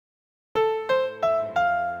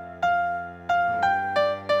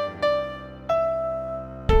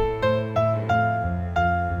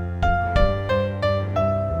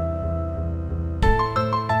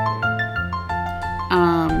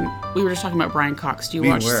just talking about Brian Cox. Do you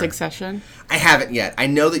watch Succession? I haven't yet. I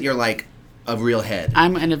know that you're like a real head.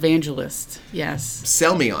 I'm an evangelist. Yes.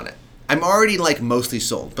 Sell me on it. I'm already like mostly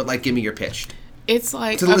sold, but like give me your pitch. It's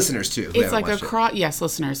like to the listeners too. It's like a cross. Yes,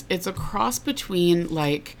 listeners. It's a cross between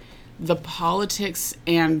like the politics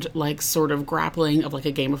and like sort of grappling of like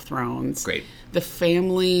a Game of Thrones. Great. The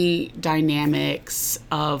family dynamics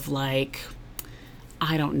of like,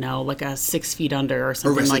 I don't know, like a 6 Feet Under or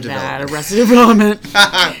something like that. Arrested Development.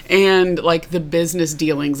 And like the business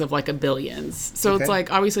dealings of like a Billions. So it's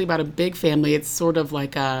like obviously about a big family. It's sort of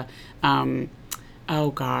like a,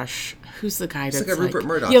 oh gosh, who's the guy that's like a Rupert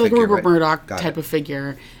Murdoch yeah, like a figure, Rupert right? Murdoch type of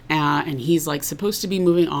figure. And he's like supposed to be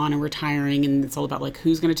moving on and retiring, and it's all about like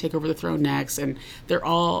who's going to take over the throne next. And they're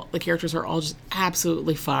all, the characters are all just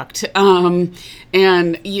absolutely fucked.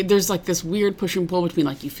 There's like this weird push and pull between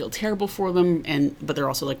like you feel terrible for them, but they're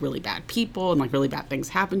also like really bad people, and like really bad things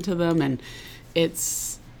happen to them, and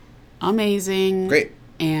it's amazing. Great.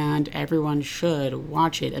 And everyone should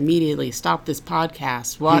watch it immediately. Stop this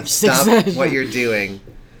podcast. Watch Stop Succession. what you're doing.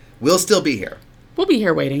 We'll still be here. We'll be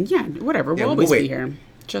here waiting. Yeah, whatever. We'll always be here.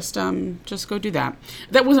 Just go do that.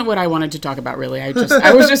 That wasn't what I wanted to talk about, really. I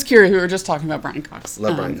was just curious. We were just talking about Brian Cox.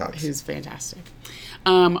 Love Brian Cox. Who's fantastic.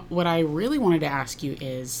 What I really wanted to ask you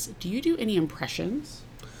is, do you do any impressions?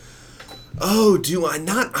 Oh, do I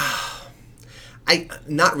not?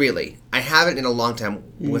 Not really. I haven't in a long time.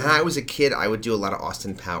 When I was a kid, I would do a lot of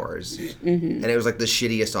Austin Powers, and it was like the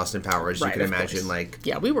shittiest Austin Powers you could imagine. Course. Like,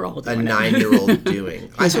 yeah, we were all doing a 9-year-old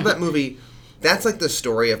doing. I saw that movie. That's like the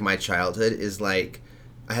story of my childhood. Is like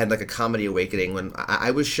I had like a comedy awakening when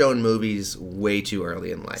I was shown movies way too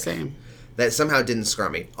early in life. Same. That somehow didn't scar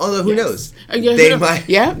me. Although who knows? They might.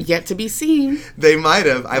 Yeah, yet to be seen. They might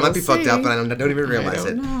have. I might be fucked up, and I don't even realize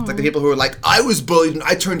it. It's like the people who are like, I was bullied and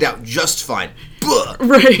I turned out just fine. Buh!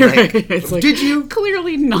 Right. It's like, did you?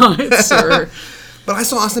 Clearly not, sir. But I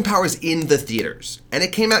saw Austin Powers in the theaters, and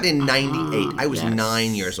it came out in '98. I was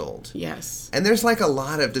 9 years old. Yes. And there's like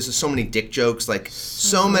there's so many dick jokes, like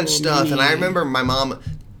so much stuff. And I remember my mom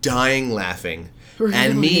dying laughing.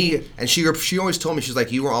 Really? And she always told me, she's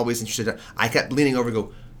like, you were always interested. I kept leaning over and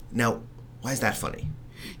go, now, why is that funny?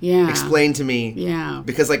 Yeah. Explain to me. Yeah.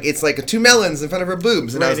 Because like it's like 2 melons in front of her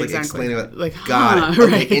boobs, and I was like explaining it. Like, got it.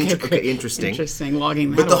 Okay, interesting. Interesting.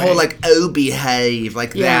 Logging that But the away. whole like, oh, behave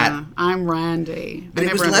like that. Yeah, I'm Randy. But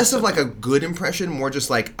it was less of like a good impression, more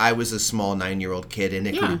just like I was a small 9-year-old kid, and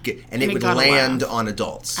it would land on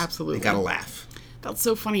adults. Absolutely. It got a laugh. That's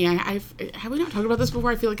so funny. Have we not talked about this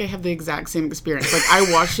before? I feel like I have the exact same experience. Like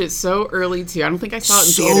I watched it so early too. I don't think I saw it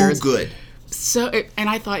in theaters. So good. And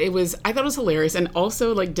I thought it was hilarious, and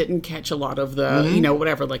also like didn't catch a lot of the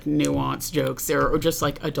whatever like nuanced jokes or just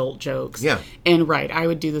like adult jokes. Yeah. And I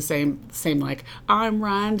would do the same like, I'm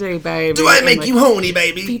Randy, baby. Do I make you horny,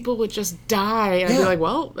 baby? People would just die, and I'd be like,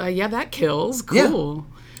 well, yeah, that kills. Cool.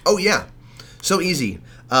 Yeah. Oh yeah, so easy.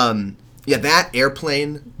 Yeah, that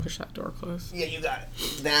airplane. Push that door close. Yeah, you got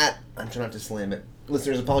it. That I'm trying not to slam it.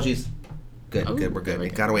 Listeners, apologies. Good, we're good.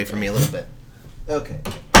 It got away from me a little bit. Okay.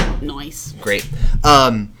 Nice. Great.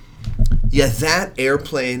 Yeah, that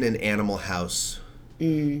airplane and Animal House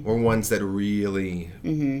were ones that really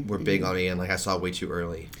were big on me, and like I saw way too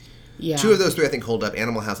early. Yeah. 2 of those 3 I think hold up.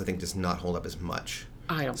 Animal House I think does not hold up as much.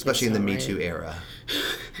 I don't. Especially in the Me Too era.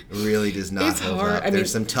 It really does not hold up.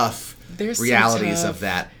 There's some tough realities of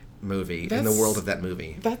that movie, in the world of that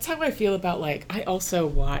movie. That's how I feel about, like, I also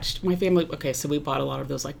watched, my family, okay, so we bought a lot of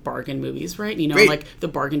those, like, bargain movies, right? You know, like, the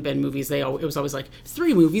bargain bin movies, it was always, like,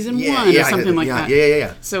 3 movies in one, or something like that.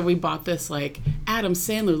 Yeah. So we bought this, like, Adam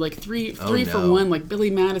Sandler, like, three for one, like,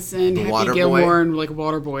 Billy Madison, Happy Gilmore, and, like,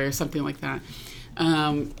 Waterboy, or something like that.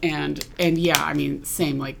 And yeah, I mean,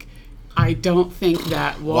 same, like, I don't think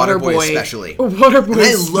that Waterboy especially.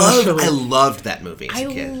 Waterboy I loved that movie as a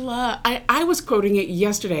kid. I was quoting it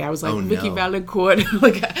yesterday. I was like, Vicky Valancourt,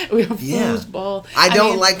 like we have foosball. I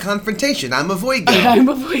don't like confrontation. I'm a Voigo. I'm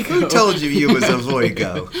a Voigo. Who told you was a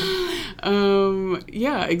Voigo?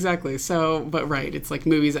 Yeah, exactly. So, but right, it's like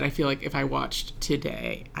movies that I feel like if I watched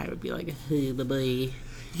today, I would be like, hey, baby.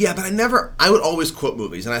 Yeah, but I would always quote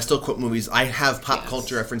movies, and I still quote movies. I have pop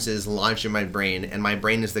culture references lodged in my brain, and my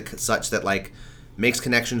brain is such that, like, makes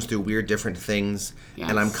connections through weird different things,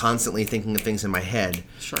 and I'm constantly thinking of things in my head.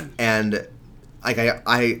 Sure. And,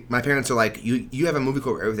 like, my parents are like, you have a movie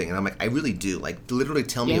quote for everything, and I'm like, I really do. Like, literally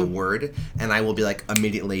tell me a word, and I will be like,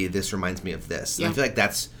 immediately, this reminds me of this. And I feel like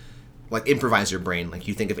that's like improviser brain. Like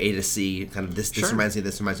you think of A to C, kind of this reminds me of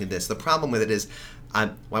this, reminds me of this. The problem with it is,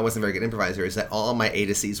 I wasn't a very good improviser, is that all my A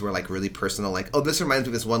to C's were like really personal. Like, oh, this reminds me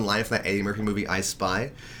of this one line from that Eddie Murphy movie, I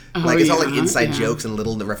Spy. Like it's all like inside jokes and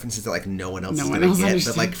little references that like no one else is going to get. Understands.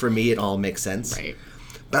 But like for me, it all makes sense. Right.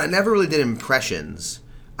 But I never really did impressions.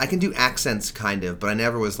 I can do accents kind of, but I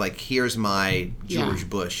never was like, here's my George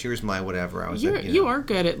Bush, here's my whatever. I was you are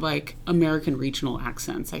good at like American regional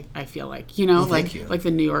accents, I feel like. You know, like the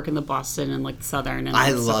New York and the Boston and like the Southern and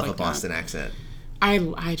I love a Boston accent.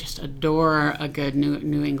 I just adore a good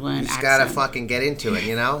New England accent. You just gotta fucking get into it,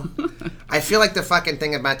 you know? I feel like the fucking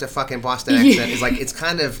thing about the fucking Boston accent is like, it's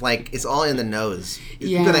kind of like, it's all in the nose.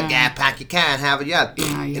 You're gonna pack, you can't have it yet.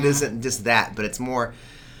 Yeah. It isn't just that, but it's more...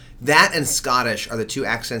 That and Scottish are the two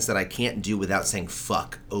accents that I can't do without saying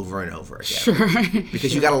fuck over and over again. Sure.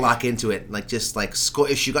 Because you got to lock into it. Like, just like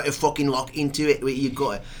Scottish, you got to fucking lock into it. You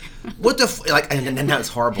got what the like, and now it's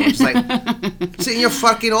horrible. It's like, sit in your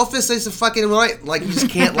fucking office, it's a fucking right. Like, you just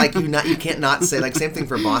can't, like, you can't not say, like, same thing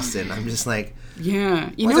for Boston. I'm just like,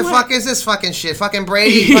 yeah. What the fuck is this fucking shit? Fucking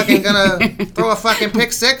Brady fucking gonna throw a fucking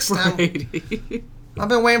pick six? I've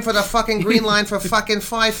been waiting for the fucking green line for fucking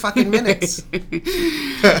 5 fucking minutes.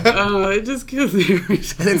 It just kills me. And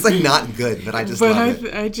it's like not good, but I just love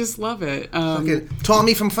it. I just love it. Fucking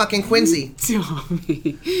Tommy from fucking Quincy.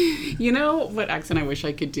 Tommy. You know what accent I wish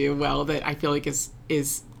I could do well that I feel like is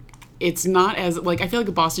it's not as like I feel like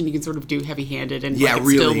in Boston you can sort of do heavy-handed and like, it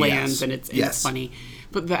really, still lands and it's funny.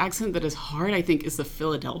 But the accent that is hard, I think, is the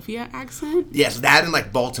Philadelphia accent. Yes, that and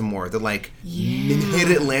like Baltimore, the like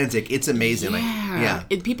mid-Atlantic. It's amazing. Yeah.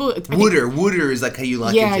 Wooder is like how you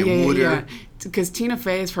lock into Wooder. Yeah. Because Tina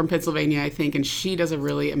Fey is from Pennsylvania, I think, and she does a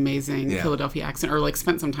really amazing Philadelphia accent, or like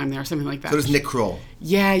spent some time there, or something like that. So does Nick Kroll.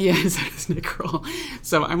 Yeah, so does Nick Kroll.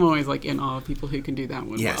 So I'm always like in awe of people who can do that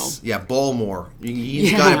one well. Yeah, Baltimore.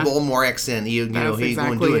 You got a Baltimore accent. You know, he's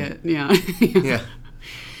going to do it. Yeah.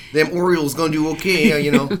 Them Orioles gonna do okay,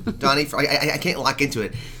 you know. Donnie, I can't lock into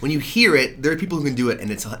it. When you hear it, there are people who can do it,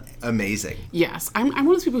 and it's amazing. Yes, I'm one of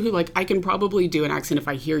those people who like I can probably do an accent if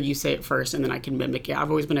I hear you say it first, and then I can mimic it. I've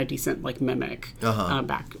always been a decent like mimic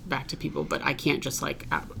back to people, but I can't just like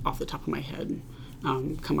off the top of my head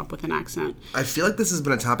come up with an accent. I feel like this has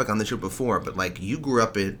been a topic on the show before, but like you grew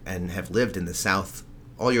up in and have lived in the South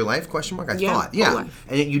all your life? I thought, life.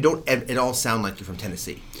 And you don't at all sound like you're from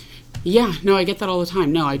Tennessee. Yeah, no, I get that all the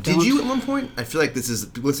time. No, I don't. Did you at one point? I feel like this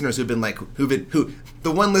is listeners the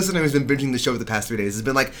one listener who's been binging the show for the past 3 days has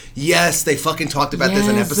been like, yes, they fucking talked about this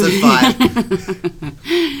in episode 5.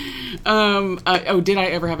 Did I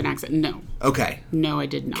ever have an accent? No. Okay. No, I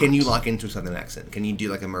did not. Can you lock into a Southern accent? Can you do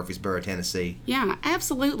like a Murfreesboro, Tennessee? Yeah,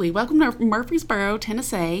 absolutely. Welcome to Murfreesboro,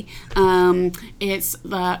 Tennessee. It's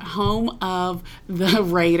the home of the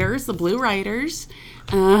Raiders, the Blue Raiders.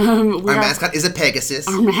 Our mascot is a Pegasus.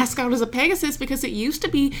 Our mascot is a Pegasus because it used to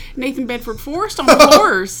be Nathan Bedford Forrest on the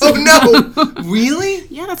horse. Oh, no. Really?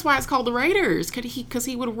 Yeah, that's why it's called the Raiders, because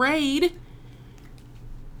he would raid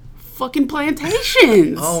fucking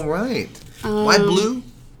plantations. All right. Why blue?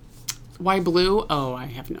 Why blue? Oh, I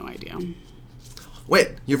have no idea. Wait,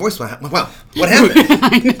 your voice went. Wow, what happened?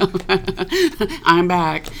 I know. I'm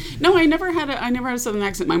back. No, I never had a Southern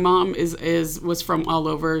accent. My mom was from all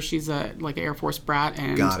over. She's like an Air Force brat,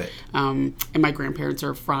 and got it. And my grandparents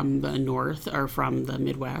are from the North or from the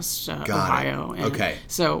Midwest, Ohio. And okay.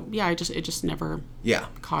 So yeah, it just never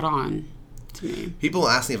caught on to me. People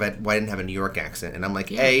ask me why I didn't have a New York accent, and I'm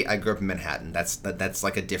like, A, I grew up in Manhattan. That's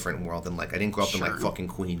like a different world than like I didn't grow up in like fucking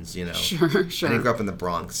Queens, you know. Sure. I didn't grow up in the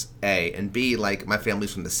Bronx. A, and B, like my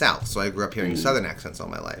family's from the South, so I grew up hearing Southern accents all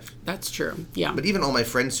my life. That's true. Yeah. But even all my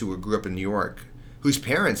friends who grew up in New York, whose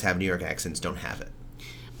parents have New York accents, don't have it.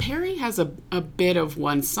 Perry has a bit of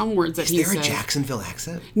one. Some words that he says. Is there a Jacksonville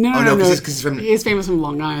accent? No. He's famous from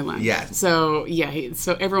Long Island. Yeah. So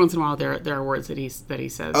so every once in a while there are words that he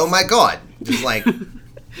says. Oh my God! Just like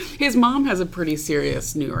his mom has a pretty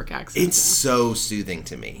serious New York accent. It's so soothing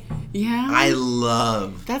to me. Yeah. I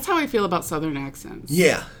love. That's how I feel about Southern accents.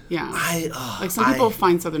 Yeah. Yeah. Like some people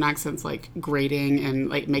find Southern accents like grating and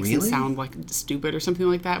like makes them sound like stupid or something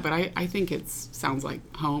like that. But I think it sounds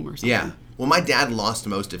like home or something. Yeah. Well, my dad lost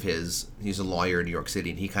most of his. He's a lawyer in New York City,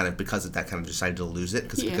 and he kind of because of that kind of decided to lose it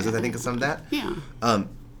because I think of some of that. Yeah.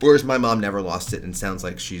 Whereas my mom never lost it and sounds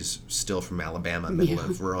like she's still from Alabama, middle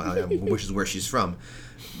of rural Alabama, which is where she's from.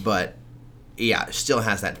 But yeah, still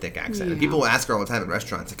has that thick accent. Yeah. And people will ask her all the time at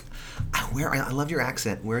restaurants, like, I love your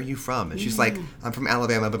accent. Where are you from? And she's like, I'm from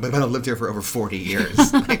Alabama, but I've lived here for over 40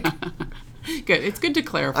 years. Like, good. It's good to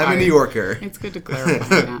clarify. I'm a New Yorker. It's good to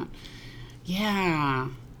clarify that. Yeah.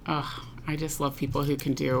 Ugh. I just love people who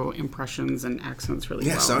can do impressions and accents really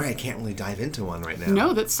well. Yeah, sorry, I can't really dive into one right now.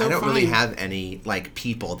 No, that's so I don't really fine. have any, like,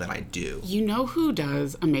 people that I do. You know who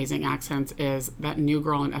does amazing accents is that new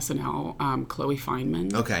girl in SNL, Chloe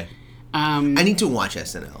Fineman. Okay. I need to watch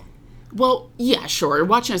SNL. Well, yeah, sure.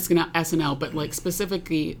 Watch SNL, but like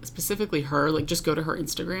specifically her, like just go to her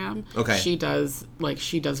Instagram. Okay. She does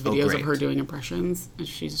videos great. of her doing impressions, and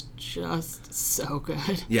she's just so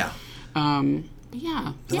good. Yeah.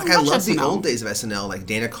 Yeah. Like, I love the old days of SNL. Like,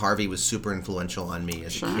 Dana Carvey was super influential on me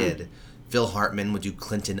as a kid. Phil Hartman would do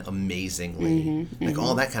Clinton amazingly. Like,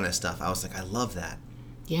 all that kind of stuff. I was like, I love that.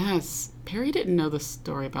 Yes. Perry didn't know the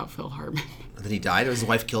story about Phil Hartman. That he died? His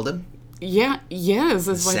wife killed him? Yeah. Yes.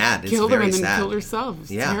 His wife sad. killed him very and then sad. killed herself. It's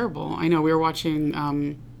terrible. I know. We were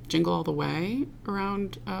watching Jingle All the Way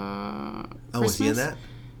around Christmas. Oh, was he in that?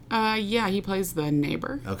 Yeah. He plays the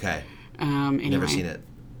neighbor. Okay. Anyway. Never seen it.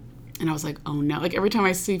 And I was like, oh no. Like every time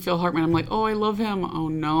I see Phil Hartman, I'm like, oh, I love him. Oh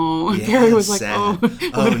no. And Yeah, Gary was like, sad. oh, what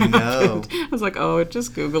happened? I was like, oh,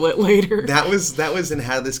 just Google it later. That was in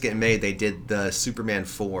How This Get Made. They did the Superman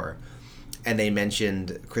 4. And they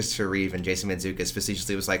mentioned Christopher Reeve, and Jason Mantzoukas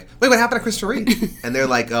facetiously was like, wait, what happened to Christopher Reeve? And they're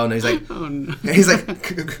like, oh no. He's like, oh no. And he's like,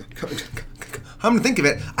 I'm gonna think of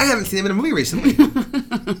it. I haven't seen him in a movie recently.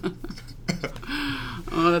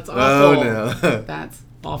 Oh, that's awful. Oh no. That's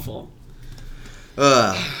awful.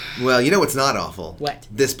 Well, you know what's not awful? What?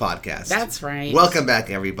 This podcast. That's right. Welcome back,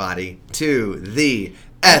 everybody, to the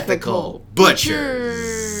Ethical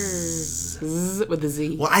Butchers. With a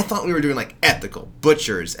Z. Well, I thought we were doing like Ethical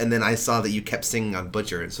Butchers, and then I saw that you kept singing on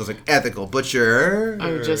Butchers, so I was like, Ethical Butchers.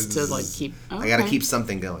 Oh, just to like keep. Oh, I gotta okay. keep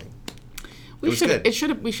something going. We should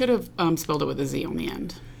have spelled it with a Z on the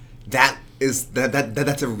end. That's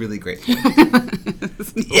a really great point.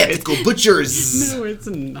 Ethical Butchers. No, it's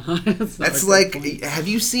not. That's like, have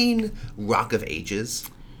you seen Rock of Ages?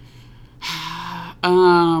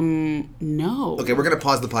 No. Okay, we're gonna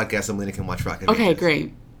pause the podcast so Melina can watch Rock of Ages. Okay,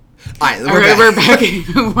 great. All right, we're back.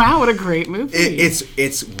 Wow, what a great movie.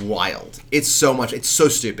 It's wild. It's so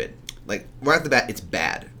stupid. Like, right off the bat, it's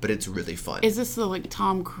bad, but it's really fun. Is this the like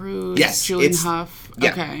Tom Cruise, yes, Julian Huff?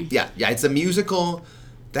 Yeah, okay. Yeah. It's a musical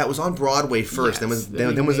that was on Broadway first, Yes,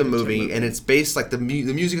 then was a movie, and it's based like the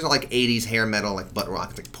music is all like 80s hair metal, like butt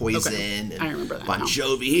rock, like Poison, and I remember that Bon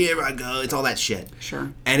Jovi, Here I Go. It's all that shit.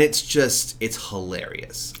 Sure. And it's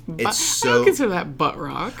hilarious. I don't consider that butt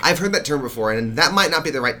rock. I've heard that term before, and that might not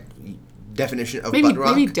be the right definition of butt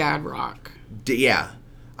rock. Maybe dad rock. Yeah.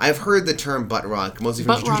 I've heard the term butt rock, mostly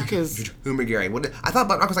from Butt rock is... Gary. I thought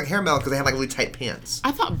butt rock was like hair metal because they had like really tight pants.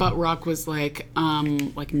 I thought butt rock was like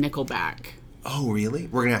Nickelback. Oh, really?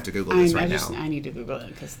 We're going to have to Google this now. I need to Google it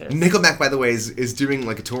because there's... Nickelback, by the way, is doing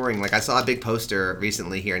like a touring. Like I saw a big poster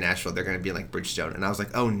recently here in Nashville. They're going to be in like Bridgestone. And I was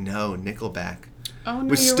like, oh no, Nickelback. Oh, no,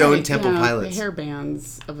 with you're Stone right. Temple Pilots. The hair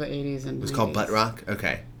bands of the 80s and 90s. It was called butt rock?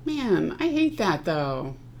 Okay. Man, I hate that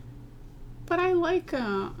though. But I like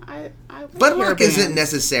I like butt hair rock bands. isn't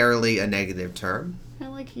necessarily a negative term. I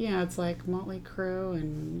like, it's like Motley Crue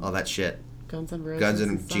and all that shit. Guns N' Roses. Guns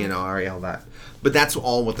and GNR, all that. But that's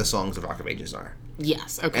all what the songs of Rock of Ages are.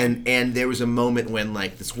 Yes, okay. And there was a moment when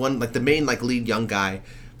like this one, like the main like lead young guy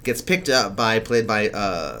gets picked up played by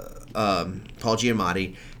Paul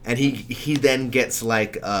Giamatti, and he then gets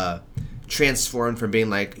like transformed from being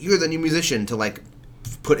like, you're the new musician, to like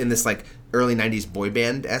put in this like early 90s boy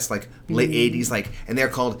band like late 80s, like, and they're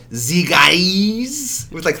called Z Guys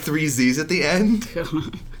with like 3 Z's at the end.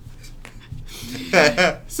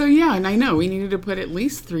 So yeah, and I know we needed to put at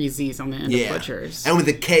least 3 Z's on the end of Butchers. And with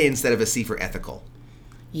a K instead of a C for ethical.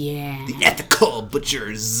 Yeah. The Ethical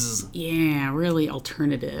Butchers. Yeah, really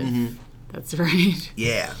alternative. Mm-hmm. That's right.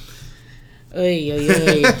 Yeah. Oy, oy,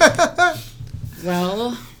 oy.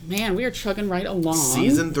 Well, man, we are chugging right along.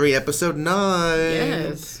 Season 3, episode 9.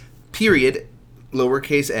 Yes. Period,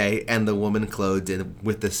 lowercase a, and the woman clothed in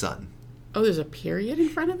with the sun. Oh, there's a period in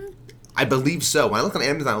front of it? I believe so. When I look on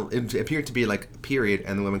Amazon, it appeared to be like period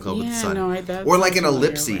and the woman clothed with the sun. No, or like an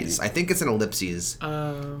ellipses. Right. I think it's an ellipses.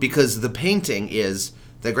 Oh. Because the painting is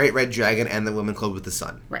the great red dragon and the woman clothed with the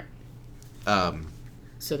sun. Right.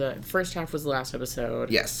 So the first half was the last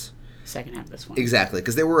episode. Yes. Second half this one. Exactly,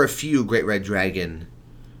 because there were a few great red dragon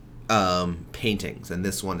paintings, and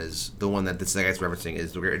this one is the one that this guy's referencing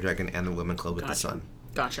is the great red dragon and the woman clothed with the sun.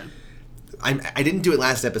 Gotcha. I didn't do it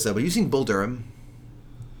last episode, but have you seen Bull Durham?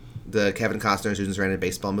 The Kevin Costner and Susan Sarandon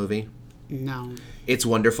baseball movie? No. It's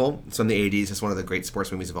wonderful. It's from the 80s. It's one of the great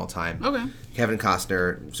sports movies of all time. Okay. Kevin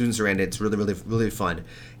Costner, Susan Sarandon. It's really, really, really fun.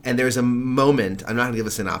 And there's a moment, I'm not going to give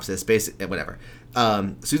a synopsis, whatever.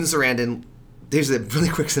 Susan Sarandon There's a really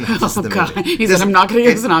quick synopsis of the movie. He said, I'm not going to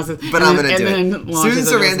give a synopsis. But I'm going to do it. Susan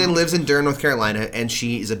Sarandon lives in Durham, North Carolina, and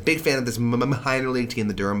she is a big fan of this minor league team,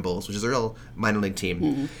 the Durham Bulls, which is a real minor league team.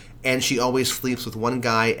 Mm-hmm. And she always sleeps with one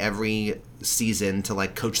guy every season to,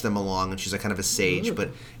 like, coach them along, and she's, like, kind of a sage. Ooh.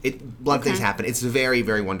 But a lot of things happen. It's very,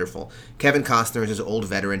 very wonderful. Kevin Costner is this old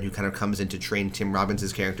veteran who kind of comes in to train Tim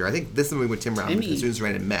Robbins' character. I think this is the movie where Tim Robbins and Susan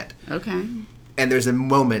Sarandon met. Okay. And there's a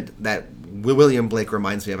moment that William Blake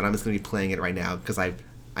reminds me of, and I'm just going to be playing it right now because I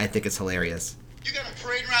think it's hilarious. You got to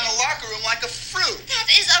parade around the locker room like a fruit. That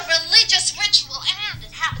is a religious ritual, and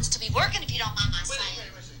it happens to be working, if you don't mind my saying. Wait.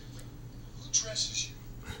 Who dresses you?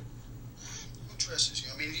 Who dresses you?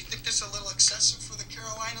 I mean, do you think this is a little excessive for the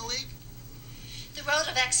Carolina League? The road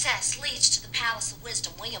of excess leads to the Palace of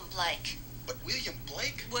Wisdom, William Blake. But William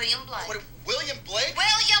Blake? William Blake. What, William Blake?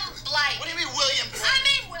 William Blake. What do you mean William Blake? I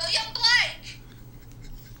mean William Blake.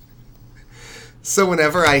 So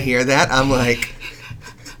whenever I hear that, I'm like,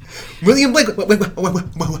 William Blake?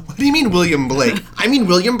 What do you mean William Blake? I mean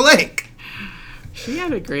William Blake. She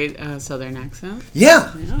had a great Southern accent.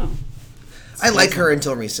 Yeah. I like her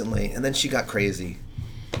until recently, and then she got crazy.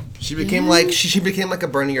 She became like she became like a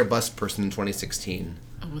Bernie or Bust person in 2016.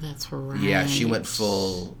 Oh, that's right. Yeah, she went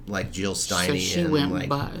full like Jill Steiny. So she went like,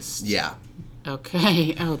 bust. Yeah.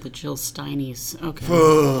 Okay. Oh, the Jill Steinies. Okay.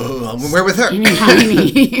 We're with her.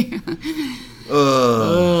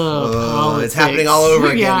 It's happening all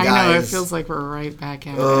over again, guys. Yeah, I know. It feels like we're right back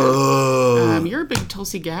at it. You're a big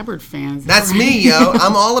Tulsi Gabbard fan. That's me, yo.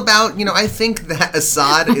 I'm all about, I think that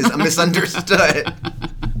Assad is misunderstood.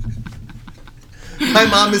 My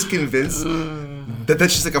mom is convinced that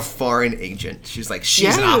she's like a foreign agent. She's like,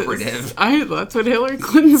 she's an operative. That's what Hillary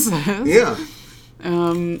Clinton says. Yeah.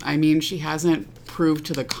 I mean, she hasn't proved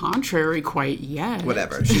to the contrary quite yet.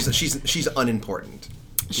 Whatever. She's unimportant.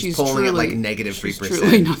 She's polling at like negative 3%. She's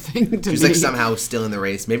truly nothing to She's me. like somehow still in the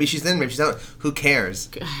race. Maybe she's in, maybe she's not. Who cares?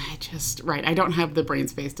 I don't have the brain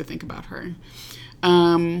space to think about her.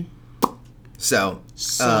 So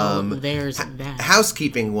there's that.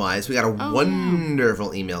 Housekeeping wise, we got a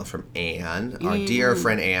wonderful email from Anne, our dear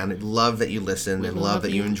friend Anne. Love that you listen and love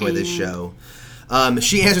that you enjoy this show.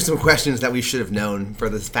 She answered some questions that we should have known for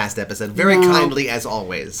this past episode very kindly, as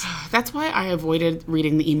always. That's why I avoided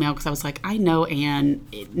reading the email, because I was like, I know Anne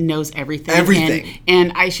knows everything.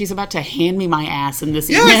 And she's about to hand me my ass in this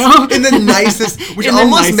email. In the nicest, which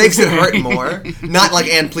almost makes it hurt more. Not like,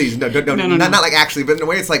 Anne, please, no, not like actually, but in a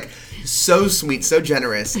way it's like, so sweet, so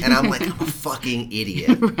generous, and I'm like, I'm a fucking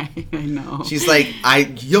idiot. Right, I know. She's like,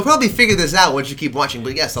 you'll probably figure this out once you keep watching,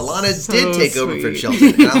 but yes, Alana did take over for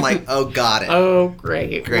Chilton, and I'm like, oh, got it. Oh,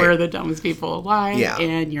 great. We're the dumbest people alive,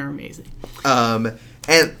 and you're amazing. And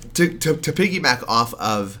to piggyback off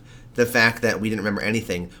of the fact that we didn't remember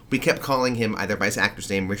anything, we kept calling him either by his actor's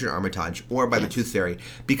name, Richard Armitage, or by the Tooth Fairy,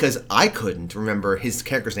 because I couldn't remember his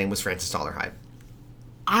character's name was Francis Dollarhide.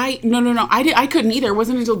 No. I couldn't either. It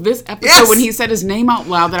wasn't until this episode when he said his name out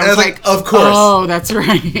loud that I was like, of course. Oh, that's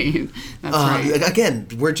right. That's right. Again,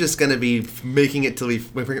 we're just gonna be making it till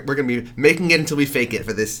we're gonna be making it until we fake it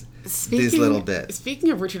for this little bit. Speaking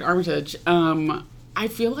of Richard Armitage, I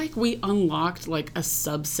feel like we unlocked like a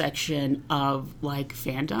subsection of like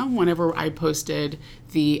fandom whenever I posted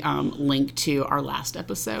the link to our last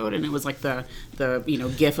episode, and it was like the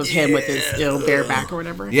gif of him with his bareback or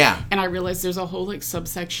whatever. Yeah. And I realized there's a whole like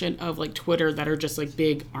subsection of like Twitter that are just like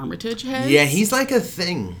big Armitage heads. Yeah, he's like a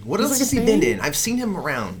thing. What else has he been in? I've seen him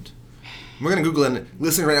around. We're going to Google it.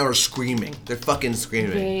 Listeners right now are screaming. They're fucking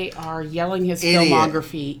screaming. They are yelling his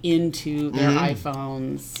filmography into their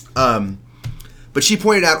iPhones. But she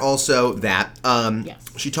pointed out also that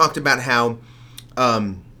she talked about how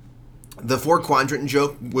the 4-quadrant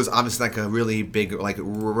joke was obviously like a really big like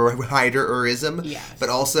writer-ism, but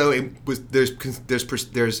also it was there's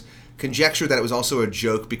conjecture that it was also a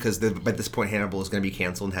joke because at this point Hannibal is going to be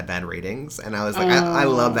canceled and had bad ratings, and I was like, I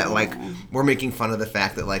love that, like we're making fun of the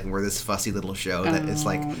fact that like we're this fussy little show that it's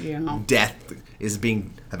like death is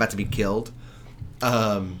about to be killed.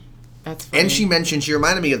 That's funny. And she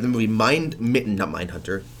reminded me of the movie not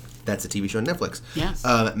Mindhunter. That's a TV show on Netflix. Yes.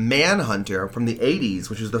 Manhunter from the 80s,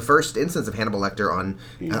 which was the first instance of Hannibal Lecter on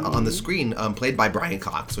the screen, played by Brian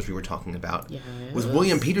Cox, which we were talking about. Yes. Was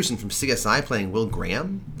William Peterson from CSI playing Will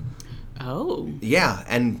Graham? Oh. Yeah,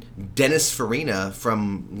 and Dennis Farina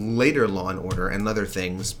from later Law and Order and other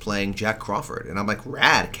things playing Jack Crawford. And I'm like,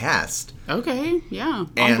 rad cast. Okay, yeah.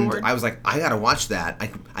 And I was like, I gotta watch that.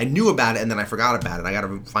 I knew about it and then I forgot about it. I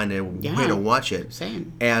gotta find a way to watch it.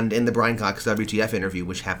 Same. And in the Brian Cox WTF interview,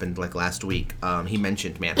 which happened like last week, he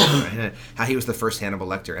mentioned Manhunter, how he was the first Hannibal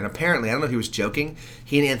Lecter. And apparently, I don't know if he was joking,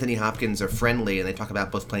 he and Anthony Hopkins are friendly and they talk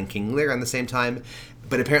about both playing King Lear at the same time.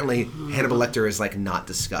 But apparently, Hannibal Lecter is, like, not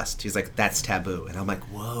discussed. He's like, that's taboo. And I'm like,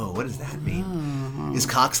 whoa, what does that mean? Is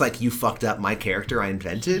Cox like, you fucked up my character I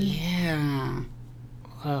invented? Yeah.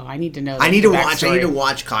 Oh, I need to know. I need to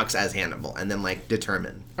watch Cox as Hannibal and then, like,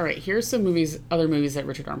 determine. All right, here's some other movies that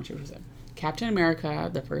Richard Armitage was in. Captain America,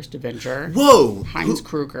 The First Avenger. Whoa! Heinz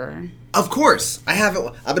Kruger. Of course.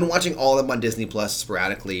 I've been watching all of them on Disney Plus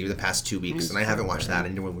sporadically the past 2 weeks, and I haven't watched that. I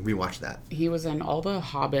need to rewatch that. He was in all the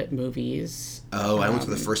Hobbit movies. Oh, I went to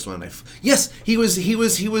the first one. Yes, he was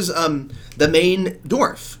the main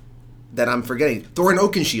dwarf that I'm forgetting. Thorin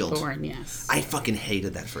Oakenshield. Thorin, yes. I fucking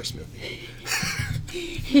hated that first movie.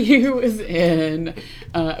 He was in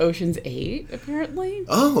Ocean's 8, apparently.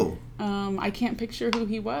 Oh. I can't picture who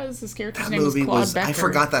he was. His character's That name was movie Claude Becker. I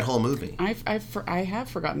forgot that whole movie. I have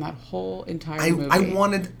forgotten that whole entire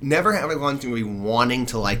movie. Never have I gone through a movie wanting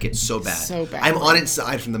to like it so bad. So bad. I'm on its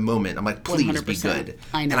side from the moment. I'm like, please 100%. be good.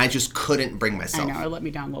 I know. And I just couldn't bring myself. I know, it let me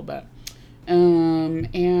down a little bit.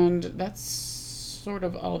 And that's sort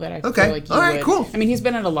of all that I feel like you all right, would. cool. I mean, he's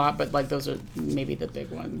been in a lot, but like those are maybe the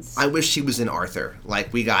big ones. I wish he was in Arthur.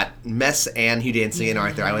 Like, we got Mess and Hugh Dancy in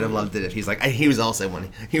Arthur. I would have loved it if he's like, he was also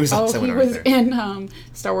one. He was also in Arthur. He was in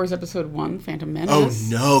Star Wars Episode 1, Phantom Menace.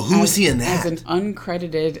 Oh no, who was he in that? As an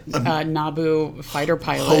uncredited Naboo fighter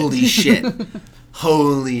pilot. Holy shit.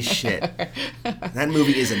 Holy shit. That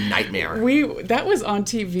movie is a nightmare. That was on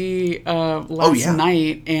TV last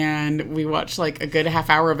night, and we watched like a good half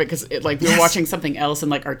hour of it because we were watching something else,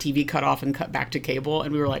 and like our TV cut off and cut back to cable,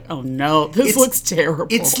 and we were like, oh no, this looks terrible.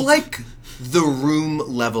 It's like The Room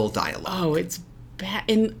level dialogue. Oh, it's bad.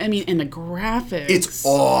 And the graphics. It's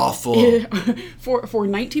awful. For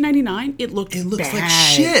 1999, it looks like bad.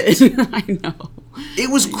 shit. I know.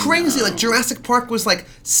 It was crazy. Like, Jurassic Park was like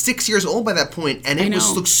 6 years old by that point, and it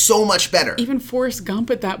looked so much better. Even Forrest Gump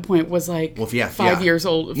at that point was like 5 years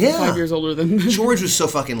old. Yeah. 5 years older than George was so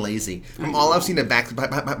fucking lazy. From all I've seen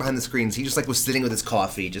behind the screens, he just like was sitting with his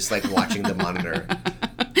coffee, just like watching the monitor,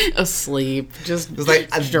 asleep. Just it was like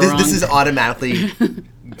this is automatically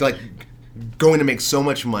like going to make so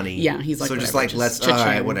much money. Yeah, he's like, so just whatever, like let's all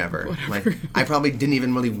right, whatever. Like, I probably didn't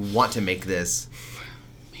even really want to make this.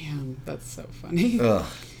 Man, that's so funny. Ugh.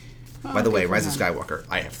 By the way, Rise of Skywalker,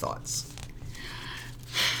 I have thoughts.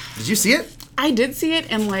 Did you see it? I did see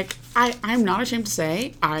it, and like I'm not ashamed to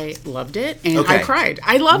say I loved it, and I cried.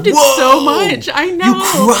 I loved it so much. I know. You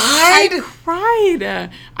cried? I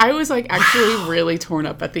cried. I was like actually really torn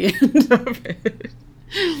up at the end of it.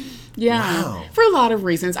 Yeah, wow. For a lot of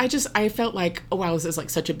reasons. I felt like, oh wow, this is like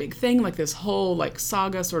such a big thing, like this whole like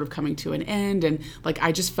saga sort of coming to an end, and like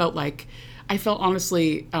I just felt like I felt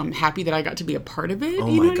honestly happy that I got to be a part of it. Oh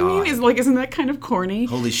you know my God. I mean? Isn't that kind of corny?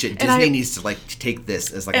 Holy shit! Disney needs to like take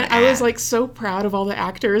this as like an ad. I was like so proud of all the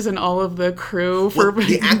actors and all of the crew for. Well,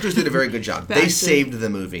 the actors did a very good job. They saved the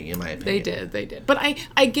movie, in my opinion. They did. But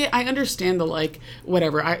I understand the like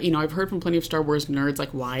whatever. I've heard from plenty of Star Wars nerds like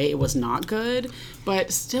why it was not good,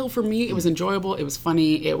 but still for me it was enjoyable. It was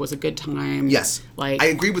funny. It was a good time. Yes, like I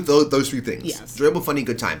agree with those three things. Yes. Enjoyable, funny,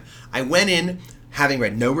 good time. I went in having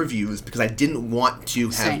read no reviews because I didn't want to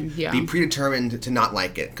be predetermined to not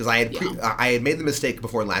like it, because I had made the mistake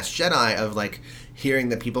before Last Jedi of like hearing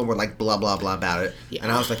that people were like blah blah blah about it,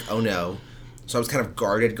 and I was like, oh no. So I was kind of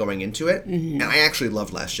guarded going into it, and I actually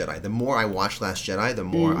loved Last Jedi. The more I watch Last Jedi, the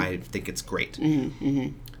more I think it's great.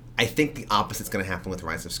 I think the opposite's going to happen with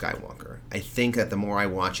Rise of Skywalker. I think that the more I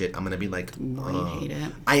watch it, I'm going to be like, hate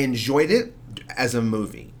it. I enjoyed it as a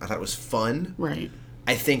movie. I thought it was fun. Right.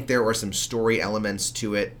 I think there were some story elements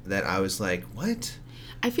to it that I was like, what?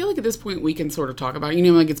 I feel like at this point we can sort of talk about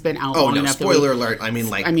it. Like it's been out long enough. Spoiler alert. I mean,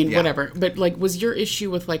 whatever. But like, was your issue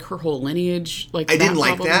with like her whole lineage? Like, I didn't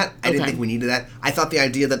like that. I didn't think we needed that. I thought the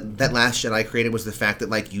idea that Last Jedi created was the fact that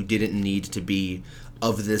like you didn't need to be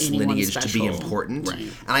of this lineage to be important. Right.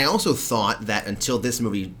 And I also thought that until this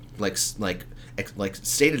movie like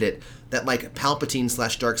stated it, that like Palpatine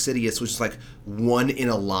 / Dark Sidious was just like one in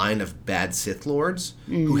a line of bad Sith Lords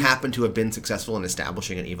who happened to have been successful in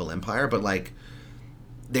establishing an evil empire, but like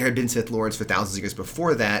there had been Sith Lords for thousands of years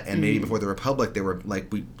before that, and maybe before the Republic, they were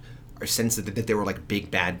like are sensed that they were like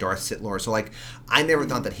big bad Darth Sith Lords. So like I never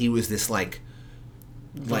thought that he was this like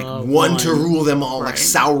like one to rule them all, like Right.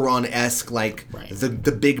 Sauron-esque, like Right.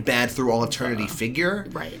 the big bad through all eternity figure.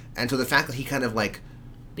 Right. And so the fact that he kind of like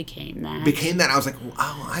became that. I was like,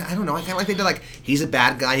 oh, I don't know. I kind of like they did like he's a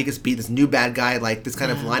bad guy. He gets beat. This new bad guy. Like this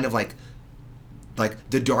kind of line of like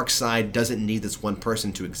the dark side doesn't need this one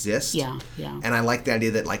person to exist. Yeah. And I like the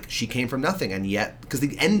idea that like she came from nothing, and yet because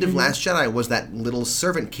the end of Last Jedi was that little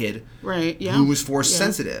servant kid, Right. Yeah. who was force Yeah.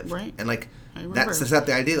 sensitive, Right. and like I remember. that sets up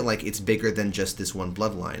the idea that like it's bigger than just this one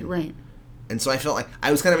bloodline. Right. And so I felt like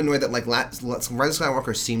I was kind of annoyed that like Rise of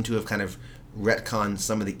Skywalker seemed to have kind of retconned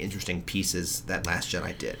some of the interesting pieces that Last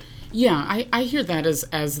Jedi did. Yeah, I hear that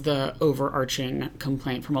as the overarching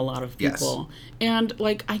complaint from a lot of people. Yes. And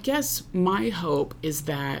like I guess my hope is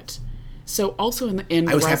that so also in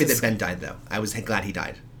I was Rise happy of that Ben died though. I was glad he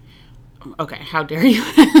died. Okay, how dare you?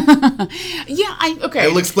 Yeah, okay. I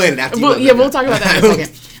will explain it after you. Well, let yeah, me we'll know. talk about that in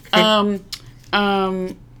a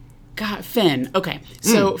second. God, Finn. Okay,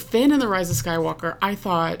 so Finn in the Rise of Skywalker, I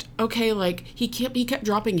thought, okay, like he kept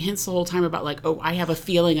dropping hints the whole time about like, oh, I have a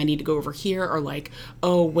feeling I need to go over here, or like,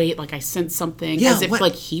 oh, wait, like I sense something, Yeah, as if what?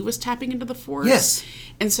 like he was tapping into the Force. Yes.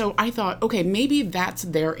 And so I thought, okay, maybe that's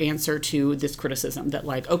their answer to this criticism that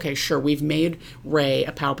like, okay, sure, we've made Rey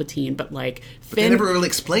a Palpatine, but like They Finn. never really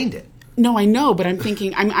explained it. No, I know, but I'm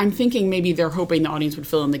thinking maybe they're hoping the audience would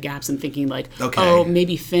fill in the gaps and thinking like, Okay. oh,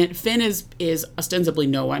 maybe Finn is ostensibly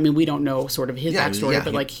no one. I mean, we don't know sort of his backstory,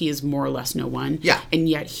 but like he is more or less no one. Yeah. And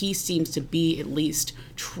yet he seems to be at least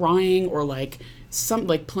trying or like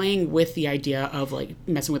playing with the idea of like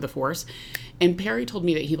messing with the Force. And Perry told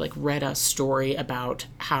me that he like read a story about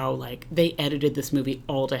how like they edited this movie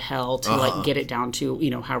all to hell to like get it down to,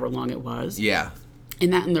 however long it was. Yeah.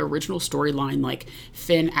 And that in the original storyline, like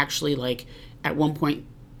Finn actually like at one point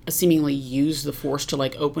seemingly used the Force to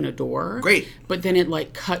like open a door. Great. But then it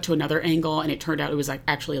like cut to another angle and it turned out it was like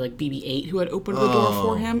actually like BB-8 who had opened the door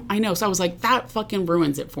for him. I know. So I was like, that fucking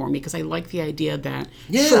ruins it for me because I like the idea that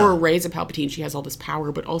sure, Rey's a Palpatine, she has all this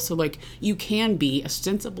power, but also like you can be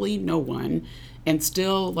ostensibly no one and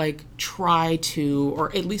still like try to, or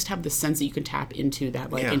at least have the sense that you can tap into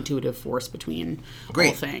that like intuitive force between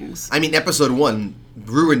all things. I mean, episode 1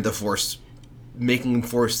 ruined the Force, making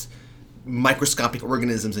Force microscopic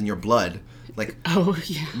organisms in your blood. Like, oh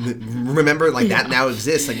yeah, remember, like that now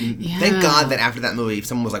exists. Like, thank God that after that movie,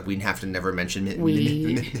 someone was like, we have to never mention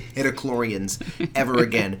midichlorians ever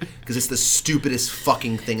again because it's the stupidest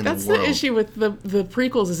fucking thing in the world. That's the issue with the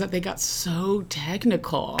prequels is that they got so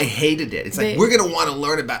technical. I hated it. It's like we're gonna want to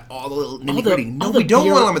learn about all the little nitty gritty. No, all the we don't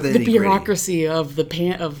want to learn about the nitty gritty. The bureaucracy of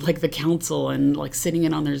the council and like sitting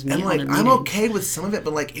in on their And like I'm okay with some of it,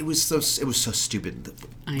 but like it was so stupid.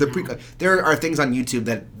 The prequel. There are things on YouTube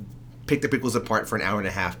that pick the prequels apart for an hour and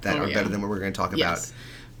a half that are better than what we're going to talk about.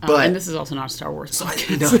 But and this is also not a Star Wars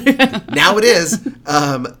podcast. Now it is.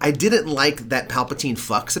 I didn't like that Palpatine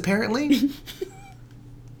fucks. Apparently,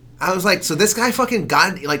 I was like, so this guy fucking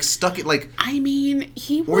got like stuck it like. I mean,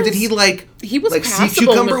 he was, or did he like like sea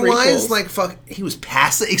passable in the cucumber wise prequels. like fuck? He was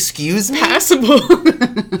excuse me. Passable.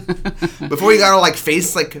 Before he got all like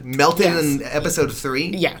face like melted in episode 3.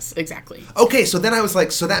 Yes, exactly. Okay, so then I was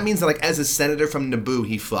like, so that means that like as a senator from Naboo,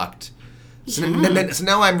 he fucked. So, so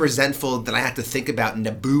now I'm resentful that I have to think about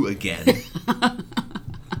Naboo again.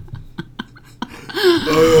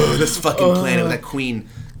 Oh, this fucking planet with that queen.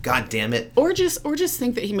 God damn it. Or just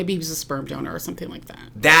think that he was a sperm donor or something like that.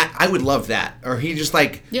 That, I would love that. Or he just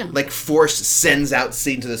like Force sends out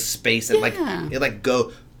seed into the space and like it like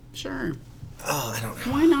go. Sure. Oh, I don't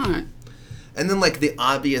know. Why not? And then like the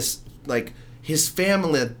obvious like his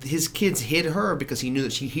family, his kids hid her because he knew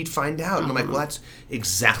that he'd find out. And I'm like, well, that's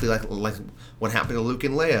exactly like what happened to Luke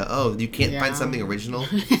and Leia. Oh, you can't find something original?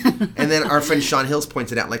 And then our friend Sean Hills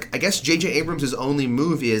pointed out, like, I guess J.J. Abrams' only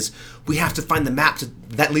move is we have to find the map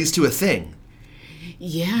that leads to a thing.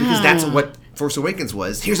 Yeah. Because that's what Force Awakens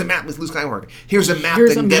was. Here's a map with Luke Skywalker. Here's a map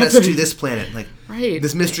that can get us to this planet. Like,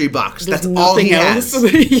 this mystery box. There's that's all he has.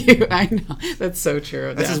 I know. That's so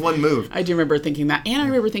true. That's his one move. I do remember thinking that. And I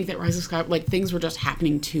remember thinking that Rise of Skywalker, like, things were just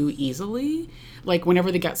happening too easily. Like,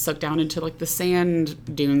 whenever they got sucked down into, like, the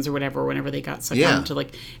sand dunes or whatever, whenever they got sucked down into,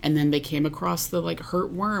 like, and then they came across the, like,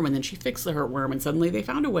 hurt worm, and then she fixed the hurt worm, and suddenly they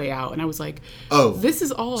found a way out. And I was like, oh, this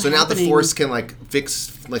is all so happening. Now the Force can, like, fix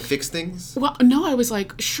things? Well, no, I was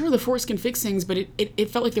like, sure, the Force can fix things, but it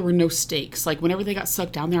felt like there were no stakes. Like, whenever they got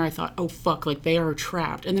sucked down there, I thought, oh, fuck, like, they are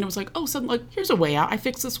trapped. And then it was like, oh, suddenly, like, here's a way out. I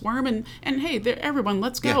fixed this worm, and hey, everyone,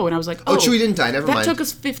 let's go. Yeah. And I was like, oh, Chewie didn't die, never mind. That took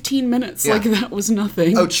us 15 minutes. Yeah. Like, that was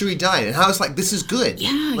nothing. Oh, Chewie died. And I was like, this is good.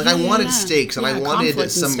 Yeah. Like, I wanted stakes, and I wanted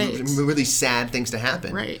some really sad things to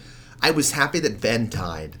happen. Right. I was happy that Ben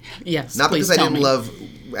died. Yes, not because I didn't love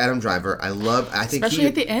Adam Driver. I think especially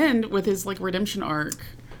at the end with his like redemption arc.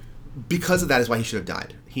 Because of that is why he should have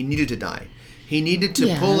died. He needed to die. He needed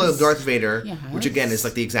to pull a Darth Vader, which again is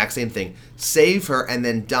like the exact same thing, save her and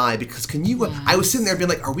then die. Because I was sitting there being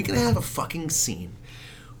like, are we going to have a fucking scene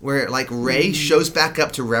where like Rey shows back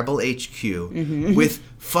up to Rebel HQ with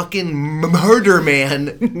fucking Murder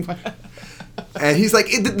Man, and he's like,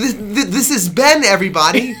 "This is Ben,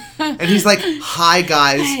 everybody," and he's like, "Hi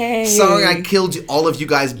guys, sorry I killed all of you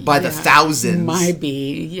guys by the thousands. Might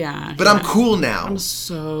be, yeah, but I'm cool now. I'm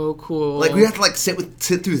so cool. Like we have to like sit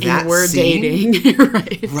through that. And we're scene. dating,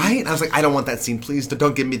 right? Right? I was like, I don't want that scene. Please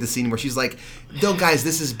don't give me the scene where she's like, "No, guys,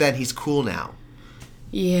 this is Ben. He's cool now."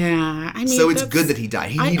 Yeah, I mean, so it's good that he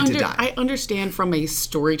died. He needed to die. I understand from a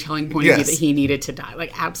storytelling point of view that he needed to die.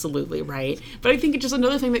 Like, absolutely, right? But I think it's just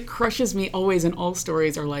another thing that crushes me always in all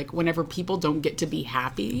stories are like whenever people don't get to be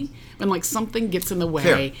happy, when like something gets in the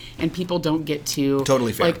way and people don't get to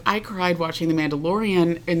totally fair. Like I cried watching The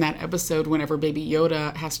Mandalorian in that episode whenever Baby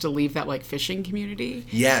Yoda has to leave that like fishing community.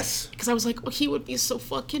 Yes, because I was like, oh, he would be so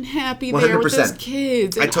fucking happy 100%. there with his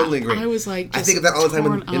kids. And I totally agree. I was like, I think of that all the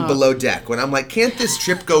time in Below Deck when I'm like, can't this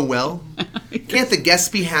trip go well? Can't the guests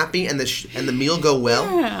be happy and the meal go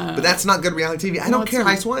well? Yeah. But that's not good reality TV. I don't care.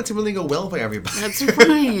 I just want it to really go well by everybody. That's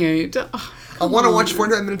right. I want to watch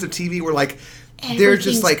 45 minutes of TV where like they're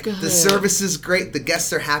just like good. The service is great, the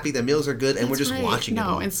guests are happy, the meals are good, and we're just watching it.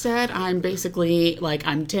 No, instead I'm basically like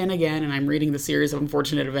I'm 10 again and I'm reading the series of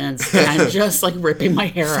unfortunate events and I'm just like ripping my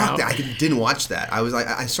hair out. I didn't watch that. I was like,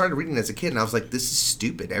 I started reading it as a kid and I was like, this is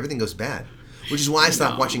stupid. Everything goes bad. Which is why I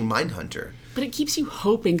stopped watching Mindhunter. But it keeps you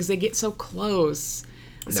hoping because they get so close.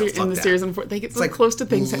 No, in the series, they get so close to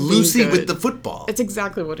things. Lucy with the football. It's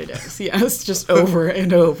exactly what it is. Yes, just over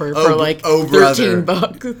and over for like 13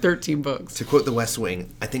 books. To quote The West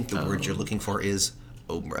Wing, I think the word you're looking for is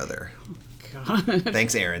 "oh brother." God.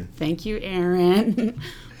 Thanks, Aaron. Thank you, Aaron.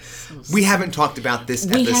 We haven't talked about this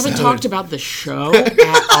episode. We haven't talked about the show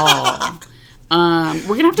at all.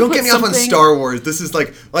 We're gonna have to don't get me off on Star Wars. This is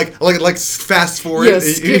like fast forward.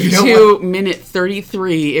 Yes, skip to minute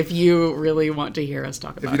 33 if you really want to hear us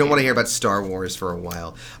talk about it. If you don't want to hear about Star Wars for a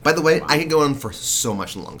while. By the way, I can go on for so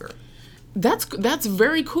much longer. That's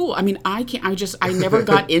very cool. I mean, I never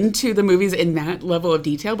got into the movies in that level of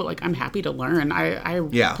detail, but like I'm happy to learn. I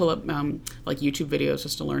pull up like YouTube videos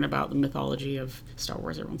just to learn about the mythology of Star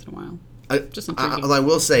Wars every once in a while. Just I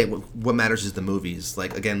will say what matters is the movies.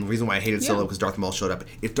 Like again, the reason why I hated Solo because Darth Maul showed up.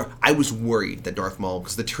 I was worried that Darth Maul,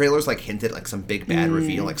 because the trailers like hinted like some big bad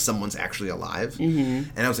reveal, like someone's actually alive,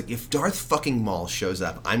 and I was like, if Darth fucking Maul shows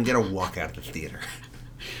up, I'm gonna walk out of the theater.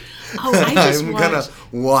 Oh, I'm gonna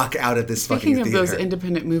walk out of this fucking theater. Speaking of those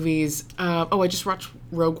independent movies, I just watched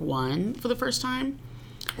Rogue One for the first time.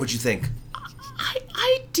 What'd you think?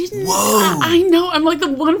 I didn't. Whoa! I know. I'm like the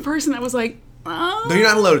one person that was like. No, you're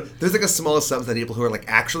not alone. There's like a small subset of people who are like,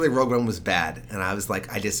 actually, Rogue One was bad, and I was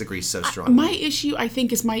like, I disagree so strongly. My issue, I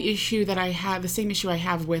think, is my issue that I have the same issue I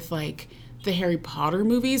have with like the Harry Potter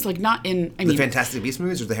movies, like not in the Fantastic Beasts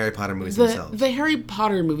movies or the Harry Potter movies themselves. The Harry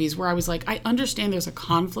Potter movies, where I was like, I understand there's a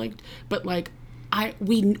conflict, but like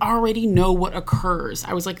we already know what occurs.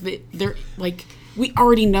 I was like, they're like. We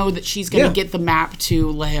already know that she's going to get the map to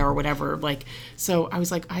Leia or whatever. Like, so I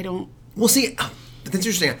was like, I don't. Well, see. That's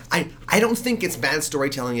interesting. I don't think it's bad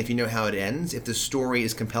storytelling if you know how it ends, if the story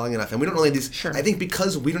is compelling enough. And we don't know any of these. Sure. I think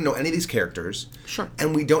because we don't know any of these characters. Sure.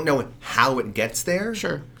 And we don't know how it gets there.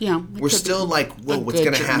 Sure. Yeah. We're still like, whoa, what's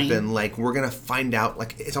going to happen? Like, we're going to find out.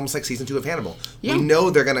 Like, it's almost like season 2 of Hannibal. Yeah. We know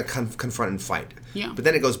they're going to confront and fight. Yeah. But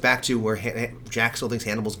then it goes back to where Jack still thinks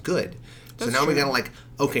Hannibal's good. So now we're going to like,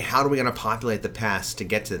 okay, how are we going to populate the past to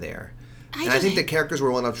get to there? I think the characters were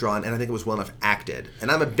well enough drawn, and I think it was well enough acted.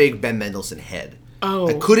 And I'm a big Ben Mendelsohn head. Oh.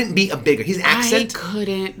 I couldn't be a bigger. His accent.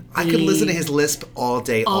 I could listen to his lisp all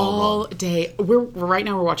day, all day. Right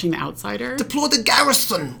now we're watching The Outsider. Deploy the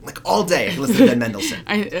garrison, like all day. I can listen to Ben Mendelsohn.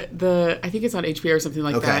 I think it's on HBO or something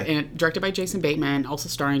like that, and directed by Jason Bateman, also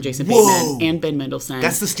starring Jason Bateman and Ben Mendelsohn.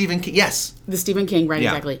 That's the Stephen King. Yes, the Stephen King. Right,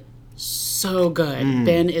 exactly. So good.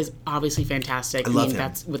 Ben is obviously fantastic. I love him.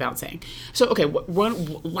 That's without saying. So, okay,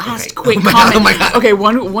 one last quick comment. Oh my God. Okay,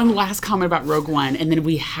 one last comment about Rogue One, and then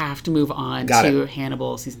we have to move on to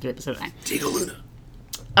Hannibal, season 3, episode 9. Diego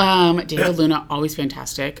Luna. Diego Luna, always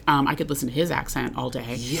fantastic. I could listen to his accent all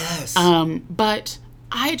day. Yes. But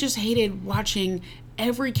I just hated watching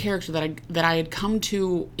every character that I had come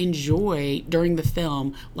to enjoy during the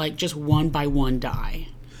film, like just one by one die.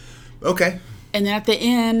 Okay. And then at the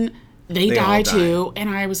end, they die too, and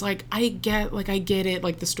I was like, I get it,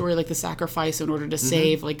 like the story, like the sacrifice in order to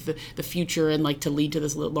save like the future and like to lead to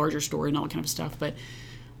this larger story and all that kind of stuff. But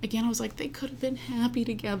again, I was like, they could have been happy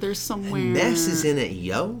together somewhere. Ness is in it,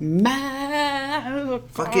 yo.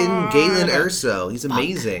 Fucking God. Galen Erso. He's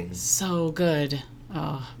amazing. So good.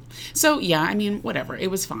 So, yeah, I mean, whatever. It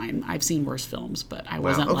was fine. I've seen worse films, but I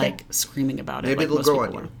wasn't, okay. like, screaming about it. Maybe like it'll most grow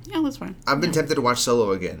people on were. you. Yeah, that's fine. I've been tempted to watch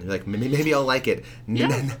Solo again. Like, maybe I'll like it.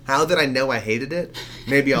 Yeah. Now that I know I hated it,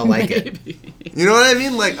 maybe I'll like it. You know what I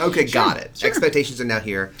mean? Like, okay, got it. Sure. Expectations are now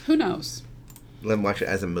here. Who knows? Let me watch it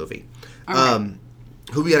as a movie. All right.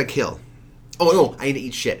 Who we gotta kill? Oh, no, I need to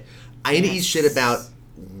eat shit. I need to eat shit about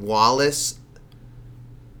Wallace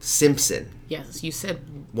Simpson. Yes, you said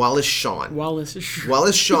Wallace Shawn. Wallace.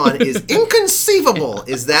 Wallace Shawn is inconceivable.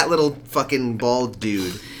 Is that little fucking bald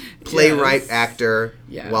dude, playwright, Yes. actor,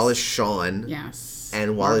 Yes. Wallace Shawn, Yes.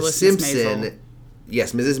 and Wallace Marvelous Miss Simpson. Maisel.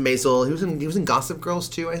 Yes, Mrs. Maisel. He was in Gossip Girls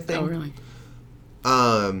too, I think. Oh, really?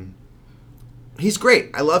 He's great.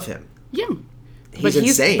 I love him. Yeah. He's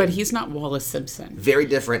insane. But he's not Wallace Simpson. Very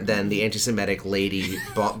different than the anti-Semitic lady,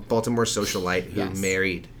 Baltimore socialite who Yes.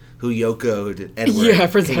 married, who yokoed Edward. Yeah,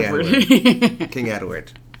 Prince King Edward. King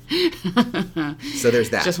Edward. So there's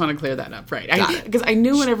that. Just want to clear that up, right? Got it. Because I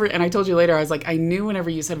knew whenever, and I told you later, I was like, I knew whenever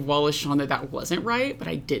you said Wallace Shawn that wasn't right, but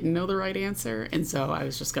I didn't know the right answer, and so I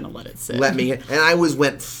was just going to let it sit. And I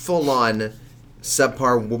went full on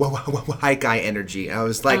subpar white guy energy. I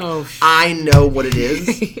was like, Oh. I know what it is.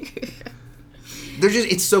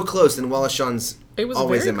 It's so close, and Wallace Shawn's It was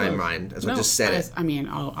always very in my close. mind. As I No, just said it. I mean,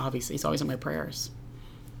 obviously, he's always in my prayers.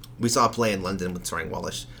 We saw a play in London starring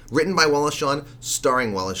Wallace, written by Wallace Shawn,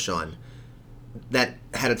 starring Wallace Shawn. That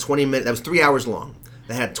had a 20-minute. That was 3 hours long.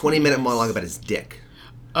 That had a 20-minute monologue about his dick.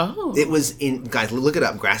 Oh. It was guys. Look it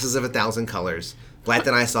up. Grasses of a Thousand Colors. Blatt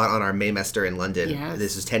and I saw it on our Maymester in London. Yes.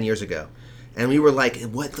 This is 10 years ago, and we were like,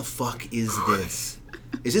 "What the fuck is this?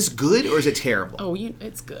 Is this good or is it terrible?" Oh,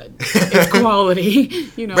 it's good. It's quality. Brett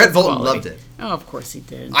it's Bolton quality. loved it. Oh, of course he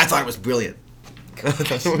did. I thought it was brilliant. I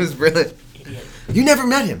thought it was brilliant. Idiot. You never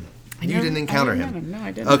met him. You never- didn't encounter I didn't him. met him. No,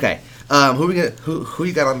 I didn't. Okay. Who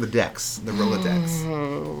you got on the decks? The Rolodex.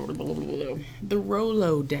 The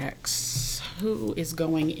Rolodex. Who is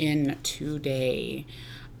going in today?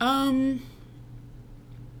 I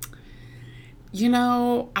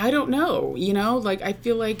don't know. I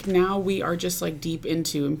feel like now we are just like deep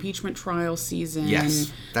into impeachment trial season.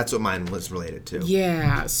 Yes, that's what mine was related to.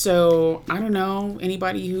 Yeah, so I don't know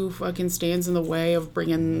anybody who fucking stands in the way of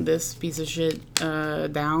bringing this piece of shit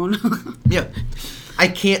down. Yeah. I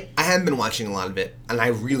haven't been watching a lot of it, and I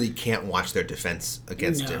really can't watch their defense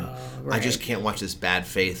against him. I just right. can't watch this bad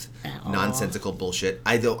faith, At all. nonsensical bullshit.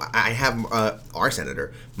 I have our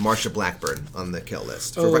senator, Marsha Blackburn, on the kill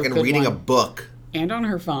list for Oh, fucking good reading a one. book. And on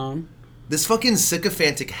her phone. This fucking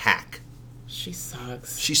sycophantic hack. She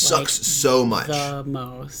sucks. She sucks so much. The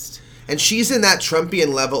most. And she's in that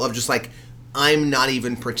Trumpian level of just like, I'm not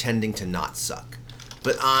even pretending to not suck.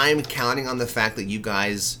 But I'm counting on the fact that you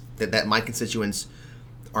guys, that my constituents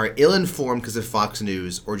are ill-informed because of Fox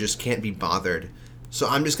News or just can't be bothered. So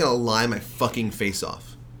I'm just going to lie my fucking face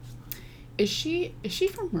off. Is she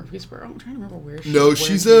from Murfreesboro? I'm trying to remember where she No, where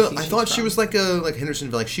she's in Tennessee I thought she from. was like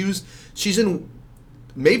Hendersonville. Like she's in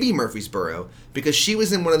maybe Murfreesboro because she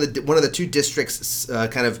was in one of the two districts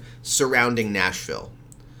kind of surrounding Nashville.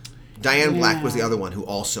 Diane Black was the Yeah. other one who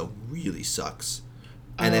also really sucks.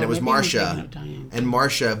 And then it was maybe I'm Marsha. thinking of Diane. And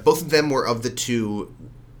Marsha, both of them were of the two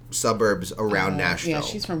suburbs around Nashville. Yeah,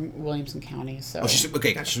 she's from Williamson County, so. Oh, she's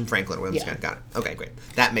okay. Got she's from Franklin. Williams. Yeah. Got it. Okay, great.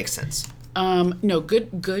 That makes sense. No,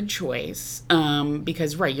 good choice.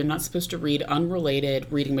 Because you're not supposed to read unrelated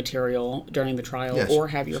reading material during the trial Yes. or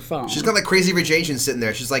have your phone. She's got like Crazy Rich Asians sitting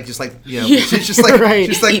there. She's like, she's like Yeah, she's like, right.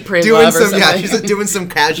 she's like Eat, Pray, doing Love or some, yeah, something. she's like doing some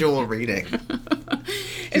casual reading.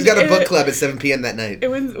 She's got a book club at 7 p.m. that night.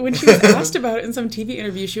 When she was asked about it in some TV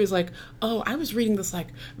interview, she was like, "Oh, I was reading this like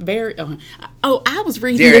very. I was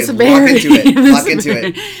reading Darren, this walk very. into it. Walk into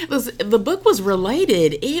it. The book was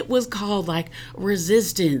related. It was called like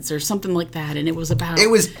Resistance or something like that, and it was about. It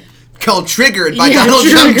was called Triggered by Donald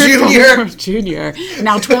Trump Jr. Jr.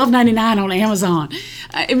 Now $12.99 on Amazon.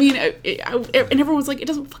 I mean, and everyone's like, it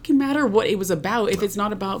doesn't fucking matter what it was about if it's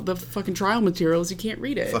not about the fucking trial materials. You can't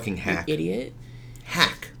read it. Fucking hack. You idiot.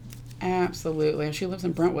 Hack. Absolutely. She lives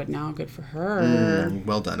in Brentwood now. Good for her.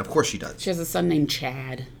 Well done. Of course she does. She has a son named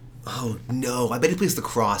Chad. Oh no! I bet he plays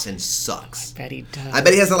lacrosse and sucks. Bet he does. I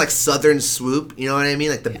bet he has that like southern swoop. You know what I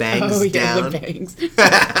mean? Like the bangs Oh, yeah, down. the bangs.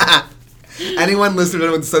 Anyone listening to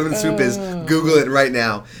know what southern swoop is, Google it right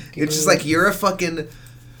now. It's just like you're a fucking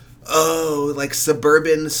like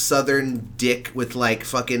suburban southern dick with like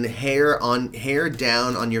fucking hair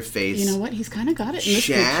down on your face. You know what? He's kind of got it in this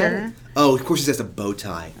Chad? picture. Oh, of course he has a bow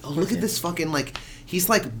tie. Oh, look at this fucking like He's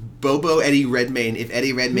like Bobo Eddie Redmayne if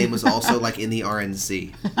Eddie Redmayne was also like in the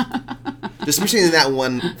RNC. Just especially in that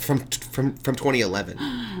one from 2011.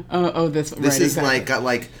 This is exactly. Like got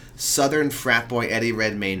like Southern frat boy Eddie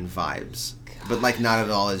Redmayne vibes, but like not at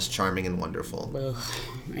all as charming and wonderful. Ugh.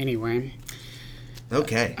 Anyway.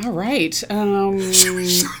 Okay. All right. Should we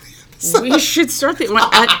start the episode? We should start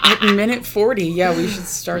at minute 40. Yeah, we should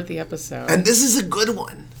start the episode. And this is a good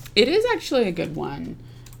one. It is actually a good one.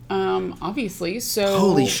 Obviously. So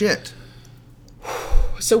holy shit.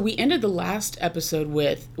 So we ended the last episode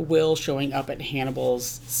with Will showing up at Hannibal's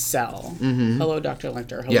cell. Mm-hmm. Hello, Dr.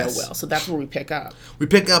 Lecter. Hello, yes. Will. So that's where we pick up. We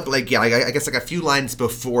pick up, like, yeah, I guess like a few lines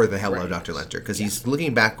before the hello, right. Dr. Lecter, because he's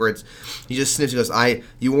looking backwards. He just sniffs and goes,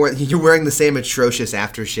 you're wearing the same atrocious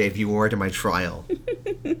aftershave you wore to my trial.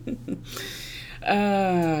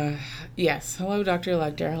 Yes. Hello, Dr.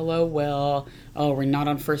 Lecter. Hello, Will. Oh, we're not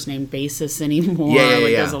on first name basis anymore. Yeah.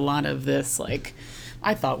 There's a lot of this, like...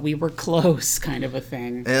 I thought we were close, kind of a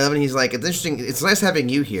thing. And he's like, it's interesting. It's nice having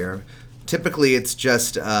you here. Typically, it's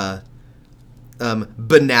just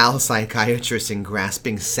banal psychiatrists and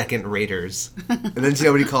grasping second-raters. And then, you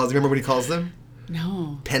know what he calls? Remember what he calls them?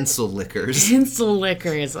 No. Pencil lickers. Pencil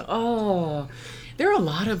lickers. Oh, there are a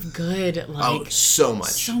lot of good, like, so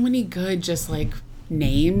much, so many good, just like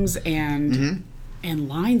names and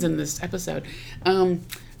lines in this episode.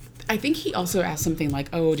 I think he also asked something like,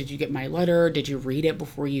 oh, did you get my letter? Did you read it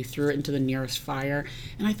before you threw it into the nearest fire?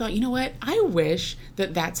 And I thought, you know what? I wish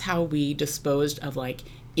that that's how we disposed of, like,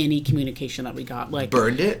 any communication that we got. Like,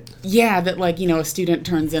 burned it? Yeah, that, like, you know, a student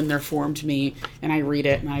turns in their form to me, and I read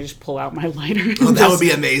it, and I just pull out my lighter. Oh, that would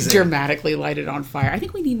be amazing. Dramatically light it on fire. I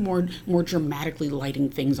think we need more dramatically lighting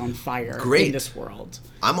things on fire in this world.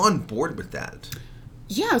 I'm on board with that.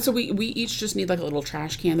 Yeah, so we each just need like a little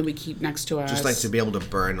trash can that we keep next to us. Just like to be able to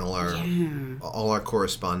burn all our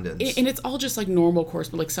correspondence. And it's all just like normal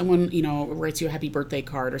correspondence. Like someone, you know, writes you a happy birthday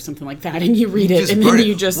card or something like that, and you read it, and then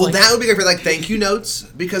you just that would be good for like thank you notes,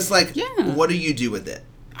 because like, what do you do with it?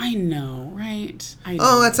 I know, right? I know.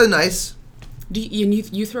 Oh, that's a nice... Do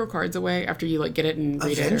you throw cards away after you like get it and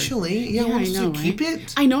read Eventually, it? yeah. I know, keep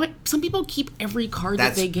it. I know it. Some people keep every card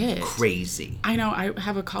that they get. That's crazy. I know. I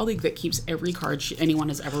have a colleague that keeps every card anyone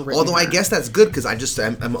has ever written. Although I guess that's good because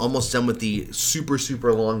I'm almost done with the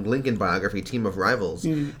super long Lincoln biography, Team of Rivals,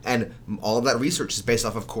 and all of that research is based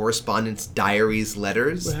off of correspondence, diaries,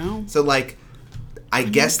 letters. Well, so like. I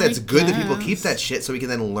guess that's good that people keep that shit so we can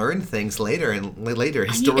then learn things later and later.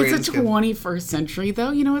 Historians. It's a 21st century,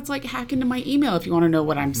 though. You know, it's like hack into my email if you want to know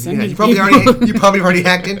what I'm sending. You probably already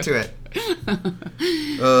hacked into it.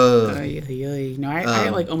 No, I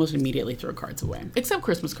like almost immediately throw cards away, except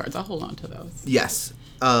Christmas cards. I'll hold on to those. Yes,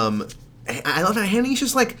 I love that Hanny's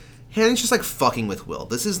just like fucking with Will.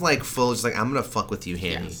 This is like full, just like I'm gonna fuck with you,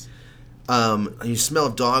 Hanny. Yes. You smell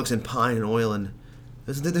dogs and pine and oil and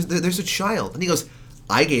there's a child, and he goes,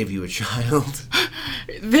 I gave you a child.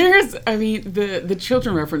 The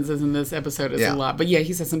children references in this episode is a lot. But yeah,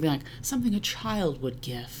 he says something like, something a child would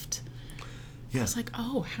gift. Yeah. I was like,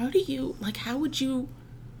 oh, how would you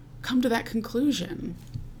come to that conclusion?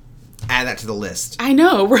 Add that to the list. I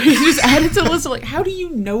know, right? Just add it to the list. Like, how do you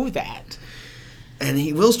know that? And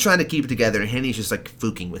Will's trying to keep it together, and Henny's just like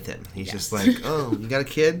fooking with him. He's just like, oh, you got a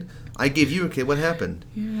kid? I gave you a kid. What happened?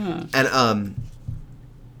 Yeah. And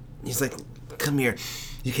he's like, come here.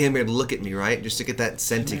 You came here to look at me, right? Just to get that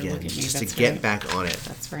scent again. Just to get back on it.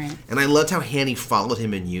 That's right. And I loved how Hanny followed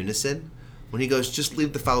him in unison. When he goes, just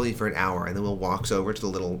leave the following for an hour. And then Will walks over to the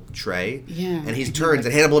little tray. Yeah. And he turns,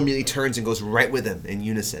 and Hannibal immediately turns and goes right with him in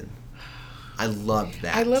unison. I loved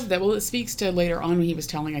that. I love that. Well, it speaks to later on when he was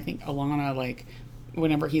telling, I think, Alana, like,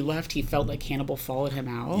 whenever he left, he felt like Hannibal followed him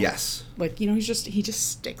out. Yes. Like, you know, he just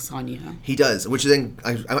sticks on you. He does. Which then,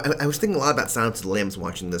 I was thinking a lot about Silence of the Lambs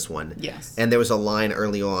watching this one. Yes. And there was a line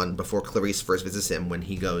early on before Clarice first visits him when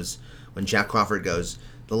Jack Crawford goes,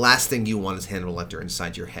 the last thing you want is Hannibal Lecter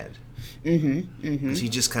inside your head. Mm-hmm. Mm-hmm. So he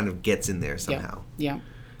just kind of gets in there somehow. Yeah.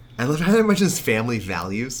 I love how much is family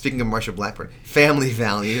values. Speaking of Marsha Blackburn, family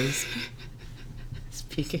values.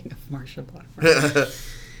 Speaking of Marsha Blackburn.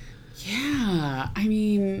 Yeah, I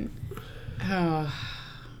mean,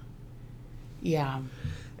 yeah.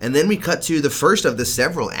 And then we cut to the first of the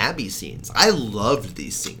several Abby scenes. I loved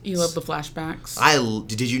these scenes. You love the flashbacks?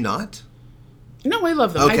 Did you not? No, I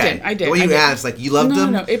love them. Okay. I did. What you asked, like, you loved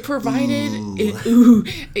them? No. It provided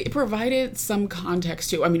it provided some context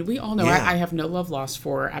too. I mean, we all know I have no love lost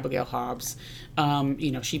for Abigail Hobbs.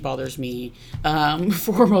 You know, she bothers me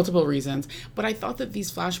for multiple reasons. But I thought that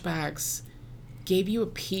these flashbacks gave you a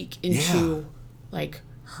peek into like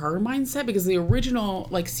her mindset, because the original,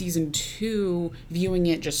 like, season 2, viewing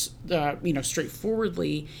it just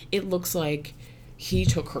straightforwardly, it looks like he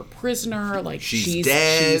took her prisoner, like she's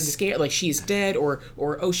dead, she's scared, like she's dead, or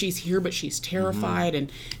oh, she's here but she's terrified,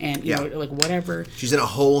 and you know, like, whatever. She's in a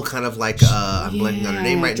whole kind of like I'm blanking on her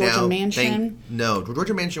name right Georgia now. Mansion. No,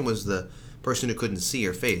 Georgia Mansion was the person who couldn't see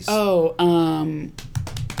her face. Oh,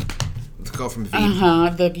 the girl from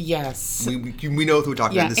Veep. Yes. We know who we're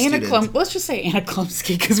talking about. The Anna student. Let's just say Anna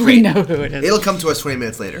Klumsky, because we know who it is. It'll come to us 20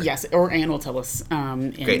 minutes later. Yes, or Anne will tell us.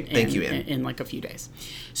 Great, thank you, Anne. In like a few days.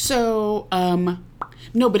 So,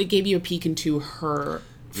 no, but it gave you a peek into her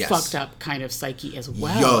fucked up kind of psyche as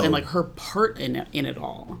well, and like her part in it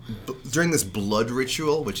all. During this blood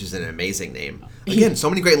ritual, which is an amazing name. Again, so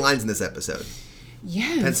many great lines in this episode.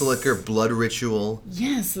 Yes. Pencil liquor, blood ritual.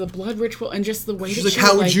 Yes, the blood ritual, and just the way She's that like,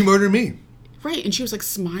 how would you murder me? Right, and she was like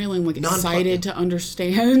smiling, like excited to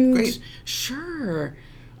understand. Great. Sure.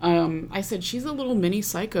 I said she's a little mini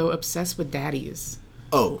psycho obsessed with daddies.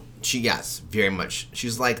 Oh, yes, very much.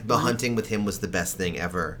 She's like, the hunting with him was the best thing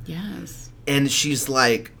ever. Yes. And she's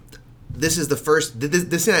like, this is the first,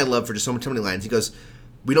 this thing I love for just so many lines. He goes,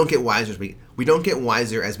 we don't get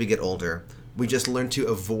wiser as we get older. We just learn to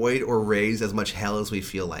avoid or raise as much hell as we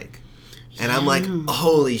feel like. And I'm like,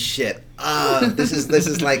 holy shit. This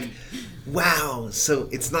is like, wow. So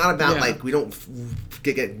it's not about like, we don't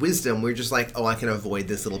get wisdom. We're just like, oh, I can avoid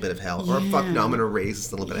this little bit of hell. Or fuck no, I'm going to raise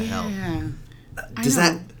this little bit of hell.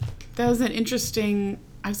 That was an interesting,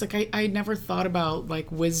 I was like, I never thought about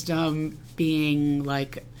like wisdom being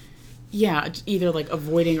like, either like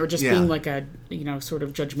avoiding or just being like a, sort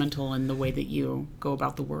of judgmental in the way that you go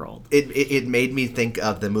about the world. It made me think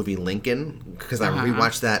of the movie Lincoln, because I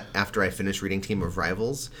rewatched that after I finished reading Team of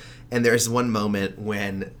Rivals. And there's one moment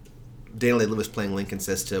when Daniel Day-Lewis playing Lincoln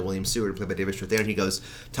says to William Seward, played by David Strathairn, he goes,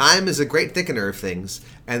 time is a great thickener of things.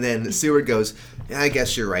 And then Seward goes, I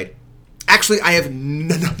guess you're right. Actually, I have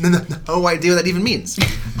no idea what that even means.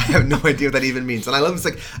 I have no idea what that even means. And I love this,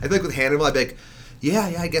 like, I feel like with Hannibal, I'd be like,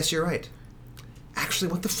 yeah, I guess you're right.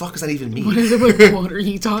 Actually, what the fuck does that even mean? What is it? Like, what are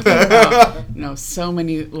you talking about? No, so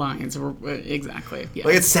many lines. Exactly. Yeah.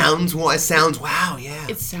 Like, it sounds, wow, yeah.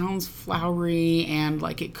 It sounds flowery, and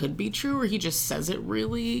like it could be true, or he just says it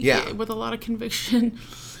really with a lot of conviction.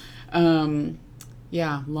 Long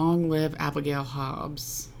live Abigail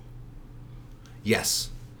Hobbs. Yes.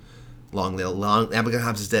 Long Abigail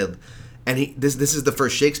Hobbs is dead. And this is the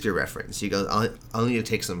first Shakespeare reference. He goes, I'll need to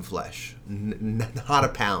take some flesh. Not a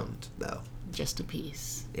pound, though. Just a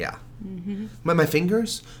piece. Yeah. Mm-hmm. My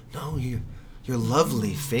fingers? No, your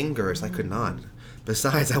lovely fingers. I could not.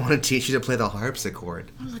 Besides, I want to teach you to play the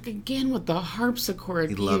harpsichord. I was like, again with the harpsichord.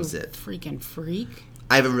 He loves it. Freaking freak.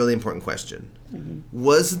 I have a really important question. Mm-hmm.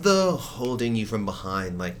 Was the holding you from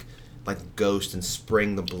behind like Ghost and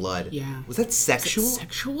spraying the blood? Yeah. Was that sexual?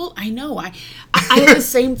 Sexual? I know. I had the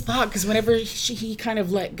same thought, because whenever he kind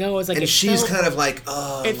of let go, I was like, and she's kind of like,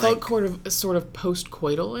 oh. It felt sort of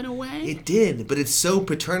post-coital in a way. It did, but it's so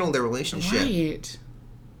paternal, their relationship. Right.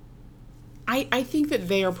 I think that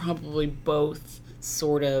they are probably both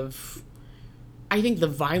sort of. I think the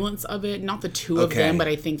violence of it, not the two of them, but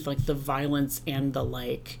I think like the violence and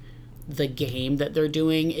the game that they're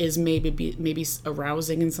doing is maybe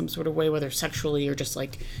arousing in some sort of way, whether sexually or just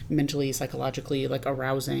like mentally, psychologically, like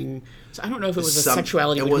arousing. So I don't know if it was a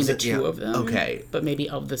sexuality between the two of them. Okay. But maybe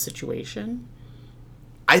of the situation.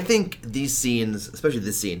 I think these scenes, especially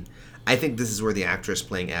this scene, I think this is where the actress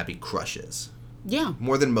playing Abby crushes. Yeah.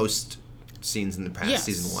 More than most scenes in the past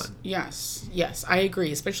season 1. Yes, I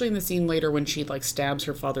agree. Especially in the scene later when she like stabs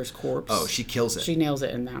her father's corpse. Oh, she kills it. She nails it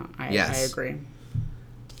in that. I agree.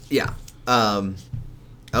 Yeah.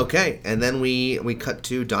 Okay, and then we cut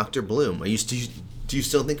to Dr. Bloom. Do you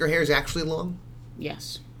still think her hair is actually long?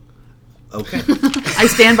 Yes. Okay. I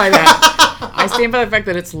stand by that. I stand by the fact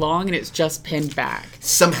that it's long and it's just pinned back.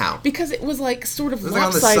 Somehow. Because it was like sort of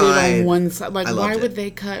lopsided on one side. Like, why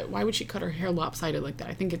would she cut her hair lopsided like that?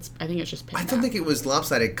 I think it's just pinned back. I don't think it was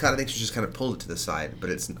lopsided cut. I think she just kind of pulled it to the side. But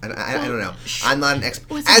it's I don't know. I'm not an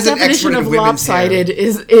expert. As an expert in women's hair, lopsided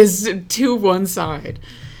is to one side.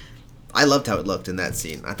 I loved how it looked in that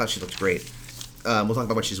scene. I thought she looked great. We'll talk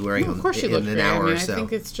about what she's wearing in an hour or so. I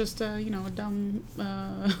think it's just a dumb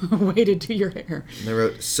way to do your hair. And they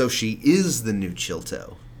wrote, so she is the new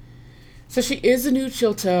Chilto. So she is a new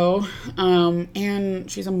Chilto,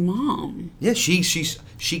 and she's a mom. Yeah, she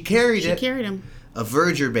carried it. She carried him. A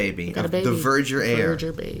verger baby. Got a baby. The verger heir.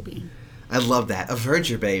 Verger baby. I love that. A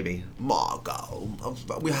verger baby. Margot.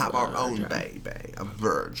 We have our own baby. A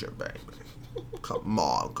verger baby.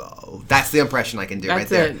 Margot. That's the impression I can do right That's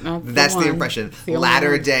there. it. That's the That's the one. impression. It's the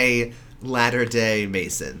only Latter day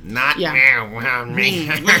Mason. Not Yeah. me.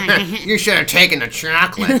 You should have taken the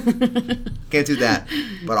chocolate. Can't do that.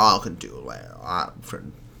 But all can do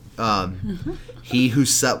he who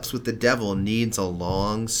sups with the devil needs a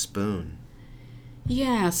long spoon.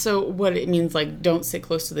 Yeah, so what it means, like, don't sit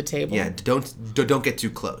close to the table. Yeah, don't get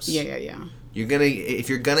too close. Yeah. If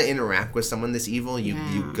you're gonna interact with someone this evil,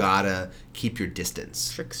 you gotta keep your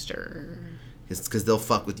distance. Trickster. It's because they'll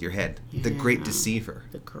fuck with your head. Yeah. The great deceiver.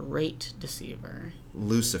 The great deceiver.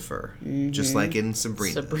 Lucifer. Just like in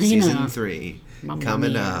Sabrina. Sabrina. Season 3. Mamma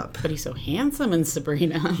coming mia. up. But he's so handsome in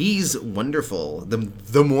Sabrina. He's wonderful.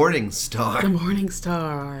 The morning star. The Morning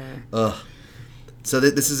Star. Ugh. So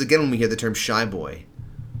this is again when we hear the term shy boy.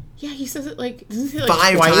 Yeah, he says it like, doesn't he say it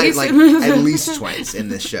 5 like times, twice? like at least twice in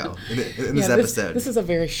this show, in this episode. This is a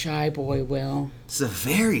very shy boy, Will. This is a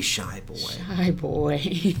very shy boy. Shy boy.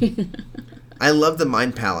 I love the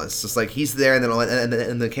Mind Palace. It's like he's there, and then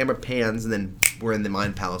and the camera pans, and then we're in the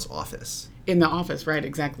Mind Palace office. In the office, right?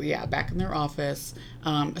 Exactly. Yeah, back in their office.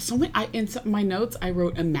 My notes, I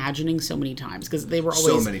wrote imagining so many times because they were always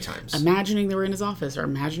so many times imagining they were in his office, or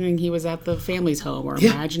imagining he was at the family's home, or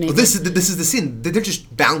imagining well, this is the scene. They're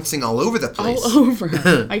just bouncing all over the place. all over.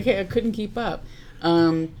 I couldn't keep up.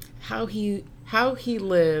 How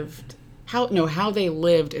they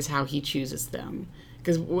lived is how he chooses them.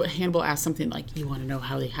 Because Hannibal asked something like, "You want to know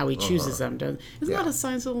how he chooses them?" Isn't that a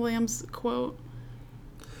Silence of the Lambs quote?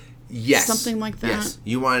 Yes. Something like that. Yes.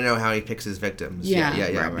 You want to know how he picks his victims. Yeah.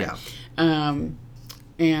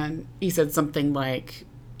 And he said something like,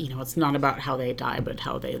 it's not about how they died, but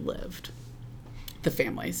how they lived. The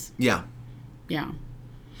families. Yeah. Yeah.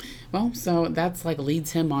 Well, so that's like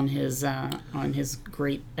leads him on his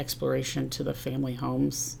great exploration to the family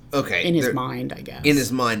homes. Okay. In his mind, I guess. In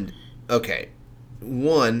his mind. Okay.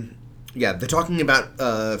 One, they're talking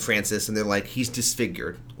about Francis, and they're like, he's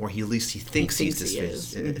disfigured, or at least he thinks he's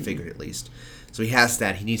disfigured at least. So he has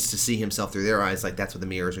that. He needs to see himself through their eyes, like that's where the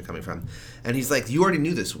mirrors are coming from. And he's like, you already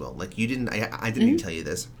knew this, Will. Like you didn't. I didn't even tell you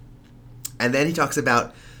this. And then he talks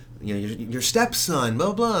about, your stepson,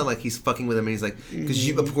 blah blah. Like he's fucking with him, and he's like, because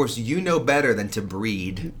you, of course, you know better than to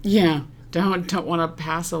breed. Yeah. Don't want to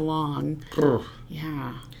pass along.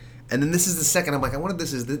 Yeah. And then this is the second. I'm like, I wonder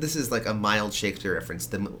this is like a mild Shakespeare reference.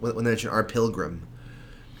 When they mention our pilgrim,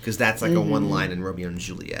 because that's like a one line in Romeo and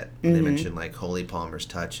Juliet. When they mention like Holy Palmer's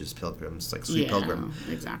touch is pilgrims, like sweet pilgrim.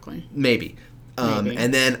 Exactly. Maybe.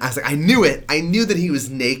 And then I was like, I knew it. I knew that he was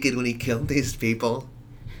naked when he killed these people.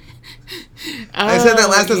 I said that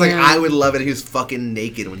last time. I was like, I would love it if he was fucking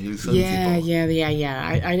naked when he was killing people.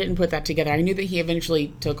 Yeah. I didn't put that together. I knew that he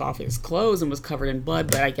eventually took off his clothes and was covered in blood,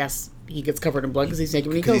 but I guess he gets covered in blood because he's naked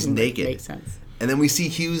when he kills him. Naked. Makes sense. And then we see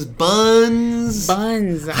Hugh's buns.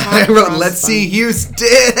 I wrote, let's see Hugh's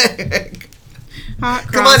dick.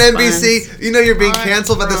 Come on, NBC. Buns. You know you're being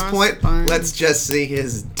canceled by this point. Buns. Let's just see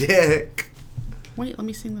his dick. Wait, let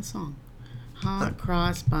me sing the song. Hot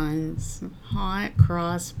cross buns. Hot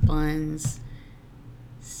cross buns.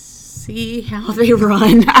 See how they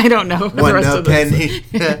run. I don't know the rest of penny.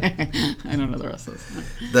 I don't know the rest of this.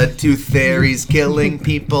 The tooth fairy's killing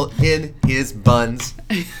people in his buns.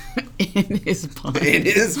 In his buns. In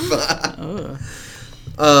his buns.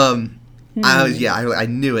 I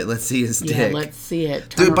knew it. Let's see his dick. Yeah, let's see it.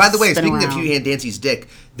 Dude, by the way, speaking of Hugh Dancy's dick,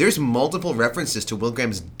 there's multiple references to Will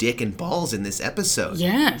Graham's dick and balls in this episode.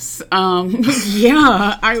 Yes. We'll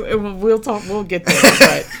get there,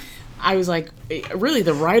 but I was like, really,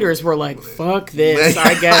 the writers were like, fuck this,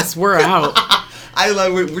 I guess we're out.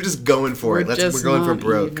 We're just going for it. We're going for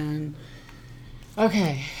broke. Even.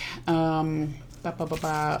 Okay. Oh,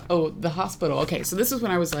 the hospital. Okay, so this is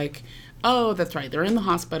when I was like, oh, that's right. They're in the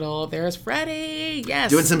hospital. There's Freddy. Yes.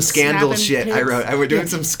 Doing some scandal shit. Pics. We're doing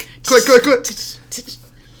some click.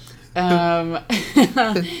 And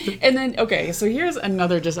then, okay, so here's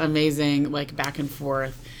another just amazing, like, back and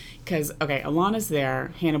forth. Because, okay, Alana's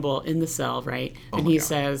there, Hannibal in the cell, right? And he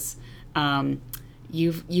says, have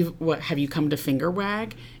you come to finger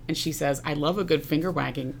wag? And she says, I love a good finger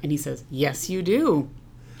wagging. And he says, yes, you do.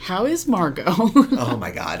 How is Margot? Oh my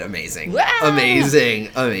God, amazing. Wow. Amazing.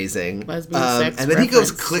 Lesbian sex and then he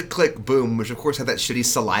goes click, click, boom, which of course had that shitty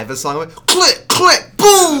saliva song. Like, click, click,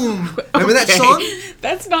 boom! Remember that song?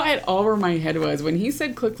 That's not at all where my head was. When he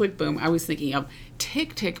said click, click, boom, I was thinking of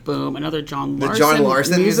Tick, Tick, Boom, another John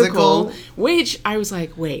Larson musical. Which I was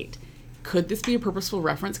like, wait, could this be a purposeful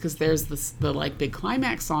reference? Because there's the like big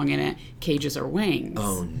climax song in it, Cages or Wings.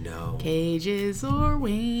 Oh, no. Cages or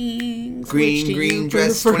Wings. Green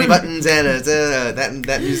dress, 20 buttons, and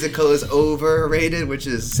that musical is overrated, which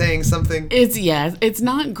is saying something. It's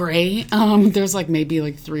not great. There's like maybe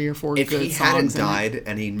like 3 or 4 if good songs. If he hadn't died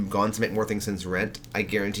and he'd gone to make more things since Rent, I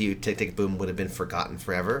guarantee you Tick Tick Boom would have been forgotten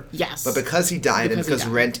forever. Yes. But because he died and because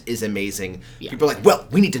Rent is amazing, yeah. people are like, well,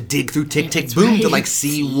 we need to dig through Tick Tick Boom to like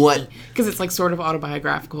see what... Because it's like sort of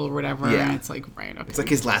autobiographical or whatever. Yeah. And it's like, right, okay. It's like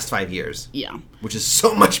his last 5 years. Yeah. Which is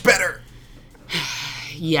so much better.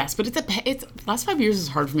 Yes, but it's last 5 years is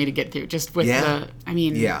hard for me to get through. Just with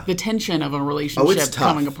the tension of a relationship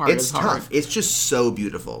coming apart is hard. Tough. It's just so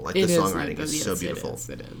beautiful. Like the songwriting is so beautiful.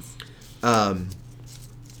 It is.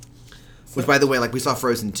 Which, by the way, like we saw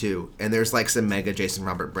Frozen 2, and there's like some mega Jason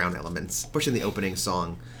Robert Brown elements, especially in the opening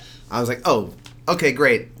song. I was like, oh, okay,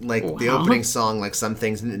 great. Like the opening song, like some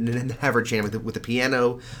things never change with the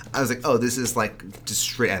piano. I was like, oh, this is like just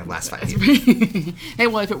straight out of Last 5 Years. Hey,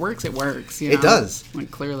 well, if it works, it works. You know? It does. Like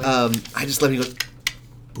clearly. I just let me go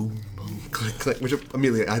boom, boom, click, click. Which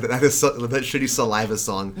immediately I had that shitty Saliva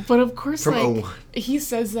song. But of course, like he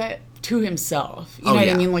says that to himself. You know what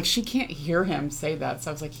I mean? Like she can't hear him say that.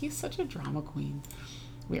 So I was like, he's such a drama queen.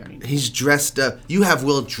 We already know. He's dressed up. You have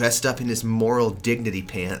Will dressed up in his moral dignity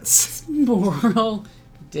pants. Moral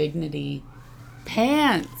dignity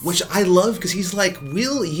pants. Which I love because he's like,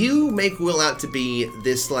 Will, you make Will out to be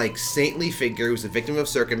this like saintly figure who's a victim of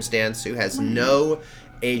circumstance who has no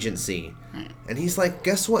agency. Right. And he's like,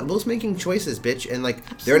 guess what? Will's making choices, bitch. And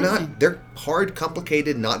like, they're hard,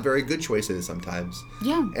 complicated, not very good choices sometimes.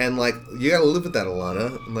 Yeah. And like, you gotta live with that,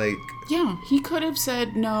 Alana. Like, yeah, he could have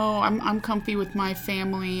said, no, I'm comfy with my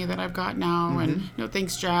family that I've got now, and no,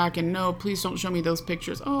 thanks, Jack, and no, please don't show me those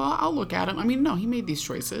pictures. Oh, I'll look at them. I mean, no, he made these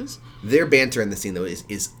choices. Their banter in the scene, though,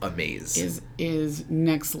 is amazing. Is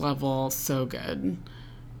next level, so good.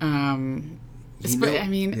 Alana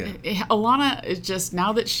is just,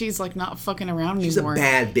 now that she's like not fucking around anymore. She's a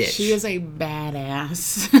bad bitch. She is a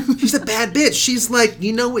badass. She's a bad bitch. She's like,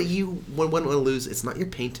 you know what you want to lose? It's not your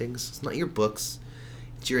paintings. It's not your books.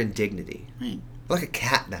 It's your indignity. Right. Like a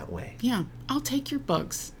cat that way. Yeah. I'll take your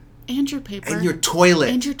books. And your paper. And your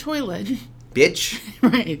toilet. And your toilet. Bitch.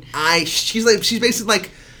 Right. She's basically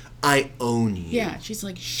like, I own you. Yeah. She's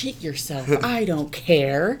like, shit yourself. I don't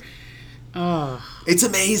care. Oh. It's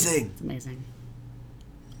amazing. It's amazing.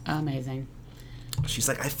 Amazing. She's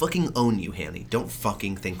like, I fucking own you, Hanny. Don't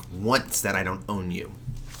fucking think once that I don't own you.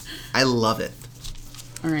 I love it.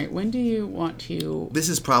 All right. When do you want to... This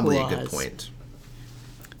is probably a good point.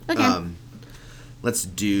 Okay. Let's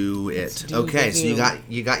do it. So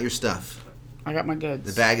you got your stuff. I got my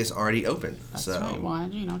goods. The bag is already open. That's right. Well,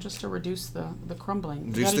 just to reduce the crumbling.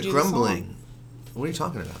 Reduce the crumbling. What are you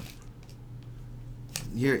talking about?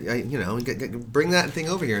 Bring that thing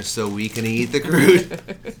over here so we can eat the crude.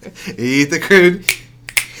 Eat the crude.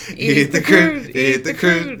 Eat the crude. Eat the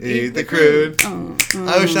crude. Eat the crude.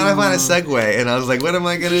 I was trying to find a segue, and I was like, what am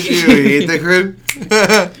I going to do? Eat the crude?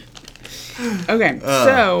 Okay,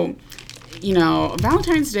 so,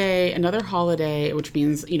 Valentine's Day, another holiday, which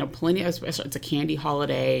means, plenty of, it's a candy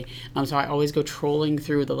holiday. So I always go trolling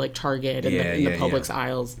through the, like, Target and the Publix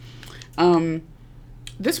aisles.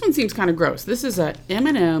 This one seems kind of gross. This is a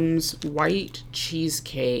M&M's white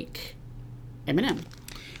cheesecake M&M.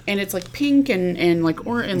 And it's like pink and like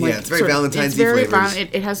it's very Valentine's flavors.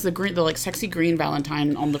 It has the like sexy green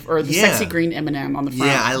Valentine on the sexy green M&M on the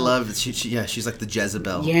front. Yeah, I love it. She's like the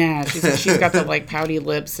Jezebel. Yeah, she's got the like pouty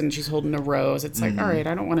lips and she's holding a rose. It's like, all right,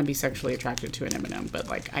 I don't want to be sexually attracted to an M&M, but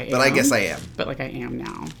like I am. But I guess I am. But like I am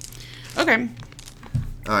now. Okay.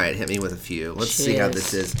 All right, hit me with a few. Let's see how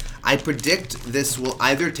this is. I predict this will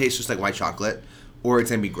either taste just like white chocolate or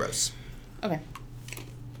it's gonna be gross. Okay.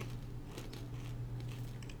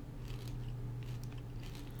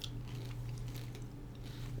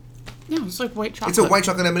 Yeah, it's like white chocolate. It's a white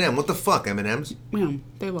chocolate M&M. What the fuck, M&Ms? Yeah,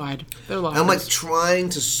 they lied. They're liars. I'm like trying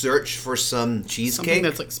to search for some cheesecake. Something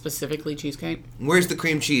that's like specifically cheesecake. Where's the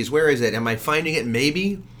cream cheese? Where is it? Am I finding it?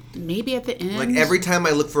 Maybe at the end. Like every time I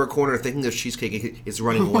look for a corner thinking of cheesecake, it's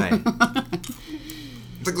running away.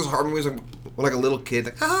 It's like those horror movies like a little kid,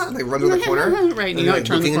 like, and they run to the corner. Right, and like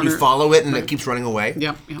looking and you follow it and it keeps running away.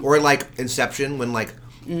 Yep. Or like Inception when like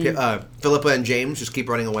Philippa and James just keep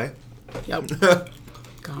running away. Yep.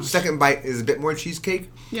 Gosh. Second bite is a bit more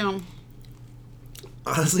cheesecake. Yeah.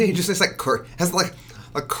 Honestly, it just has like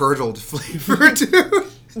a curdled flavor too.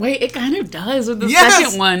 Wait, it kind of does with the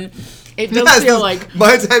second one. It does feel like...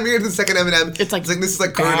 By the time you're in the second M&M, it's like this is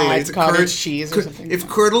like curdle. It's cottage cheese or something. If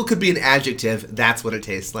curdle could be an adjective, that's what it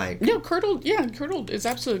tastes like. No, curdled, yeah, curdled. It's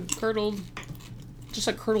absolutely curdled, just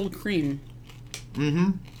like curdled cream.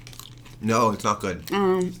 Mm-hmm. No, it's not good.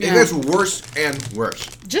 It Yeah. gets worse and worse.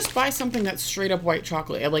 Just buy something that's straight up white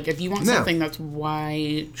chocolate. Like, if you want something that's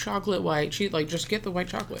white chocolate, white cheese, like, just get the white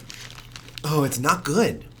chocolate. Oh, it's not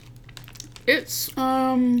good. It's,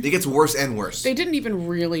 It gets worse and worse. They didn't even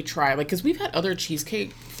really try, like, because we've had other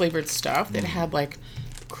cheesecake flavored stuff that had, like,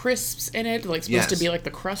 crisps in it, like, supposed to be, like, the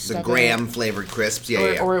crust the of graham flavored crisps,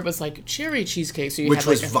 yeah. Or it was, like, cherry cheesecake, so you Which had,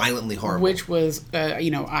 was like, violently horrible. Which was,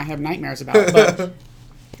 I have nightmares about,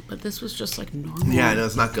 but this was just, like, normal. Yeah, no,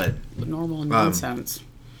 it's not good. Normal nonsense.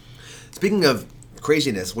 Speaking of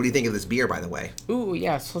craziness, what do you think of this beer, by the way? Ooh,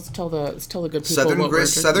 yes. Let's tell the good people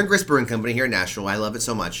Southern Grist Brewing Company here in Nashville. I love it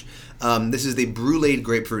so much. This is the Brulee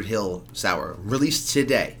Grapefruit Hill Sour, released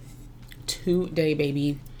today. Today,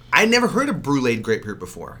 baby. I never heard of Brulee Grapefruit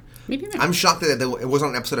before. Me neither. I'm shocked that it wasn't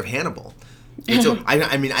on an episode of Hannibal.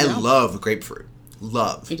 I love grapefruit.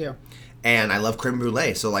 Love. Me too. And I love creme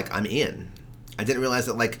brulee, so, like, I'm in. I didn't realize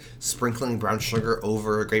that, like, sprinkling brown sugar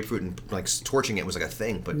over grapefruit and, like, torching it was, like, a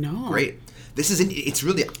thing. But great. This is, it's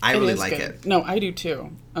really, I really like it. No, I do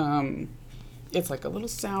too. It's like a little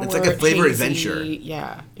sour. It's like a flavor hazy. adventure.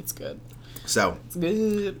 Yeah, it's good. So. It's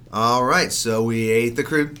good. All right, so we ate the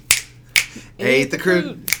crude. Ate the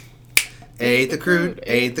crude. Ate the crude.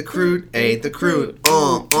 Ate the crude. Ate the crude.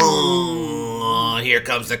 Here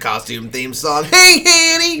comes the costume theme song. Hey,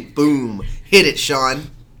 Hanny! Boom. Hit it,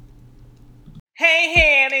 Sean. Hey,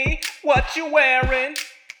 Hanny, what you wearing?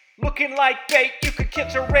 Looking like bait, you could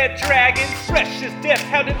catch a red dragon. Fresh as death,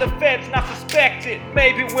 how did the feds not suspect it?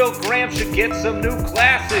 Maybe Will Graham should get some new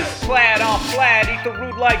glasses. Plaid on plaid, eat the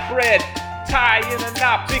root like bread. Tie in a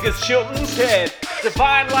knot big as Chilton's head.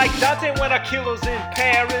 Divine like Dante when Aquilo's in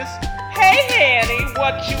Paris. Hey, Hanny,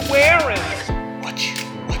 what you wearing? What you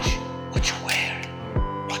wearing?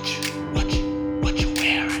 What you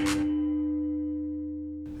wearing?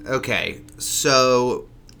 Okay, so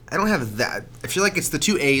I don't have that. I feel like it's the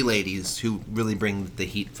two A ladies who really bring the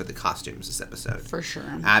heat for the costumes this episode. For sure.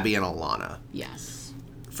 Abby and Alana. Yes.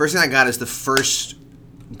 First thing I got is the first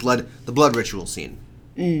blood ritual scene.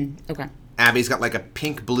 Okay. Abby's got like a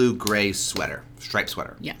pink, blue, gray sweater, striped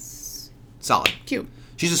sweater. Yes. Solid. Cute.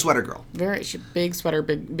 She's a sweater girl. She big sweater,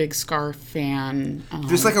 big scarf fan.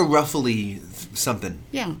 Just like a ruffly something.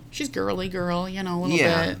 Yeah, she's girly girl, a little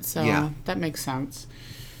bit. So that makes sense.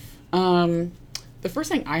 The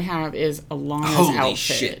first thing I have is Alana's outfit. Holy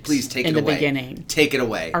shit! Please take it away. In the beginning. Take it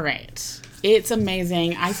away. All right. It's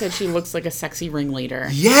amazing. I said she looks like a sexy ringleader.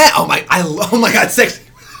 Yeah. Oh my God, sexy.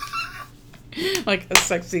 Like a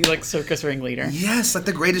sexy, like, circus ringleader. Yes, like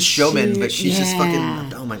the Greatest Showman, but she's just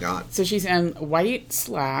fucking. Oh my God. So she's in white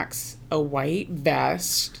slacks, a white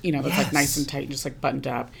vest, that's like nice and tight, just like buttoned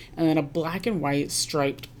up, and then a black and white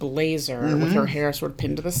striped blazer with her hair sort of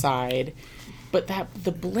pinned to the side. But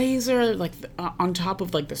the blazer, like, on top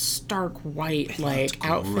of, like, the stark white, like,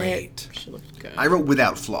 outfit, great. She looked good. I wrote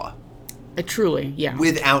without flaw. Truly, yeah.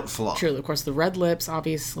 Without flaw. Truly. Of course, the red lips,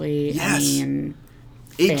 obviously. Yes. I mean,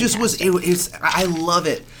 it just was, I love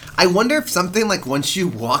it. I wonder if something like once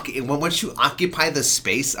you occupy the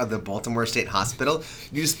space of the Baltimore State Hospital,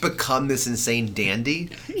 you just become this insane dandy.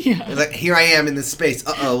 Yeah. It's like, here I am in this space.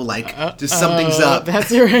 Just something's up.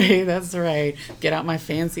 That's right. Get out my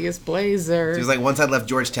fanciest blazer. It was like, once I left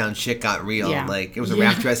Georgetown, shit got real. Yeah. Like, it was a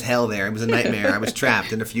wrap dress hell there. It was a nightmare. I was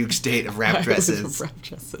trapped in a fugue state of wrap dresses. I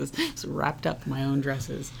was wrapped up in my own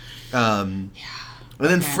dresses. And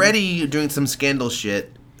then Freddie doing some scandal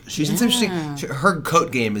shit. She's interesting. Her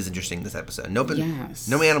coat game is interesting this episode. No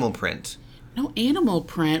animal print. No animal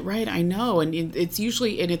print, right? I know, and it's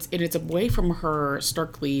usually it's away from her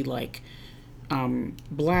starkly like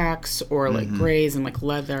blacks or like grays and like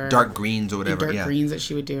leather, dark greens or whatever. Dark greens that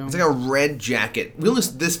she would do. It's like a red jacket.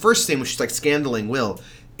 This first scene when she's like scandaling Will.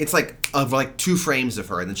 It's like of like two frames of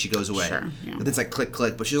her, and then she goes away. Sure, yeah. And it's like click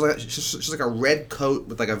click, but she's like a red coat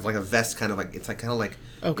with like a vest, kind of like it's like kind of like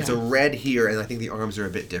it's a red here, and I think the arms are a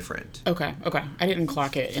bit different. Okay. I didn't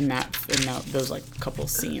clock it in those like couple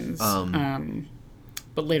scenes.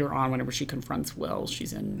 But later on, whenever she confronts Will,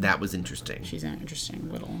 that was interesting. She's in an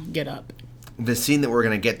interesting little get up. The scene that we're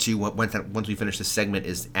gonna get to once we finish this segment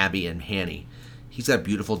is Abby and Hanny. He's got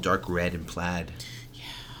beautiful dark red and plaid.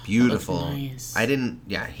 Beautiful. Nice.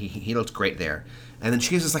 He looked great there. And then she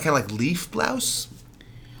gives us like kind of like leaf blouse.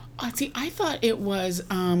 See, I thought it was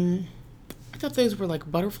I thought those were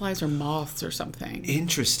like butterflies or moths or something.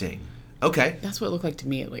 Interesting. Okay. That's what it looked like to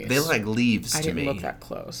me, at least. They look like leaves to me. I didn't look that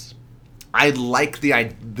close. I like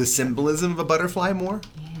the symbolism of a butterfly more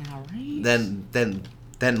Yeah, right.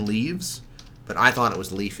 than leaves, but I thought it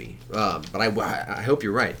was leafy. But I hope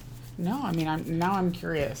you're right. No, I mean, I'm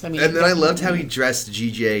curious. I mean, And then I loved how he dressed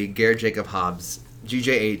Garrett Jacob Hobbs,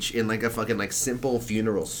 GJH, in like a fucking like simple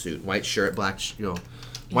funeral suit, white shirt, black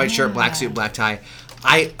shirt, black suit, black tie.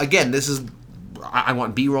 I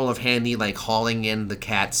want B-roll of Hanny like hauling in the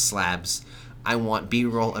cat slabs. I want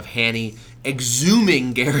B-roll of Hanny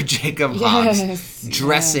exhuming Garrett Jacob Hobbs,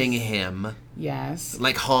 dressing him. Yes.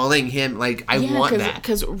 Like hauling him. Like I want that.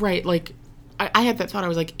 Because right, like I had that thought. I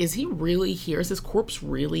was like, is he really here? Is his corpse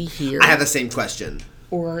really here? I had the same question.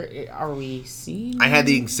 Or are we seeing? I had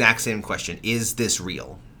the exact same question. Is this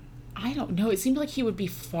real? I don't know. It seemed like he would be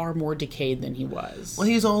far more decayed than he was. Well,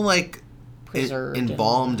 he's all like Preserved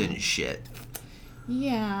embalmed and shit.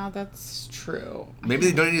 Yeah, that's true. Maybe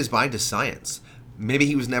they donated his body to science. Maybe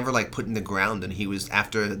he was never like put in the ground, and he was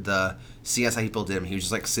after the CSI people did him. He was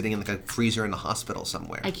just like sitting in like a freezer in the hospital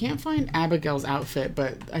somewhere. I can't find Abigail's outfit,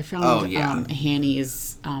 but I found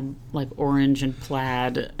Hanny's like orange and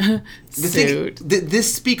plaid suit.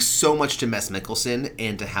 This speaks so much to Mess Mickelson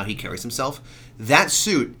and to how he carries himself. That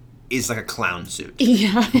suit is like a clown suit.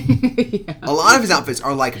 Yeah. Yeah. A lot of his outfits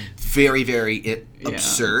are like very, very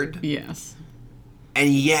absurd. Yes.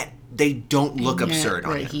 And yet they don't look absurd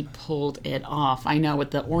on him. He pulled it off. I know,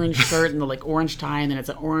 with the orange shirt and the like orange tie, and then it's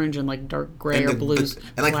an orange and like dark gray or blue and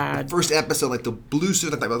like plaid. First episode, like the blue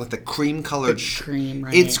suit, like the cream colored. Cream,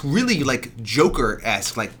 right? It's really like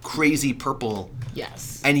Joker-esque, like crazy purple.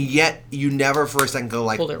 Yes. And yet you never for a second go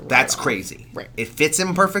like, Right that's off. Crazy. Right. It fits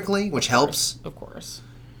him perfectly, which helps. Of course.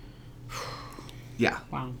 Yeah.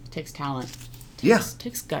 Wow. Takes talent.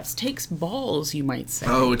 Takes guts. Takes balls, you might say.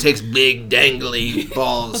 Oh, it takes big dangly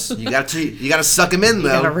balls. You gotta suck them in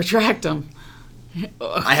though. You gotta retract them. Okay.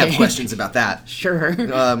 I have questions about that. Sure.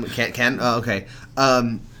 Ken? Oh, okay.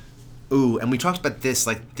 Ooh, and we talked about this.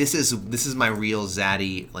 Like, this is my real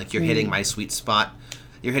zaddy. Like, you're hitting my sweet spot.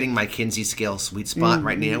 You're hitting my Kinsey scale sweet spot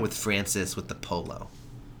right now with Francis with the polo.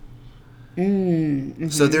 Mm-hmm.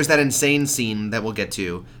 So there's that insane scene that we'll get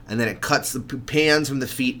to, and then it cuts the pans from the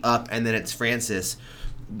feet up, and then it's Francis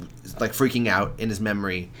like freaking out in his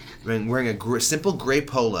memory, wearing a simple gray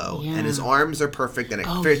polo, and his arms are perfect, and it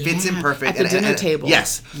fits him perfect at the dinner table.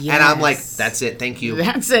 Yes, and I'm like, that's it. Thank you.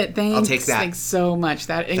 That's it. Thanks. I'll take that. Thanks so much.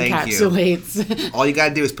 That Thank encapsulates. All you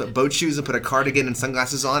gotta do is put boat shoes and put a cardigan and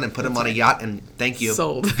sunglasses on and put him on a yacht, and thank you.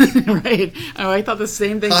 Sold. Right. Oh, I thought the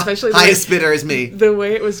same thing, especially highest bidder is me. The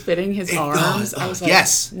way it was fitting his arms. I was like,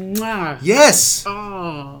 yes. Mwah. Yes.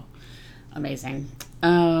 Oh, amazing.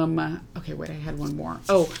 Okay, wait, I had one more.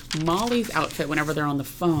 Oh, Molly's outfit whenever they're on the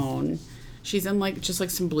phone. She's in like just like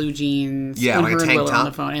some blue jeans. Yeah, when like her a and tank Willow top. on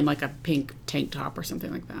the phone, and like a pink tank top or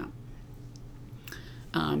something like that.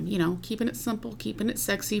 You know, keeping it simple, keeping it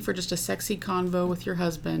sexy for just a sexy convo with your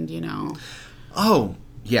husband, you know. Oh,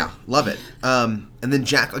 yeah, love it. And then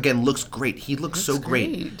Jack again looks great. He looks so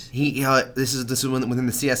great. He this is within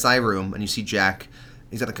the CSI room, and you see Jack.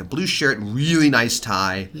 He's got like a blue shirt, really nice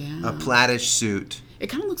tie, a plaid-ish suit. It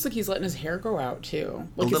kind of looks like he's letting his hair grow out too.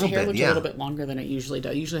 Like his hair bit, looks yeah. a little bit longer than it usually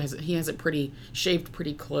does. Usually he has it pretty shaved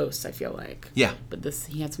pretty close, I feel like. Yeah. But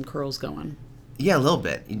he had some curls going. Yeah, a little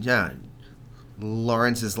bit. Yeah.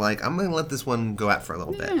 Lawrence is like, I'm gonna let this one go out for a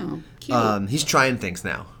little bit. Cute. He's trying things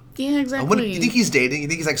now. Yeah, exactly. You think he's dating? You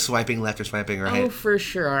think he's like swiping left or swiping right? Oh, for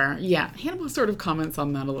sure. Yeah, Hannibal sort of comments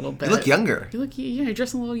on that a little bit. You look younger. You're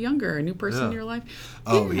dressing a little younger. A new person in your life.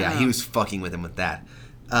 Oh yeah, he was fucking with him with that.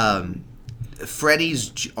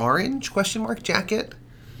 Freddy's orange jacket.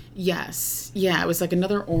 Yes. Yeah, it was like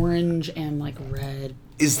another orange and like red.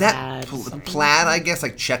 Is that plaid? Like I guess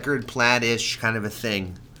like checkered plaid-ish kind of a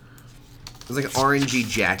thing. It was like an orangey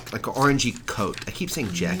jacket, like an orangey coat. I keep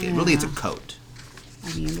saying jacket. Yeah. Really, it's a coat.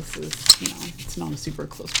 I mean, this is, it's not a super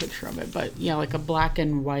close picture of it, but yeah, like a black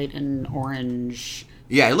and white and orange.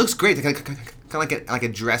 Yeah, it looks great. Kind of like a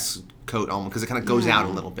dress coat almost, because it kind of goes out a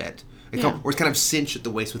little bit. Or it's kind of cinched at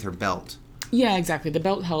the waist with her belt. Yeah, exactly. The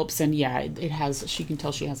belt helps, and yeah, it has. She can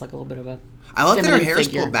tell she has like a little bit of a. I love that her hair is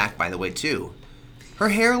pulled back, by the way, too. Her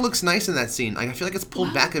hair looks nice in that scene. I feel like it's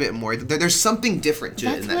pulled back a bit more. There's something different to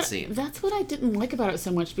it in that scene. That's what I didn't like about it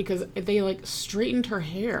so much, because they like straightened her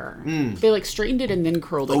hair. They like straightened it and then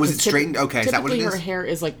curled it. Oh, was it straightened? Okay, is that what it is? Typically her hair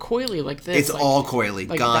is like coily like this. It's all coily.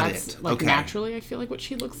 Got it. Like okay. Naturally, I feel like what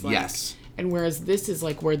she looks like. Yes. And whereas this is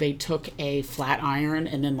like where they took a flat iron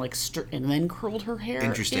and then like and then curled her hair.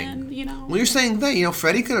 Interesting. In, Well, you're saying that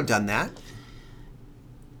Freddie could have done that.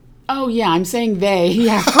 Oh yeah, I'm saying they.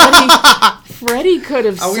 Yeah, Freddie could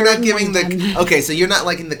have. Are we not giving the? Okay, so you're not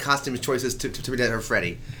liking the costume choices to her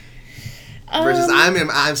Freddie. Versus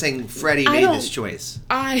I'm saying Freddie made this choice.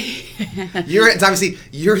 It's obviously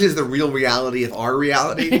yours is the real reality of our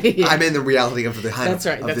reality. Yeah. I'm in the reality of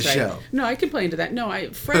the show. No, I can play into that. No,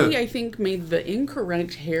 Freddie I think made the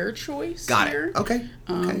incorrect hair choice. Got here. it. Okay.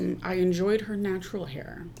 I enjoyed her natural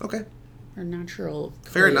hair. Okay. Her natural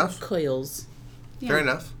fair enough. coils. Yeah. Fair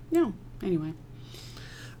enough. Yeah. Anyway.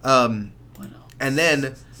 What else? And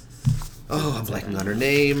then I'm blanking on her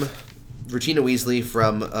name. Regina Weasley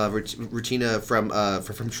from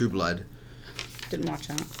True Blood. Didn't watch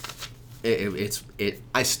that.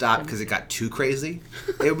 I stopped because it got too crazy.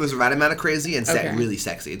 It was the right amount of crazy and really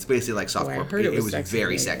sexy. It's basically like softcore. It was sexy,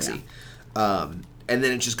 very sexy. Yeah. And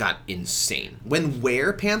then it just got insane. When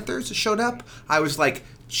Panthers showed up, I was like,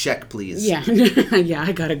 check please. Yeah. Yeah,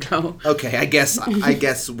 I gotta go. Okay, I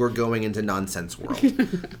guess we're going into nonsense world.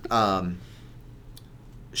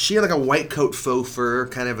 She had like a white coat faux fur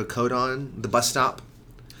kind of a coat on the bus stop.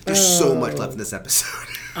 There's so much left in this episode.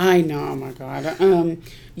 I know, oh my god.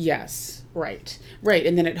 Yes, right.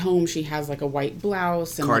 And then at home she has like a white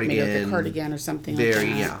blouse and maybe like a cardigan or something like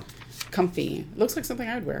that. Comfy. Looks like something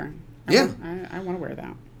I would wear. I want to wear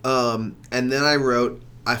that. And then I wrote,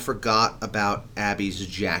 I forgot about Abby's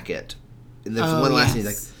jacket. And there's one last thing,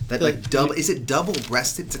 like that, like double. Is it double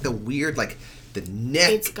breasted? It's like a weird, like the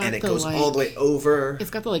neck, and it goes all the way over. It's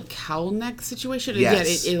got the like cowl neck situation.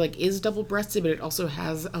 Yes. Yeah, it like is double breasted, but it also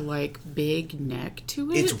has a like big neck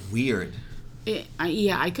to it. It's weird.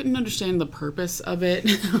 I couldn't understand the purpose of it.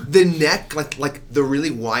 The neck, like the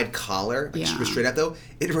really wide collar, straight up though.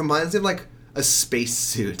 It reminds me of like a space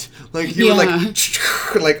suit, like you were like when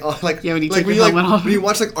you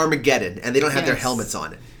watch like Armageddon and they don't have their helmets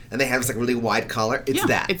on and they have this like really wide collar. It's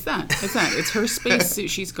that. It's her space suit.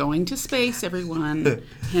 She's going to space. Everyone,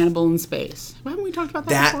 Hannibal in space. Well, haven't we talked about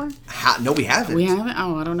that before? No, we haven't. We haven't.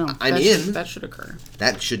 Oh, I don't know. That should occur.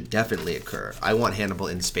 That should definitely occur. I want Hannibal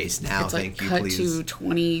in space now. It's like Thank you, cut please. to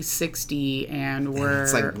 2060 and we're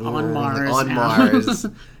it's like, on Mars. On Mars.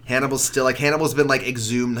 Hannibal's been like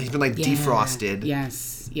exhumed. He's been like defrosted.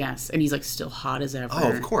 Yes, and he's like still hot as ever.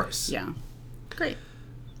 Oh, of course. Yeah, great.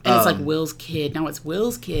 And it's like Will's kid. Now it's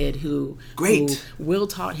Will's kid who Will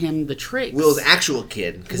taught him the tricks. Will's actual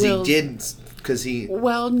kid, because he.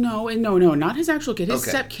 Well, no, not his actual kid, his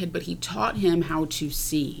step kid, but he taught him how to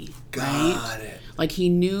see. Got it. Like he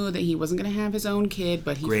knew that he wasn't going to have his own kid,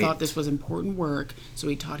 but he thought this was important work, so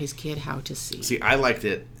he taught his kid how to see. See, I liked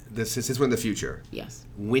it. Since we're in the future. Yes.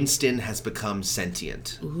 Winston has become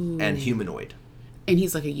sentient and humanoid. And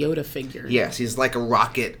he's like a Yoda figure. Yes, he's like a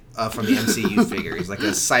Rocket from the MCU figure. He's like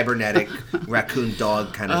a cybernetic raccoon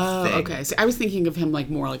dog kind of thing. Okay. So I was thinking of him like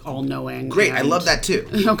more like all-knowing. Great, I love that too.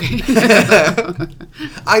 Okay.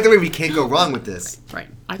 Either way, we can't go wrong with this. Right.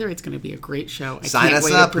 Either way, it's going to be a great show. Sign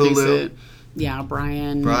us up, Hulu. Yeah,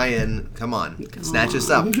 Brian, come on. Snatch us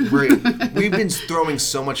up. We've been throwing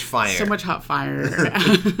so much fire. So much hot fire.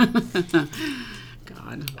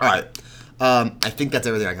 God. All right. I think that's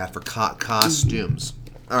everything I got for costumes.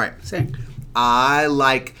 All right. Same. I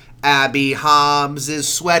like Abby Hobbs'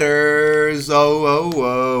 sweaters.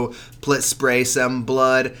 Oh. Spray some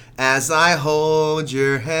blood as I hold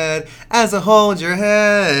your head. I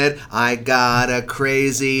got a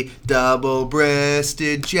crazy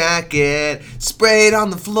double-breasted jacket. Spray it on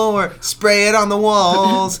the floor. Spray it on the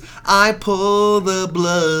walls. I pull the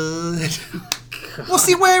blood. What's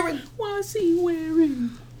he wearing?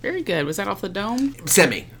 Very good. Was that off the dome?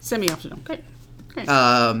 Semi off the dome. Great.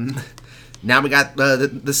 Now we got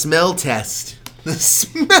the smell test. The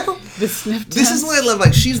sniff test. This is what I love.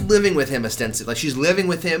 Like, she's living with him ostensibly. Like, she's living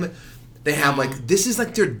with him. They have, like, this is,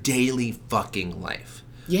 like, their daily fucking life.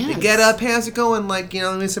 Yes. They get up, how's it going? Like,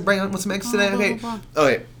 let me bring on some eggs today. Okay.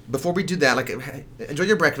 Okay. Before we do that, like, enjoy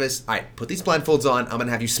your breakfast. All right, put these blindfolds on. I'm going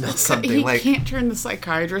to have you smell something. He can't turn the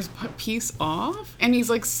psychiatrist piece off. And he's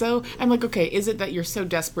like, I'm like, okay, is it that you're so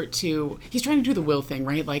desperate to, he's trying to do the Will thing,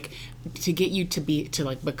 right? Like, to get you to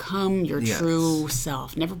become your true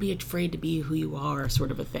self. Never be afraid to be who you are,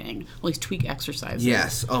 sort of a thing. Well, he's tweak exercises.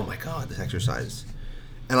 Yes. Oh my God, this exercise.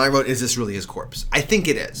 And I wrote, is this really his corpse? I think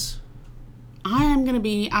it is. I'm going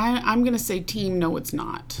to say team, no, it's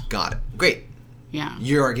not. Got it. Great. Yeah.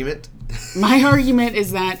 Your argument? My argument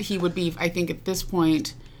is that he would be, I think at this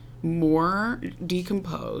point, more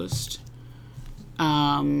decomposed.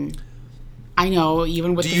 I know,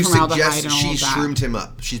 even with the formaldehyde and all of that. Do you suggest she shroomed him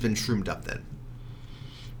up? She's been shroomed up then.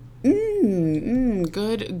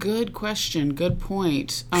 Good question. Good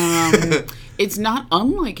point. It's not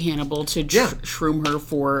unlike Hannibal to shroom her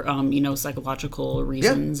for, psychological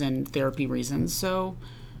reasons and therapy reasons. So,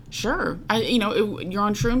 sure. You're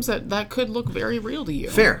on shrooms that could look very real to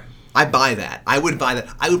you. Fair. I buy that. I would buy that.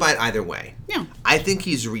 I would buy it either way. Yeah. I think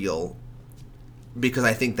he's real because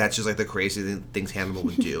I think that's just like the crazy things Hannibal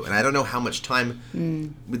would do. And I don't know how much time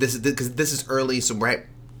this is, because this is early, so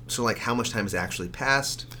like how much time has actually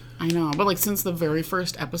passed? I know, but like since the very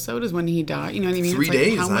first episode is when he died, you know what I mean? 3 it's like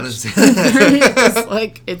days, how much, honestly. it's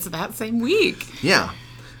like it's that same week. Yeah.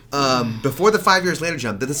 Before the 5 years later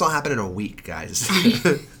jump, did this all happen in a week, guys?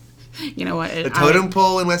 You know what? The totem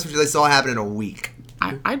pole in West Virginia, this all happened in a week.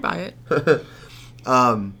 I'd buy it.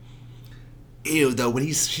 Ew, though, when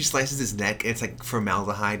she slices his neck, it's like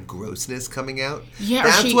formaldehyde grossness coming out. Yeah,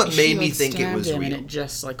 that's what made she, me like, think it was him real. And it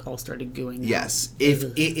just like all started gooing. Yes, out.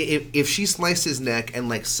 if she sliced his neck and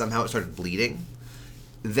like somehow it started bleeding,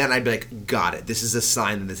 then I'd be like, got it. This is a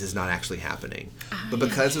sign that this is not actually happening. But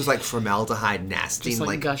because it was like formaldehyde nasty, just and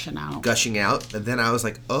like gushing out, and then I was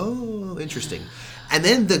like, oh, interesting. And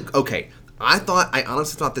then I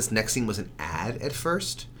honestly thought this next scene was an ad at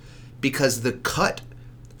first, because the cut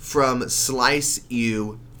from slice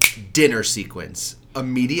you dinner sequence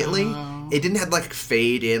immediately, it didn't have like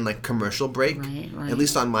fade in like commercial break. Right. At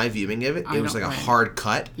least on my viewing of it, it was like a hard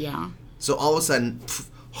cut. Yeah. So all of a sudden,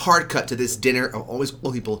 hard cut to this dinner of always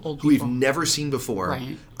old people who we've never seen before.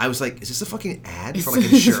 Right. I was like, is this a fucking ad for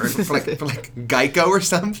like insurance for like Geico or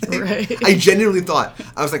something? Right. I genuinely thought.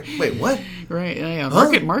 I was like, wait, what? Right. Yeah.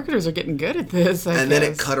 Huh? Marketers are getting good at this. I Then guess.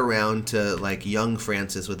 it cut around to like young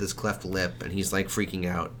Francis with his cleft lip, and he's like freaking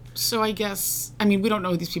out. So I guess, I mean, we don't know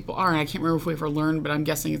who these people are, and I can't remember if we ever learned, but I'm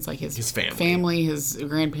guessing it's like his family, his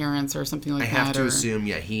grandparents, or something like that. I have to assume,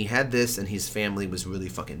 yeah, he had this, and his family was really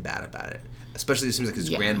fucking bad about it. Especially, it seems like his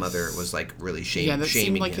grandmother was like really shaming him. Yeah, that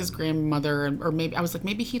seemed like his grandmother, or maybe I was like,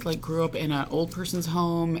 maybe he like grew up in an old person's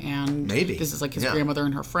home, and maybe this is like his grandmother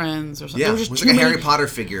and her friends, or something. Yeah, it was like a Harry Potter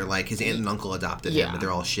figure, like his aunt and uncle adopted him, but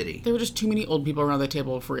they're all shitty. There were just too many old people around the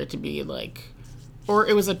table for it to be like, or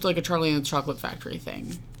it was like a Charlie and the Chocolate Factory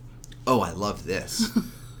thing. Oh, I love this.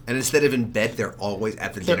 And instead of in bed, they're always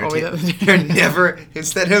at the dinner table. They're never,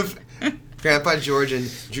 instead of Grandpa George and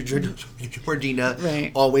Georgina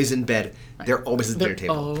always in bed, they're always at the dinner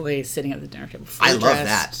table. Always sitting at the dinner table. I love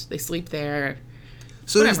that. They sleep there.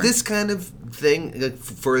 So does this kind of thing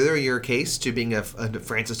further your case to being a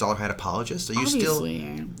Francis Dollarhide apologist? Are you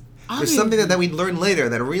Obviously. still... There's something that we learn later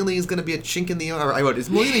that really is going to be a chink in the armor. I wrote, is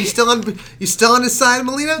Melina, you still on his side,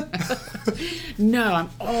 Melina? No, I'm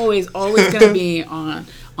always going to be on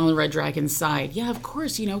the Red Dragon's side. Yeah, of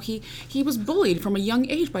course. You know, he was bullied from a young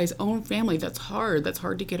age by his own family. That's hard. That's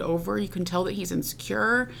hard to get over. You can tell that he's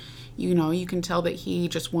insecure. You know, you can tell that he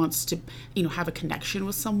just wants to, have a connection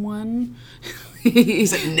with someone.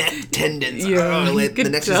 He's like neck tendons. Yeah, the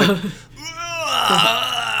next is like...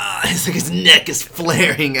 It's like his neck is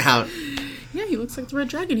flaring out. Yeah, he looks like the Red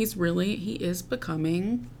Dragon. He is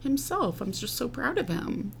becoming himself. I'm just so proud of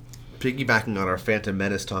him. Piggybacking on our Phantom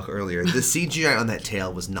Menace talk earlier, the CGI on that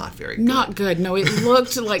tail was not very good. Not good. No, it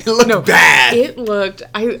looked like... It looked bad. It looked...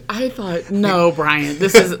 I thought, no, Brian,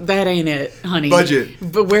 that ain't it, honey. Budget.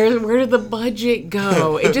 But where did the budget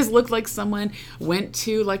go? It just looked like someone went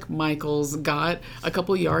to, like, Michael's, got a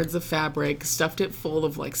couple yards of fabric, stuffed it full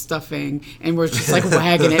of, like, stuffing, and was just, like,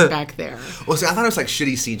 wagging it back there. Well, see, I thought it was, like,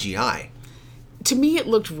 shitty CGI. To me, it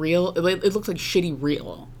looked real. It looked like shitty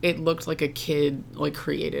real. It looked like a kid like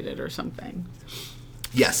created it or something.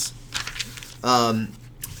 Yes. Then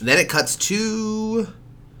it cuts to...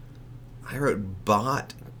 I wrote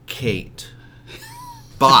bot Kate.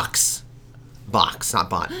 Box, not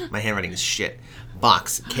bot. My handwriting is shit.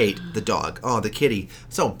 Box Kate, the dog. Oh, the kitty.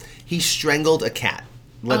 So, he strangled a cat.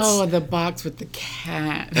 The box with the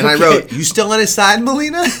cat. And I wrote, you still on his side,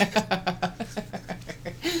 Melina?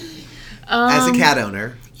 As a cat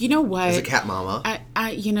owner. You know what? As a cat mama.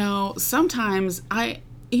 Sometimes I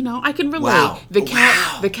can relate. Wow.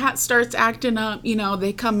 The cat starts acting up,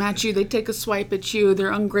 they come at you, they take a swipe at you,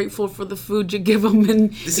 they're ungrateful for the food you give them,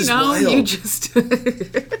 and this is wild. You just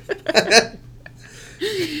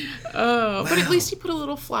Oh, but at least he put a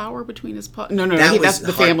little flower between his paws. No, that's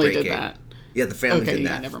the family did that. Yeah, the family did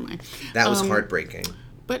that. Yeah, never mind. That was heartbreaking.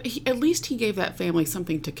 But at least he gave that family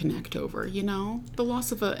something to connect over, The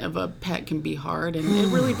loss of a pet can be hard, and it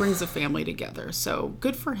really brings a family together. So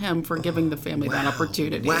good for him for giving the family that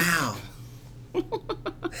opportunity. Wow.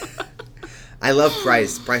 I love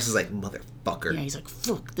Bryce. Bryce is like, motherfucker. Yeah, he's like,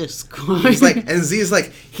 fuck this guy. He's like, and Z is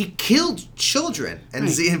like, he killed children. And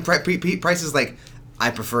Z and Bryce is like, I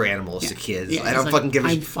prefer animals to kids. Yeah, I don't fucking give a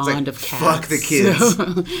shit. I'm fond of cats. Fuck the kids.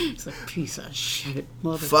 So, he's like, piece of shit.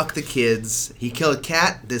 Fuck the kids. He killed a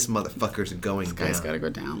cat. This motherfucker's going down. This guy's gotta go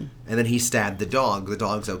down. And then he stabbed the dog. The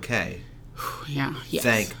dog's okay. Yeah. Yes.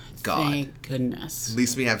 Thank God. Thank goodness. At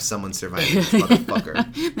least we have someone surviving this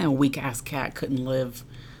motherfucker. That weak-ass cat couldn't live.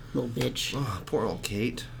 Little bitch. Oh, poor old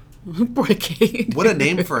Kate. Poor Kate. What a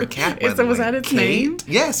name for a cat, by the So was way. that its Kate? name?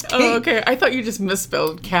 Yes, Kate. Oh, okay. I thought you just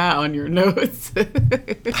misspelled cat on your notes. Look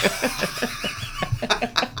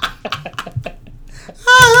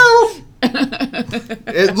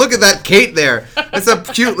at that Kate there. That's a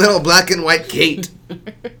cute little black and white Kate.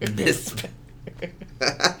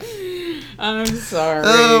 I'm sorry.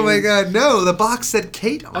 Oh my God, no! The box said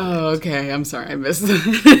Kate on it. Oh, okay. I'm sorry. I missed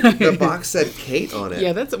that. The box said Kate on it.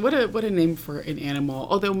 Yeah, that's what a name for an animal.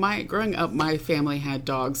 Although growing up, my family had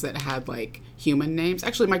dogs that had like human names.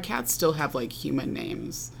 Actually, my cats still have like human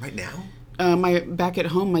names. Right now? Back at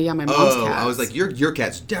home, my mom's Oh, cats. I was like, your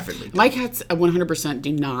cats definitely. My cats 100%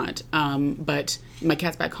 do not. But my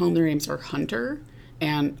cats back home, their names are Hunter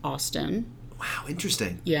and Austin. Wow,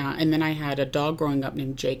 interesting. Yeah, and then I had a dog growing up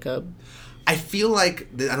named Jacob. I feel like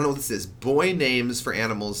I don't know what this is. Boy names for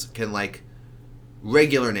animals can like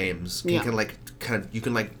regular names Yeah. can like kind of you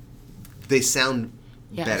can like they sound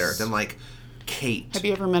Yes. better than like Kate. Have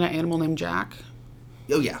you ever met an animal named Jack?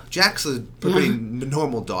 Oh yeah, Jack's a pretty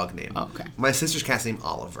normal dog name. Oh, okay. My sister's cat's named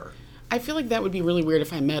Oliver. I feel like that would be really weird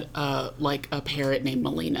if I met like a parrot named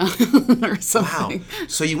Melina or something. Wow.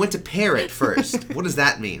 So you went to parrot first. What does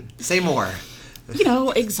that mean? Say more. You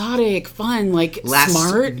know, exotic, fun, like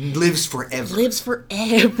smart. Lives forever. Lives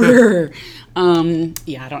forever.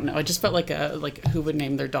 Yeah, I don't know. I just felt like who would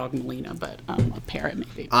name their dog Melina, but a parrot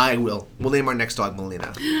maybe. I will. We'll name our next dog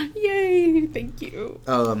Melina. Yay! Thank you.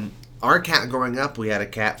 Our cat growing up, we had a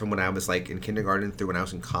cat from when I was like in kindergarten through when I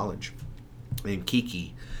was in college, named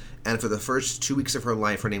Kiki, and for the first 2 weeks of her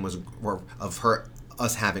life, her name was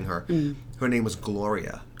us having her. Her name was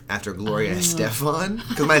Gloria. After Gloria Estefan,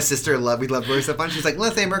 because my sister we love Gloria Estefan. She's like,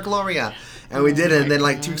 let's name her Gloria, and we did it. And then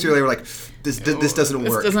like 2 weeks earlier, we're like, this doesn't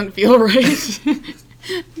work. This doesn't feel right.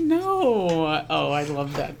 No. Oh, I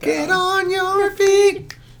love that. Though. Get on your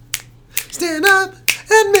feet, stand up,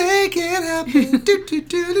 and make it happen. Do, do,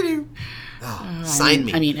 do, do, do. Oh, sign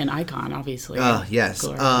me. I mean, an icon, obviously. Yes.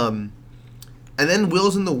 Gloria. And then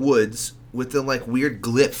Will's in the woods with the like weird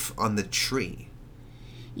glyph on the tree.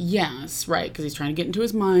 Yes, right, because he's trying to get into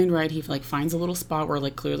his mind, right? He like finds a little spot where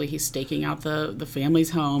like clearly he's staking out the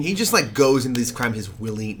family's home. He just like goes into these crimes his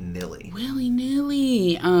willy-nilly.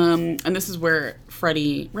 Willy-nilly. And this is where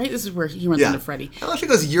Freddy, right? This is where he runs into Freddy. I love she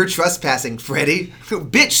goes, you're trespassing, Freddy.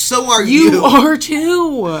 Bitch, so are you. You are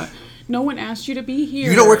too. No one asked you to be here.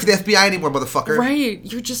 You don't work for the FBI anymore, motherfucker. Right.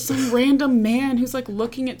 You're just some random man who's like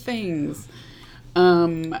looking at things.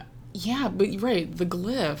 Yeah, but right, the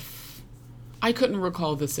glyph. I couldn't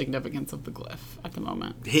recall the significance of the glyph at the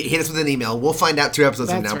moment. Hit us with an email. We'll find out 2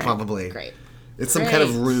 episodes from now, right. probably. Great. It's some kind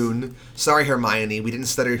of rune. Sorry, Hermione. We didn't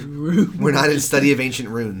study. We're not in study of ancient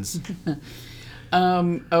runes.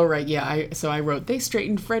 Oh, right. Yeah. I wrote, they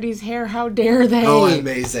straightened Freddy's hair. How dare they? Oh,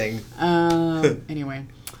 amazing. Anyway.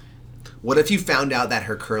 What if you found out that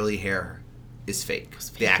her curly hair is fake?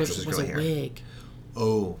 The actress's was curly a hair. wig.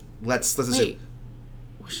 Oh, let's assume. Wait.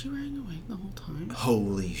 Was she wearing a wig the whole time?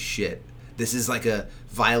 Holy shit! This is like a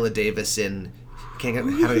Viola Davis in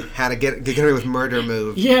how to get away with murder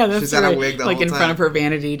move. Yeah, that's She's got right. a wig the like whole in time. front of her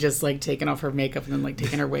vanity, just like taking off her makeup and then like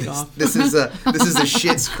taking her wig off. This is a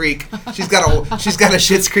Schitt's Creek. She's got a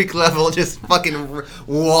Schitt's Creek level, just fucking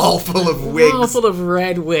wall full of wigs. Wall full of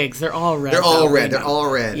red wigs. They're all red. They're all red. now. They're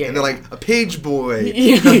all red, Yeah, and they're like a page boy,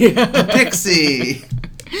 yeah. a pixie.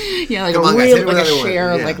 Yeah, like Come a on, guys, hit real, me like with a another one.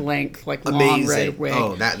 share, Yeah. like length, like Amazing. long red wig.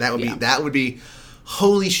 Oh, that would be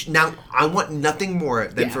holy now I want nothing more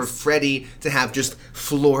than for Freddy to have just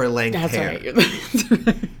floor length That's hair.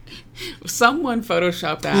 right. Someone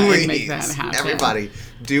Photoshop that and make that Please, happen. everybody,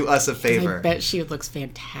 do us a favor. I bet she looks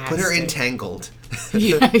fantastic. Put her in Tangled.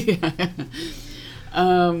 Yeah.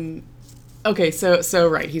 Okay, so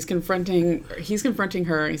right, he's confronting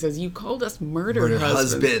her, and he says, "You called us murder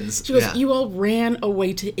husbands." She goes, Yeah. "You all ran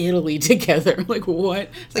away to Italy together." Like what?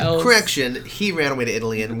 It's like, else? correction, he ran away to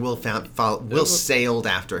Italy and Will sailed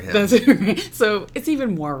after him. That's so it's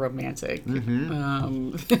even more romantic.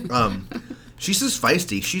 She's just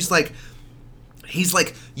feisty. He's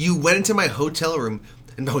like, you went into my hotel room.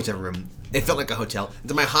 It felt like a hotel.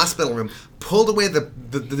 Into my hospital room, pulled away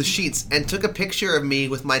the sheets, and took a picture of me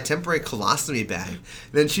with my temporary colostomy bag.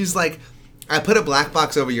 Then she's like, I put a black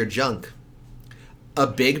box over your junk. A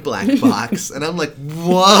big black box. And I'm like,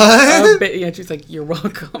 what? Yeah, she's like, "You're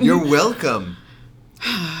welcome." You're welcome.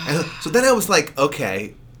 And so then I was like,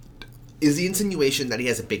 okay, is the insinuation that he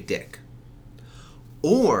has a big dick?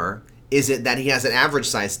 Or is it that he has an average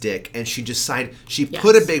sized dick and she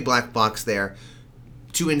put a big black box there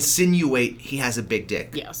to insinuate he has a big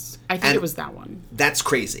dick. Yes. I think And it was that one. That's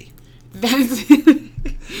crazy. That's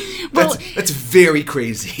That's very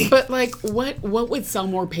crazy. But like, what would sell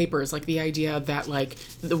more papers? Like the idea that like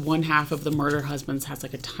the one half of the murder husbands has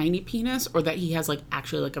like a tiny penis, or that he has like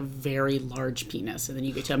actually like a very large penis, and then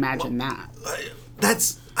you get to imagine that.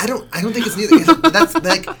 I don't think it's neither. That's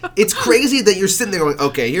like, it's crazy that you're sitting there going,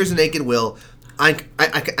 okay, here's a naked Will. I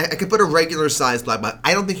could put a regular size black box.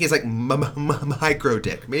 I don't think he has like micro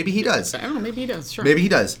dick. Maybe he does. I don't know. Maybe he does. Sure. Maybe he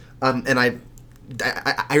does. And I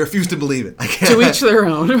refuse to believe it. I can't. To each their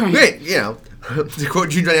own. Right. Great, you know. To quote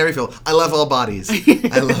June John Everfield, I love all bodies.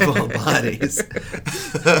 I love all bodies.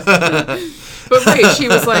 But right, she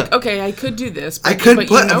was like, okay, I could do this. But, I could but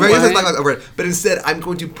put you know a very what? size black box over it, but instead I'm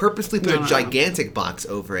going to purposely put No. a gigantic box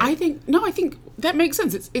over it. I think that makes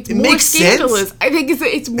sense. It's It more makes scandalous. sense? I think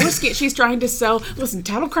it's more she's trying to sell. Listen,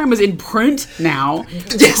 Tattle Crime is in print now.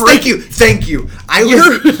 Yes, thank you. I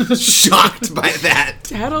was shocked by that.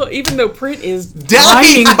 Tattle, even though print is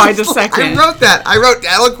dying by the second. I wrote that. I wrote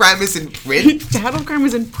Tattle Crime is in print. Tattle Crime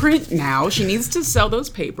is in print now. She needs to sell those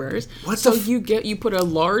papers. You put a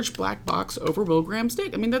large black box over Will Graham's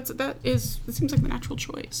dick. I mean, it seems like the natural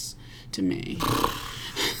choice to me.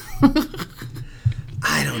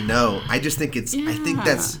 I don't know. I just think it's. Yeah. I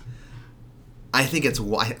think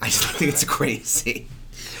it's crazy.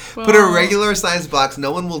 Well, Put a regular size box.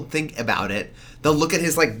 No one will think about it. They'll look at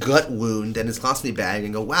his like gut wound and his colostomy bag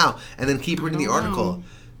and go, "Wow," and then keep reading the article.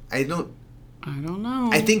 I don't know.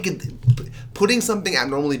 I think putting something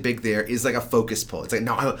abnormally big there is like a focus pull. It's like,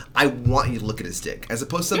 no, I want you to look at his dick, as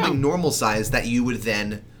opposed to something normal size that you would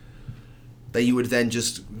then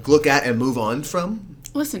just look at and move on from.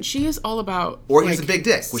 Listen, she is all about... Or he has a big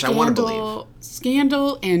dick, which I want to believe.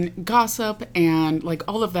 Scandal and gossip and, like,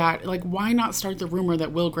 all of that. Like, why not start the rumor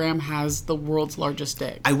that Will Graham has the world's largest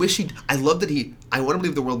dick? I want to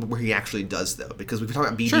believe the world where he actually does, though. Because we've been talking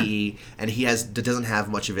about BDE, and he doesn't have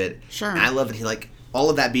much of it. Sure. And I love that he, like, all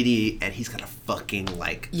of that BDE, and he's got a fucking,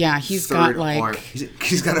 like... Yeah, he's third got, like... arm.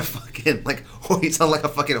 He's got a fucking, like... He's on, like, a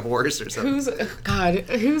fucking horse or something.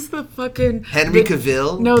 Who's the fucking... Henry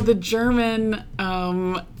Cavill? No, the German,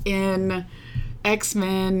 in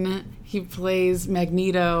X-Men, he plays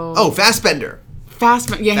Magneto. Oh, Fassbender.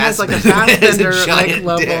 Fassbender. Yeah, he has, like, a Fassbender has a Fassbender, like, giant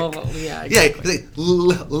level. dick. Yeah, Yeah, exactly. like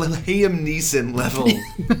Liam Neeson level.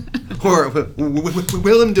 Or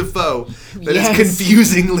Willem Dafoe. That is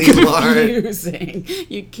confusingly large. Confusing.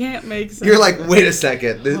 You can't make sense. You're like, wait a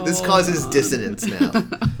second. This causes dissonance now.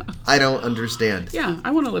 I don't understand. Yeah,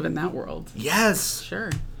 I want to live in that world. Yes.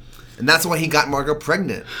 Sure. And that's why he got Margot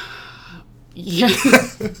pregnant. Yeah.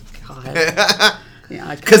 God.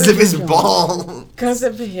 Yeah. Because of his ball. Because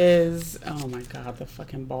of his... Oh, my God. The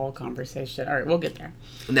fucking ball conversation. All right, we'll get there.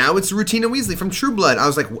 Now it's Rutina Weasley from True Blood. I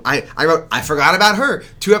was like, I wrote, I forgot about her.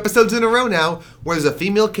 2 episodes in a row now where there's a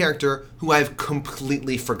female character who I've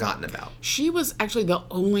completely forgotten about. She was actually the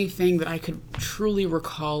only thing that I could truly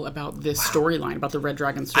recall about this storyline, about the Red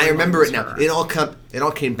Dragon storyline. I remember it now. her. It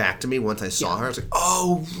all came back to me once I saw her. I was like,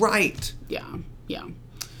 oh, right. Yeah.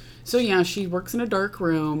 So, yeah, she works in a dark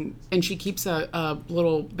room, and she keeps a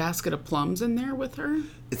little basket of plums in there with her.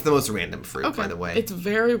 It's the most random fruit, by the way. It's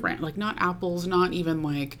very random. Like, not apples, not even,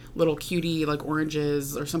 like, little cutie, like,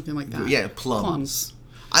 oranges or something like that. Yeah, plums.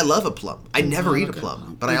 I love a plum. I never eat a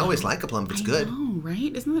plum, but I always like a plum if it's good. Oh,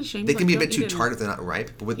 right? Isn't that a shame? They can be a bit too tart if they're not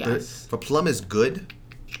ripe. But if a plum is good,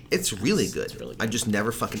 it's really good. It's really good. I just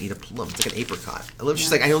never fucking eat a plum. It's like an apricot. I love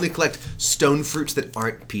just like, I only collect stone fruits that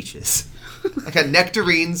aren't peaches. I got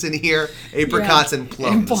nectarines in here, apricots, and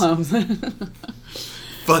plums.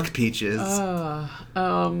 Fuck peaches.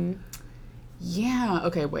 Yeah.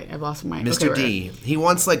 Okay, wait. I've lost my... Mr. Okay, D. He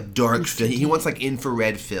wants like dark film. He wants like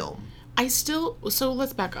infrared film. So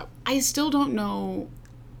let's back up. I still don't know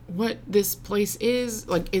what this place is.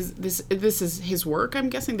 Like, is this is his work? I'm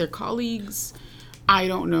guessing they're colleagues. I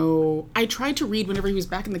don't know. I tried to read whenever he was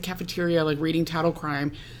back in the cafeteria, like reading Tattle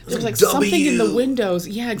Crime. There was like something in the windows.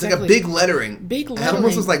 Yeah, exactly. It's like a big lettering. It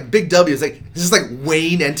almost was like big W. It's like, this is like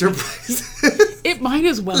Wayne Enterprises. It might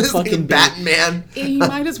as well This fucking like Batman. He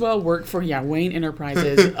might as well work for Wayne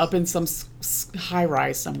Enterprises up in some high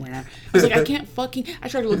rise somewhere. I was like, I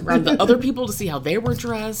tried to look around the other people to see how they were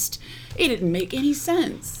dressed. It didn't make any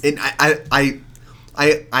sense. And I'm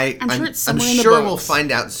sure it's somewhere in the sure books. we'll find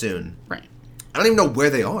out soon. Right. I don't even know where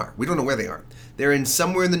they are. We don't know where they are. They're in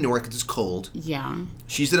somewhere in the north because it's cold. Yeah.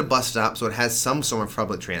 She's at a bus stop, so it has some sort of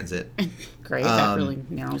public transit. Great. That really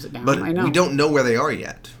narrows it down. But I know. we don't know where they are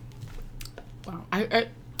yet. Wow. I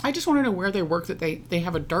just want to know where they work, that they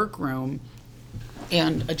have a dark room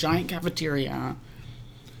and a giant cafeteria.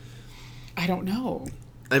 I don't know.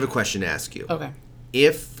 I have a question to ask you. Okay.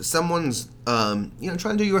 if someone's, trying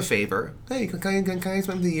to do you a favor, hey, can I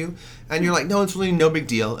something to you? And you're like, no, it's really no big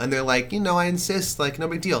deal. And they're like, I insist, like, no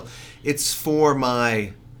big deal. It's for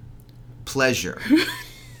my pleasure.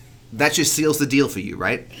 That just seals the deal for you,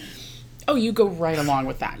 right? Oh, you go right along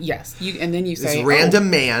with that. Yes. And then you say, this random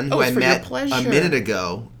man who I it's for met your a pleasure. minute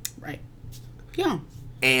ago. Right. Yeah.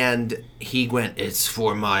 And he went, it's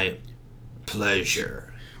for my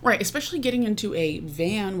pleasure. Right, especially getting into a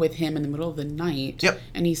van with him in the middle of the night. Yep.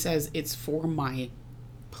 And he says, it's for my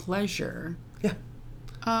pleasure. Yeah.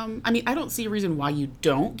 I mean, I don't see a reason why you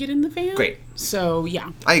don't get in the van. Great. So,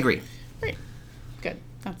 yeah. I agree. Great. Good.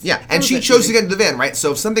 And she chose to get into the van, right?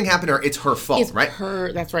 So if something happened to her, it's her fault, It's right?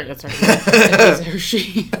 That's right. It is her.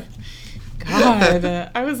 She... God,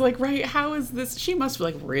 I was like, right, how is this? She must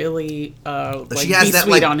like really she has be that,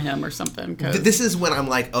 sweet like, on him or something. This is when I'm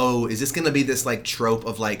like, oh, is this going to be this like trope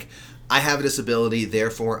of like, I have a disability,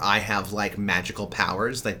 therefore I have like magical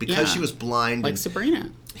powers, like because she was blind, like and Sabrina,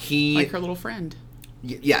 like her little friend.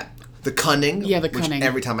 Yeah, the cunning. Yeah, the which cunning.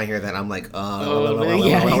 Every time I hear that, I'm like,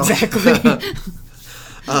 yeah, exactly.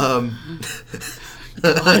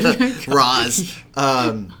 Roz.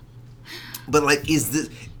 But like, is this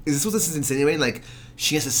what this is insinuating? Like,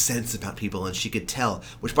 she has a sense about people, and she could tell.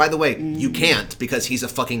 Which, by the way, you can't because he's a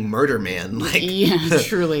fucking murder man. Like, yeah,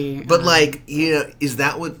 truly. But like, is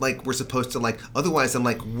that what like we're supposed to like? Otherwise, I'm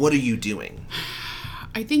like, what are you doing?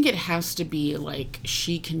 I think it has to be like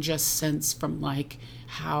she can just sense from like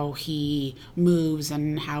how he moves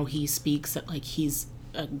and how he speaks that like he's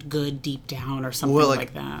good deep down or something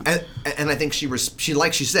like that. And I think she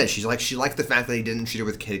like she said she liked the fact that he didn't treat her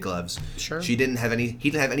with kid gloves. Sure. He didn't have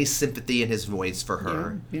any sympathy in his voice for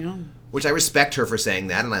her. Yeah. Which I respect her for saying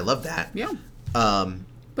that, and I love that. Yeah.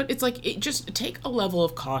 But it's like, just take a level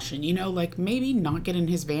of caution, like maybe not get in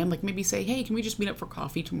his van, like maybe say, hey, can we just meet up for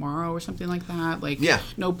coffee tomorrow or something like that? Like,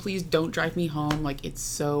 no, please don't drive me home. Like, I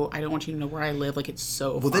don't want you to know where I live. Like, it's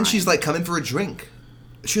so Well, then she's like, come in for a drink.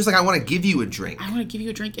 She was like, I want to give you a drink. I want to give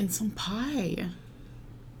you a drink and some pie.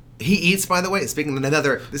 He eats, by the way, speaking of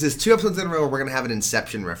another, this is 2 episodes in a row where we're going to have an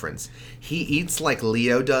Inception reference. He eats like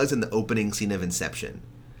Leo does in the opening scene of Inception.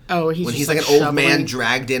 Oh, when he's like an old man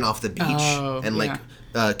dragged in off the beach. And like,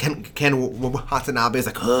 Ken Watanabe is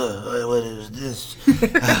like, oh, what is this?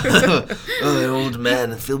 An old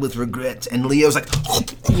man filled with regret. And Leo's like,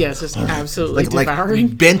 yes, just absolutely devouring.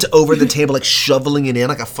 Like bent over the table, like shoveling it in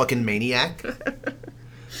like a fucking maniac.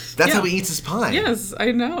 That's how he eats his pie. Yes,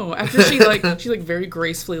 I know. After she very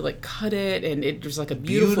gracefully like cut it, and it was like a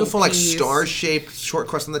beautiful like star-shaped short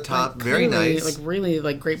crust on the top, like, very nice, like really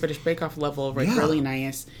like Great British Bake Off level, like really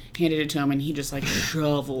nice. Handed it to him, and he just like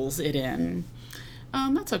shovels it in.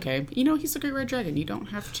 That's okay. He's a great red dragon. You don't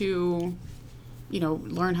have to,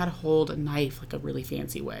 learn how to hold a knife like a really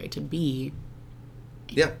fancy way to be.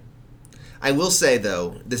 Yeah, I will say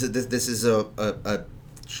though, this is a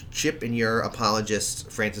chip in your apologist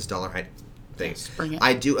Francis Dollarhide thing. Yes, bring it.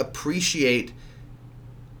 I do appreciate.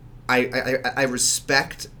 I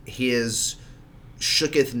respect his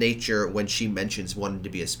shooketh nature when she mentions wanting to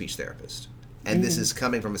be a speech therapist, and this is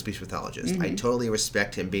coming from a speech pathologist. I totally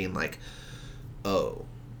respect him being like, oh,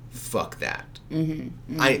 fuck that.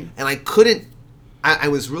 I couldn't. I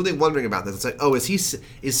was really wondering about this. It's like, oh, is he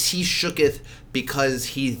shooketh because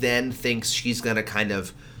he then thinks she's gonna kind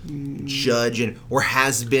of judge or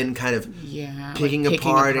has been kind of picking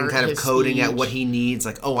apart and kind of coding at what he needs.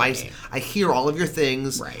 Like, oh, I hear all of your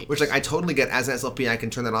things, which like I totally get. As an SLP, I can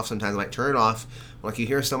turn that off sometimes. I'm like, turn it off. Like you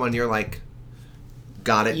hear someone, you're like,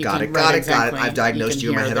 got it. I've diagnosed you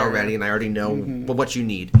in my head already, and I already know what you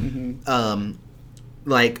need.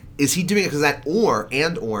 Like, is he doing it because of that,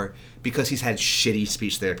 or because he's had shitty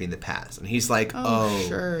speech therapy in the past, and he's like,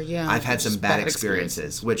 sure, yeah, I've had some bad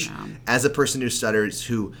experiences. Which, as a person who stutters,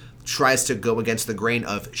 who tries to go against the grain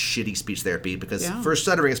of shitty speech therapy, because for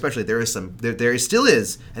stuttering especially, there still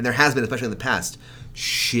is, and there has been, especially in the past,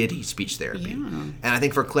 shitty speech therapy. And I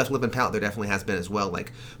think for cleft lip and palate, there definitely has been as well.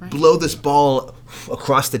 Like, blow this ball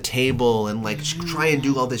across the table and like try and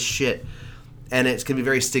do all this shit. And it's going to be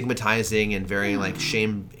very stigmatizing and very, like,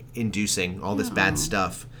 shame-inducing, all this bad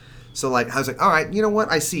stuff. So, like, I was like, all right, you know what?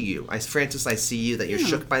 I see you. Francis, I see you, that you're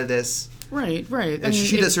shook by this. Right. And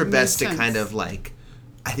she does her best to kind of, like,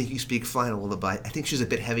 I think you speak fine a little bit. I think she's a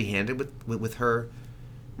bit heavy-handed with her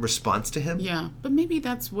response to him. Yeah, but maybe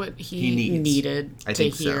that's what he needed to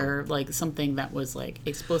hear, like something that was like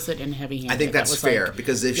explicit and heavy-handed. I think that's fair, like,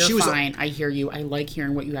 because if she was fine, I hear you. I like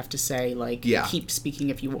hearing what you have to say. Like, keep speaking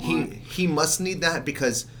if you want. He must need that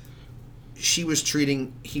because she was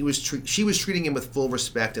treating him with full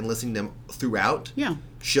respect and listening to him throughout. Yeah.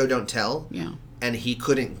 Show don't tell. Yeah. and he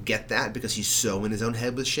couldn't get that because he's so in his own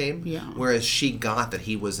head with shame. Yeah. Whereas she got that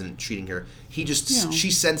he wasn't treating her. She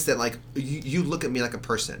sensed that, like, you look at me like a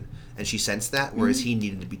person, and she sensed that, whereas he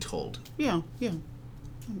needed to be told. Yeah. That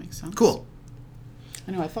makes sense. Cool.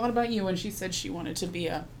 I know. I thought about you when she said she wanted to be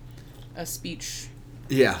a speech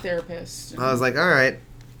therapist. I was like, all right.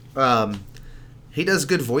 He does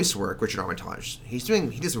good voice work, Richard Armitage. He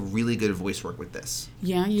does really good voice work with this.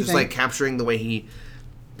 Yeah, just like capturing the way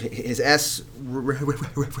his S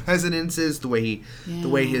resonances, the way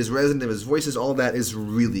his resonance of his voice is, all that is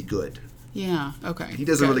really good. Yeah. Okay. He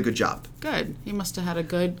does a really good job. Good. He must have had a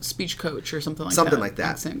good speech coach or something like that. Something like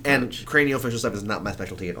that. And craniofacial stuff is not my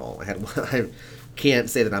specialty at all. I can't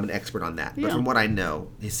say that I'm an expert on that, but from what I know,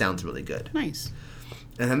 he sounds really good. Nice.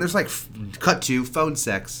 And then there's like cut to phone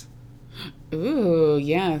sex. Ooh,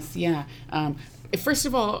 yes, yeah. First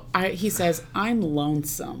of all, he says, I'm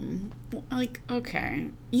lonesome. Like, okay.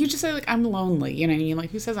 You just say, like, I'm lonely. You know what I mean?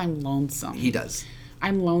 Like, who says I'm lonesome? He does.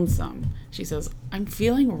 I'm lonesome. She says, I'm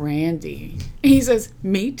feeling randy. He says,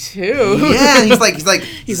 me too. Yeah, he's like,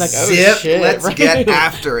 oh, zip, shit, let's get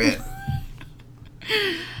after it.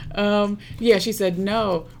 Yeah, she said,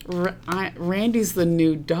 no, Randy's the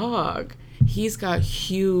new dog. He's got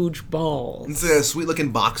huge balls. It's a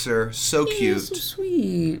sweet-looking boxer, so cute. He's so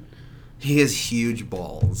sweet. He has huge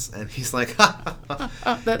balls, and he's like, That,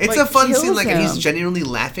 it's like, a fun kills scene, like, and he's him. genuinely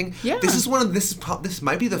laughing. Yeah. This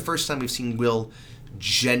might be the first time we've seen Will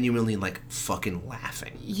genuinely, like, fucking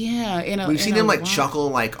laughing. Yeah, we've seen him like chuckle,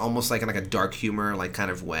 like almost like in like a dark humor, like kind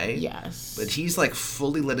of way. Yes, but he's like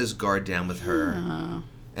fully let his guard down with her,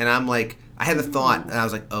 and I'm like, I had the thought, and I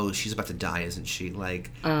was like, oh, she's about to die, isn't she? Like,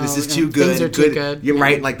 this is too good. Things are too good. You're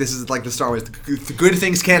right. Like, this is like the Star Wars. The good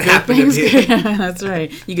things can't happen to me. That's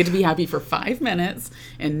right. You get to be happy for 5 minutes,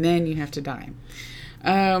 and then you have to die.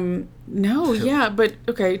 No, yeah, but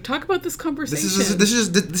okay. Talk about this conversation. This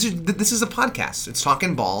is a podcast. It's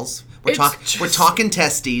talking balls. We're talking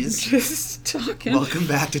testes. Just talking. Welcome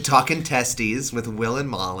back to Talking Testes with Will and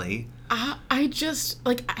Molly. I just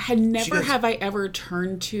have I ever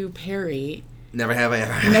turned to Perry. Never have I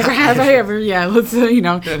ever. Never have I ever. Yeah, let's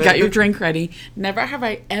got your drink ready. Never have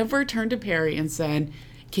I ever turned to Perry and said,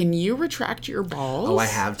 "Can you retract your balls?" Oh, I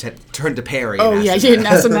have turned to Perry. Oh yeah, you didn't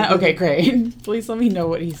ask him that. Okay, great. Please let me know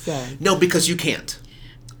what he said. No, because you can't.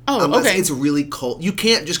 Oh, unless okay. It's really cold. You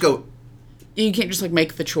can't just go. You can't just like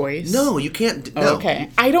make the choice. No, you can't. No. Oh, okay,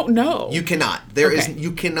 I don't know. You cannot.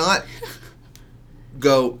 You cannot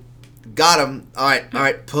go. Got him. All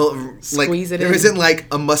right. Pull. Like, Squeeze it there in. isn't like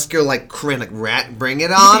a muscular like crin like rat. Bring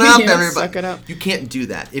it on up, Yeah, everybody. suck it up. You can't do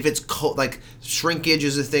that. If it's cold, like shrinkage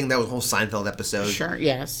is a thing. That was a whole Seinfeld episode. Sure.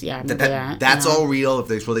 Yes. Yeah. I remember that. That's all real.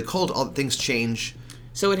 If it's really cold, all things change.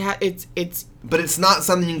 So it's. But it's not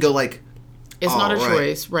something you can go like. It's not a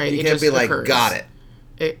choice, right? You It can't just be like, occurs. got it.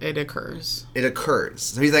 It occurs. It occurs.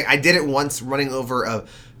 So he's like, I did it once, running over a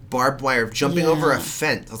barbed wire, jumping over a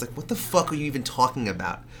fence. I was like, what the fuck are you even talking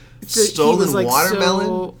about? Stolen like,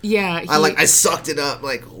 watermelon? Yeah. I sucked it up.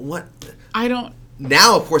 Like, what? I don't.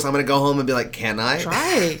 Now, of course, I'm going to go home and be like, can I?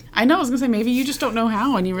 Try. I know. I was going to say, maybe you just don't know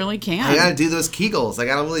how, and you really can't. I got to do those Kegels. I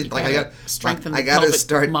got to really, like, I got strengthen I got to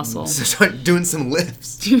pelvic muscle. start doing some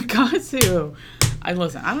lifts. You got to. I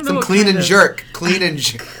don't know. Some what clean kind and of- jerk. Clean and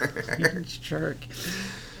jerk. jerk.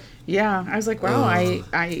 Yeah. I was like, wow,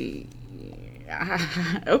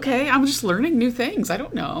 okay, I'm just learning new things. I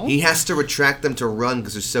don't know. He has to retract them to run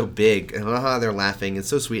because they're so big. And they're laughing. It's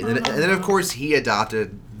so sweet. And then, of course, he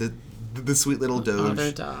adopted the sweet little Doge.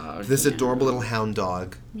 Other dog. This adorable little hound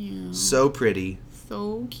dog. Yeah. So pretty.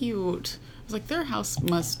 So cute. I was like, their house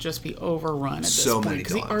must just be overrun at this So point. many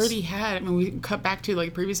Because he dogs. already had, I mean, we cut back to like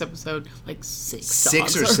a previous episode, like six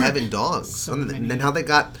Six dogs. or seven dogs. So and many. then how they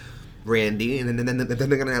got Randy, and then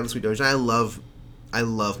they're gonna have the sweet Doge. And I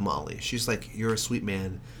love Molly. She's like, you're a sweet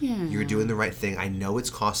man. Yeah. You're doing the right thing. I know it's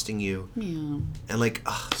costing you. Yeah. And like,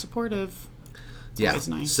 Supportive. It's yeah, always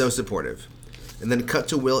nice. so supportive. And then cut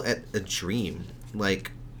to Will at a dream.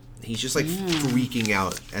 Like, he's just like freaking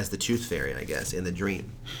out as the Tooth Fairy, I guess, in the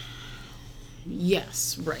dream.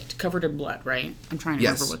 Yes, right. Covered in blood, right? I'm trying to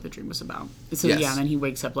remember what the dream was about. So Yes. yeah, then he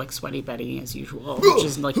wakes up like sweaty Betty as usual, which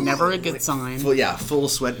is like never a good sign. Full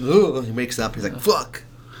sweat. Ugh, he wakes up. He's like, fuck.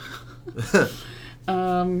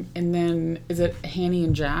 And then is it Hanny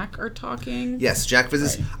and Jack are talking? Yes, Jack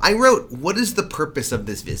visits. Right. I wrote, what is the purpose of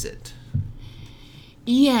this visit?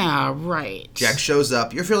 Yeah, right. Jack shows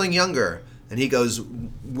up. You're feeling younger. And he goes,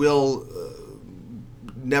 Will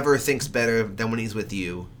never thinks better than when he's with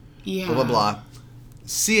you. Yeah. Blah, blah, blah.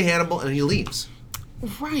 See you, Hannibal. And he leaves.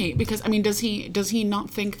 Right, because I mean, does he not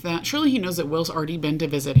think that? Surely he knows that Will's already been to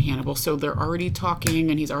visit Hannibal, so they're already talking,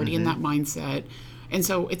 and he's already in that mindset. And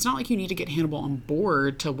so it's not like you need to get Hannibal on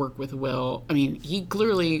board to work with Will. I mean, he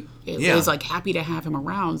clearly is like happy to have him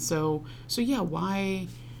around. So yeah, why?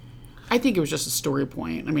 I think it was just a story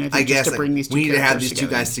point. I mean, I think just to bring these two we need to have these together.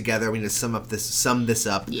 two guys together. We need to sum this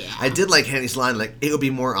up. Yeah. I did like Hanny's line, like, it would be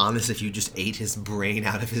more honest if you just ate his brain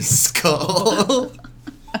out of his skull.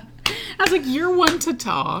 I was like, you're one to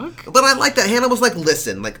talk. But I like that Hannibal's like,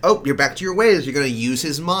 listen, like, oh, you're back to your ways. You're gonna use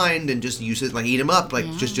his mind and just use it, like, eat him up, like,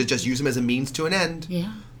 just use him as a means to an end.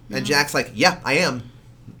 Yeah. And Jack's like, yeah, I am.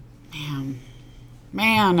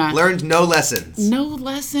 Man. Learned no lessons. No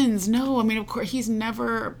lessons. No. I mean, of course, he's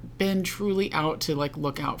never been truly out to, like,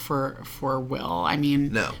 look out for Will. I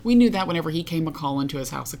mean, no. We knew that whenever he came a-calling to his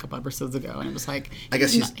house a couple episodes ago, and it was like, I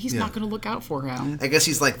guess he's not going to look out for him. I guess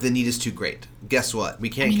he's like, the need is too great. Guess what? We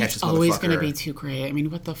can't catch this motherfucker. It's always going to be too great. I mean,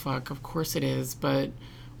 what the fuck? Of course it is, but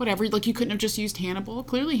whatever. Like, you couldn't have just used Hannibal.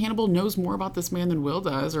 Clearly, Hannibal knows more about this man than Will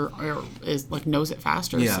does, or is, like, knows it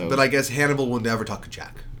faster. Yeah, so. but I guess Hannibal will never talk to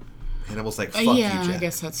Jack. Hannibal's like, fuck you, Jack. I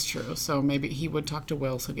guess that's true. So maybe he would talk to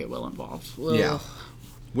Will, so get Will involved. Ugh. Yeah.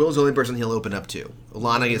 Will's the only person he'll open up to.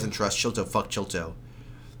 Alana he doesn't trust. Chilto, fuck Chilto.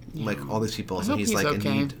 Yeah. Like, all these people. So he's like, okay.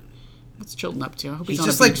 in need. What's Chilton up to? I hope he's he's on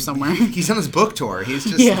just a beach like somewhere. He's on his book tour. He's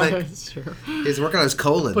just like, that's true. He's working on his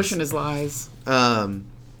colons. Pushing his lies.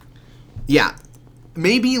 Yeah.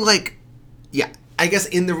 Maybe, like, yeah. I guess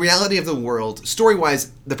in the reality of the world,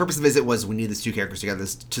 story-wise, the purpose of the visit was we need these two characters together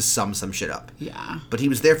to sum some shit up. Yeah. But he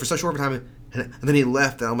was there for such a short time, and then he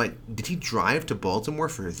left, and I'm like, did he drive to Baltimore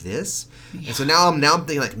for this? Yeah. And so now I'm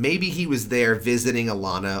thinking, like, maybe he was there visiting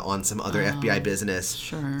Alana on some other FBI business.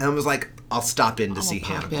 Sure. And I was like, I'll stop in to see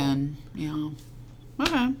Hannibal. Yeah.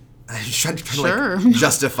 Okay. I was trying to like,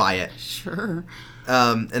 justify it. Sure.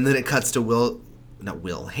 And then it cuts to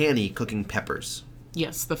Hanny cooking peppers.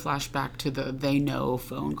 Yes, the flashback to the they know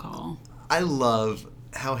phone call. I love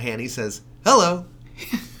how Hanny says, hello.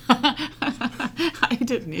 I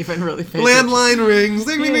didn't even really pay Landline rings.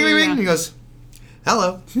 Ding, ding, ding, ding, ding. He goes,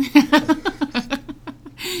 hello.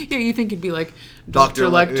 Yeah, you think it'd be like Dr.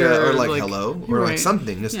 Lecter. Or like hello. Or like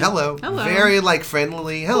something. Just hello. Hello. Very like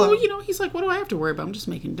friendly. Hello. Well, he's like, what do I have to worry about? I'm just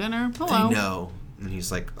making dinner. Hello. I know. And he's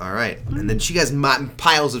like, all right. And then she has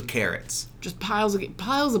piles of carrots. Just piles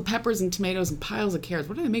of peppers and tomatoes and piles of carrots.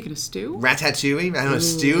 What are they making, a stew? Ratatouille? I don't know,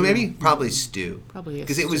 stew maybe? Probably stew. Probably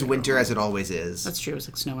because it was winter as it always is. That's true. It was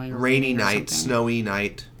like snowing or rainy night, something. snowy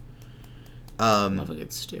night. Love a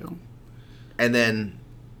good stew. And then,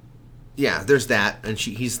 yeah, there's that. And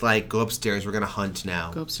he's like, go upstairs. We're going to hunt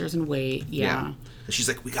now. Go upstairs and wait. Yeah. And she's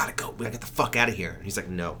like, we got to go. We got to get the fuck out of here. And he's like,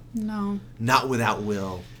 no. Not without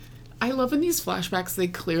Will. I love in these flashbacks they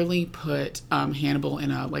clearly put Hannibal in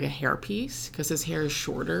a hairpiece because his hair is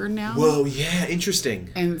shorter now. Whoa, yeah, interesting.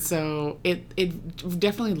 And so it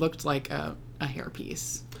definitely looked like a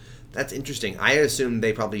hairpiece. That's interesting. I assumed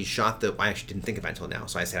they probably shot I actually didn't think about it until now,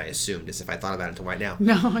 so I said I assumed as if I thought about it until right now.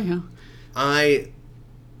 No, yeah. I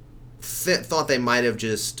thought they might have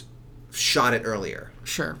just shot it earlier.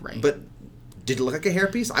 Sure, right. But did it look like a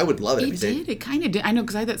hairpiece? I would love it. It did. It kind of did. I know,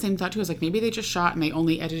 because I had that same thought too. I was like, maybe they just shot and they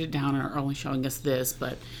only edited it down and are only showing us this.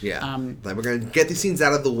 But yeah, like we're gonna get these scenes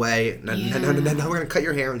out of the way. Now we're gonna cut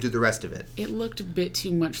your hair and do the rest of it. It looked a bit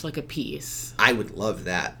too much like a piece. I would love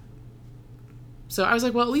that. So I was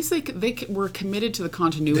like, well, at least they were committed to the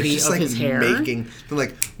continuity of his hair.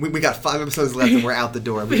 We got 5 episodes left and we're out the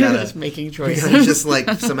door. We gotta just making choices. We gotta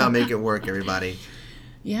just somehow make it work, everybody.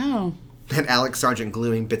 Yeah. And Alex Sargent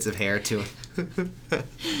gluing bits of hair to it.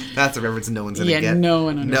 That's a reference no one's gonna get. No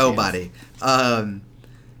one understands. Nobody. And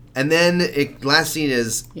then last scene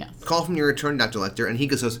is call from your return, Dr. Lecter, and he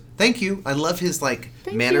goes, "Thank you." I love his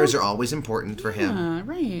manners are always important for him. Yeah,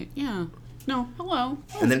 right. Yeah. No, hello.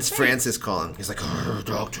 And then it's Francis calling. He's like, "Oh,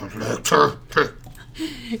 Dr. Lecter."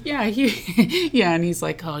 Yeah, and he's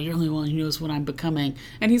like, "Oh, you're the only one who knows what I'm becoming."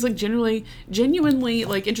 And he's like genuinely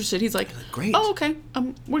interested. He's like, "Great. Oh, okay.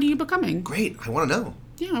 What are you becoming?" Great. I want to know.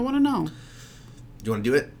 Yeah, I want to know. Do you want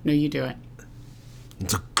to do it? No, you do it.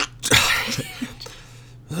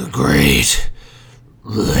 The Great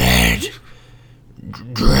Red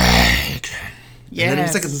Dragon. Yes. And then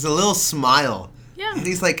he's like, there's a little smile. Yeah. And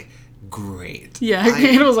he's like, great. Yeah,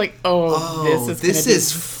 and I was like, this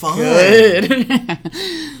is fun. Good.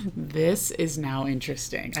 This is now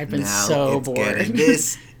interesting. I've been so bored.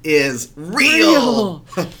 This is real.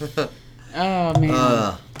 Oh,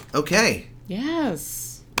 man. Okay.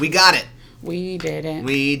 Yes. We got it. We did it.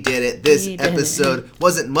 We did it. This episode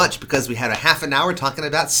wasn't much because we had a half an hour talking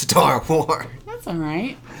about Star Wars. That's all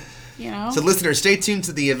right. You know? So listeners, stay tuned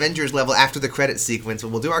to the Avengers level after the credit sequence.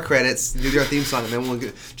 We'll do our credits, do our theme song, and then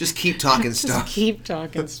we'll just keep talking Star. Keep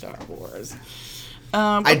talking Star Wars.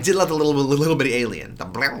 I did love the little bitty alien.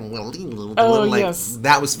 Yes.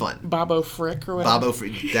 That was fun. Bobo Frick or whatever. Bobo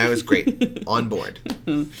Frick. That was great. On board.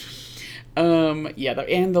 And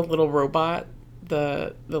the little robot,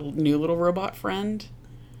 the new little robot friend.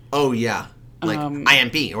 Oh, yeah. Like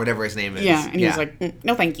IMP or whatever his name is. Yeah, and he was like,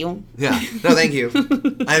 no, thank you. Yeah, no, thank you.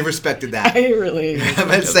 I respected that. I really. I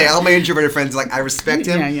meant to say, all my introverted friends, like, I respect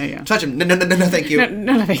him. Yeah. Touch him. No, thank you.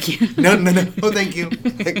 No, thank you. No, oh, thank you.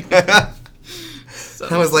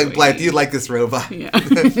 I was like, Blythe, you like this robot.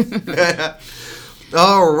 Yeah.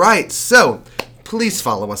 All right, so please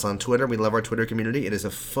follow us on Twitter. We love our Twitter community. It is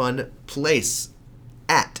a fun place.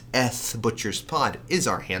 At @butcherspod is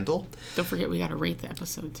our handle. Don't forget, we got to rate the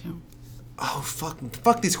episode, too. Oh,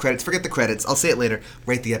 fuck these credits. Forget the credits. I'll say it later.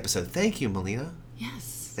 Rate the episode. Thank you, Melina.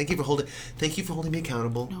 Yes. Thank you for holding me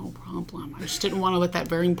accountable. No problem. I just didn't want to let that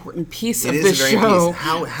very important piece of this this show.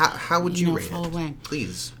 How would you rate fall it? Away.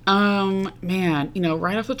 Please. Man,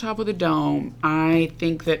 right off the top of the dome, I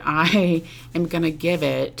think that I am gonna give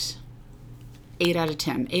it 8 out of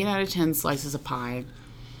 10. 8 out of 10 slices of pie.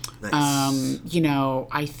 Nice.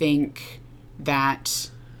 I think that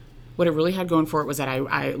what it really had going for it was that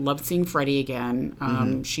I loved seeing Freddie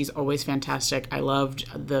again. She's always fantastic. I loved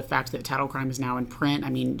the fact that Tattle Crime is now in print. I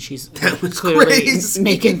mean, she's clearly crazy.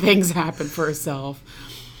 making things happen for herself.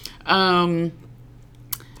 We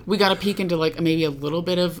got a peek into like maybe a little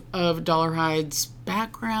bit of Dollarhide's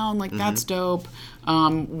background. Like that's dope.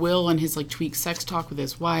 Will and his like tweak sex talk with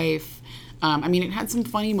his wife. It had some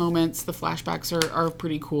funny moments. The flashbacks are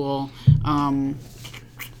pretty cool.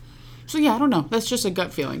 So yeah, I don't know. That's just a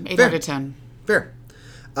gut feeling. 8 out of 10. Fair.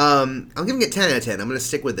 I'm giving it 10 out of 10. I'm going to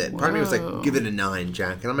stick with it. Part of me was like, give it a 9,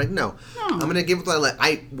 Jack. And I'm like, no. I'm going to give it what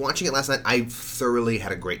watching it last night, I thoroughly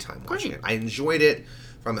had a great time watching it. I enjoyed it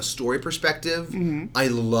from a story perspective. I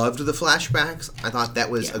loved the flashbacks. I thought that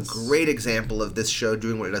was a great example of this show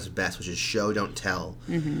doing what it does best, which is show, don't tell.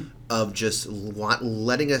 Of just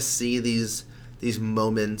letting us see these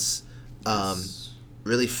moments,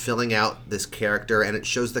 really filling out this character, and it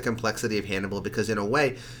shows the complexity of Hannibal because in a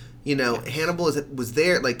way, Hannibal was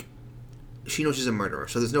there, like, she knows she's a murderer,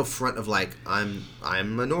 so there's no front of like I'm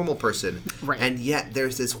a normal person, right? And yet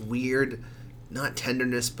there's this weird, not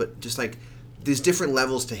tenderness, but just like these different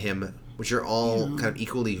levels to him, which are all kind of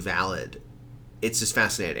equally valid. It's just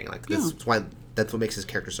fascinating. Like that's what makes his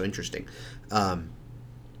character so interesting. So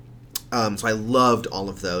I loved all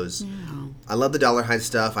of those. I love the Dollarhide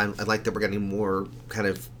stuff. I like that we're getting more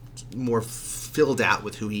filled out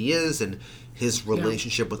with who he is and his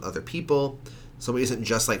relationship with other people. So he isn't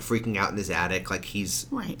just like freaking out in his attic. Like he's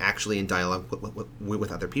actually in dialogue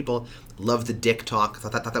with other people. Love the dick talk.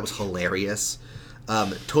 Thought that was hilarious.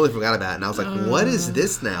 Totally forgot about it. And I was like, what is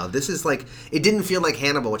this now? This is like, it didn't feel like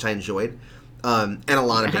Hannibal, which I enjoyed. And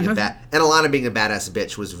Alana being a badass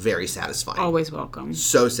bitch was very satisfying. Always welcome.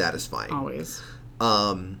 So satisfying. Always.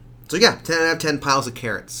 So yeah, 10 out of 10 piles of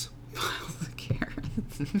carrots. Piles of carrots.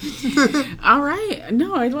 All right.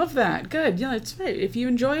 No, I love that. Good. Yeah, it's right. If you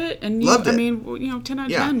enjoy it and loved it. 10 out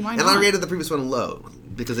of 10, why not? And I rated the previous one low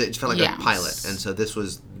because it felt like a pilot, and so this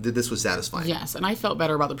was satisfying. Yes, and I felt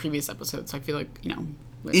better about the previous episode, so I feel like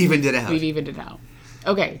we've evened it it out.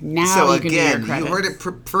 Okay, now so you can again, do your credits. You heard it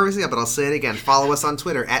previously, but I'll say it again. Follow us on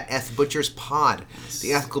Twitter at @ethbutcherspod.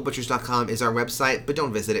 TheEthicalButchers.com is our website, but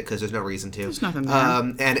don't visit it because there's no reason to. There's nothing there.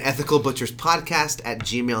 And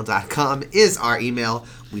ethicalbutcherspodcast@gmail.com is our email.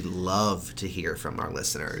 We love to hear from our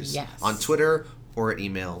listeners. Yes. On Twitter or at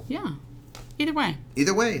email. Yeah. Either way.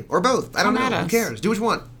 Or both. I don't know. Who cares? Do what you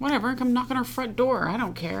want. Whatever. Come knock on our front door. I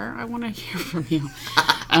don't care. I want to hear from you.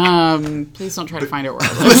 Please don't try to find it where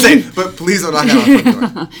I live. But please don't knock on our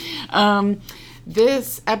front door.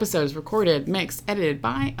 This episode is recorded, mixed, edited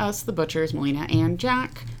by us, the Butchers, Melina and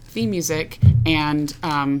Jack. Theme music and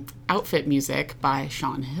outfit music by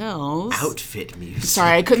Sean Hills. Outfit music.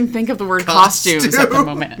 Sorry, I couldn't think of the word costumes at the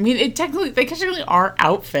moment. I mean, they technically are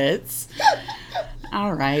outfits.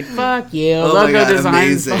 All right, fuck you. Oh logo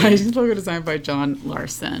designed by John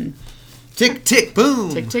Larson. Tick, tick,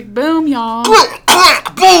 boom. Tick, tick, boom, y'all. Boom.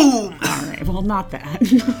 All right, well, not that.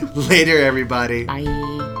 Later, everybody.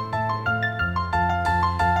 Bye.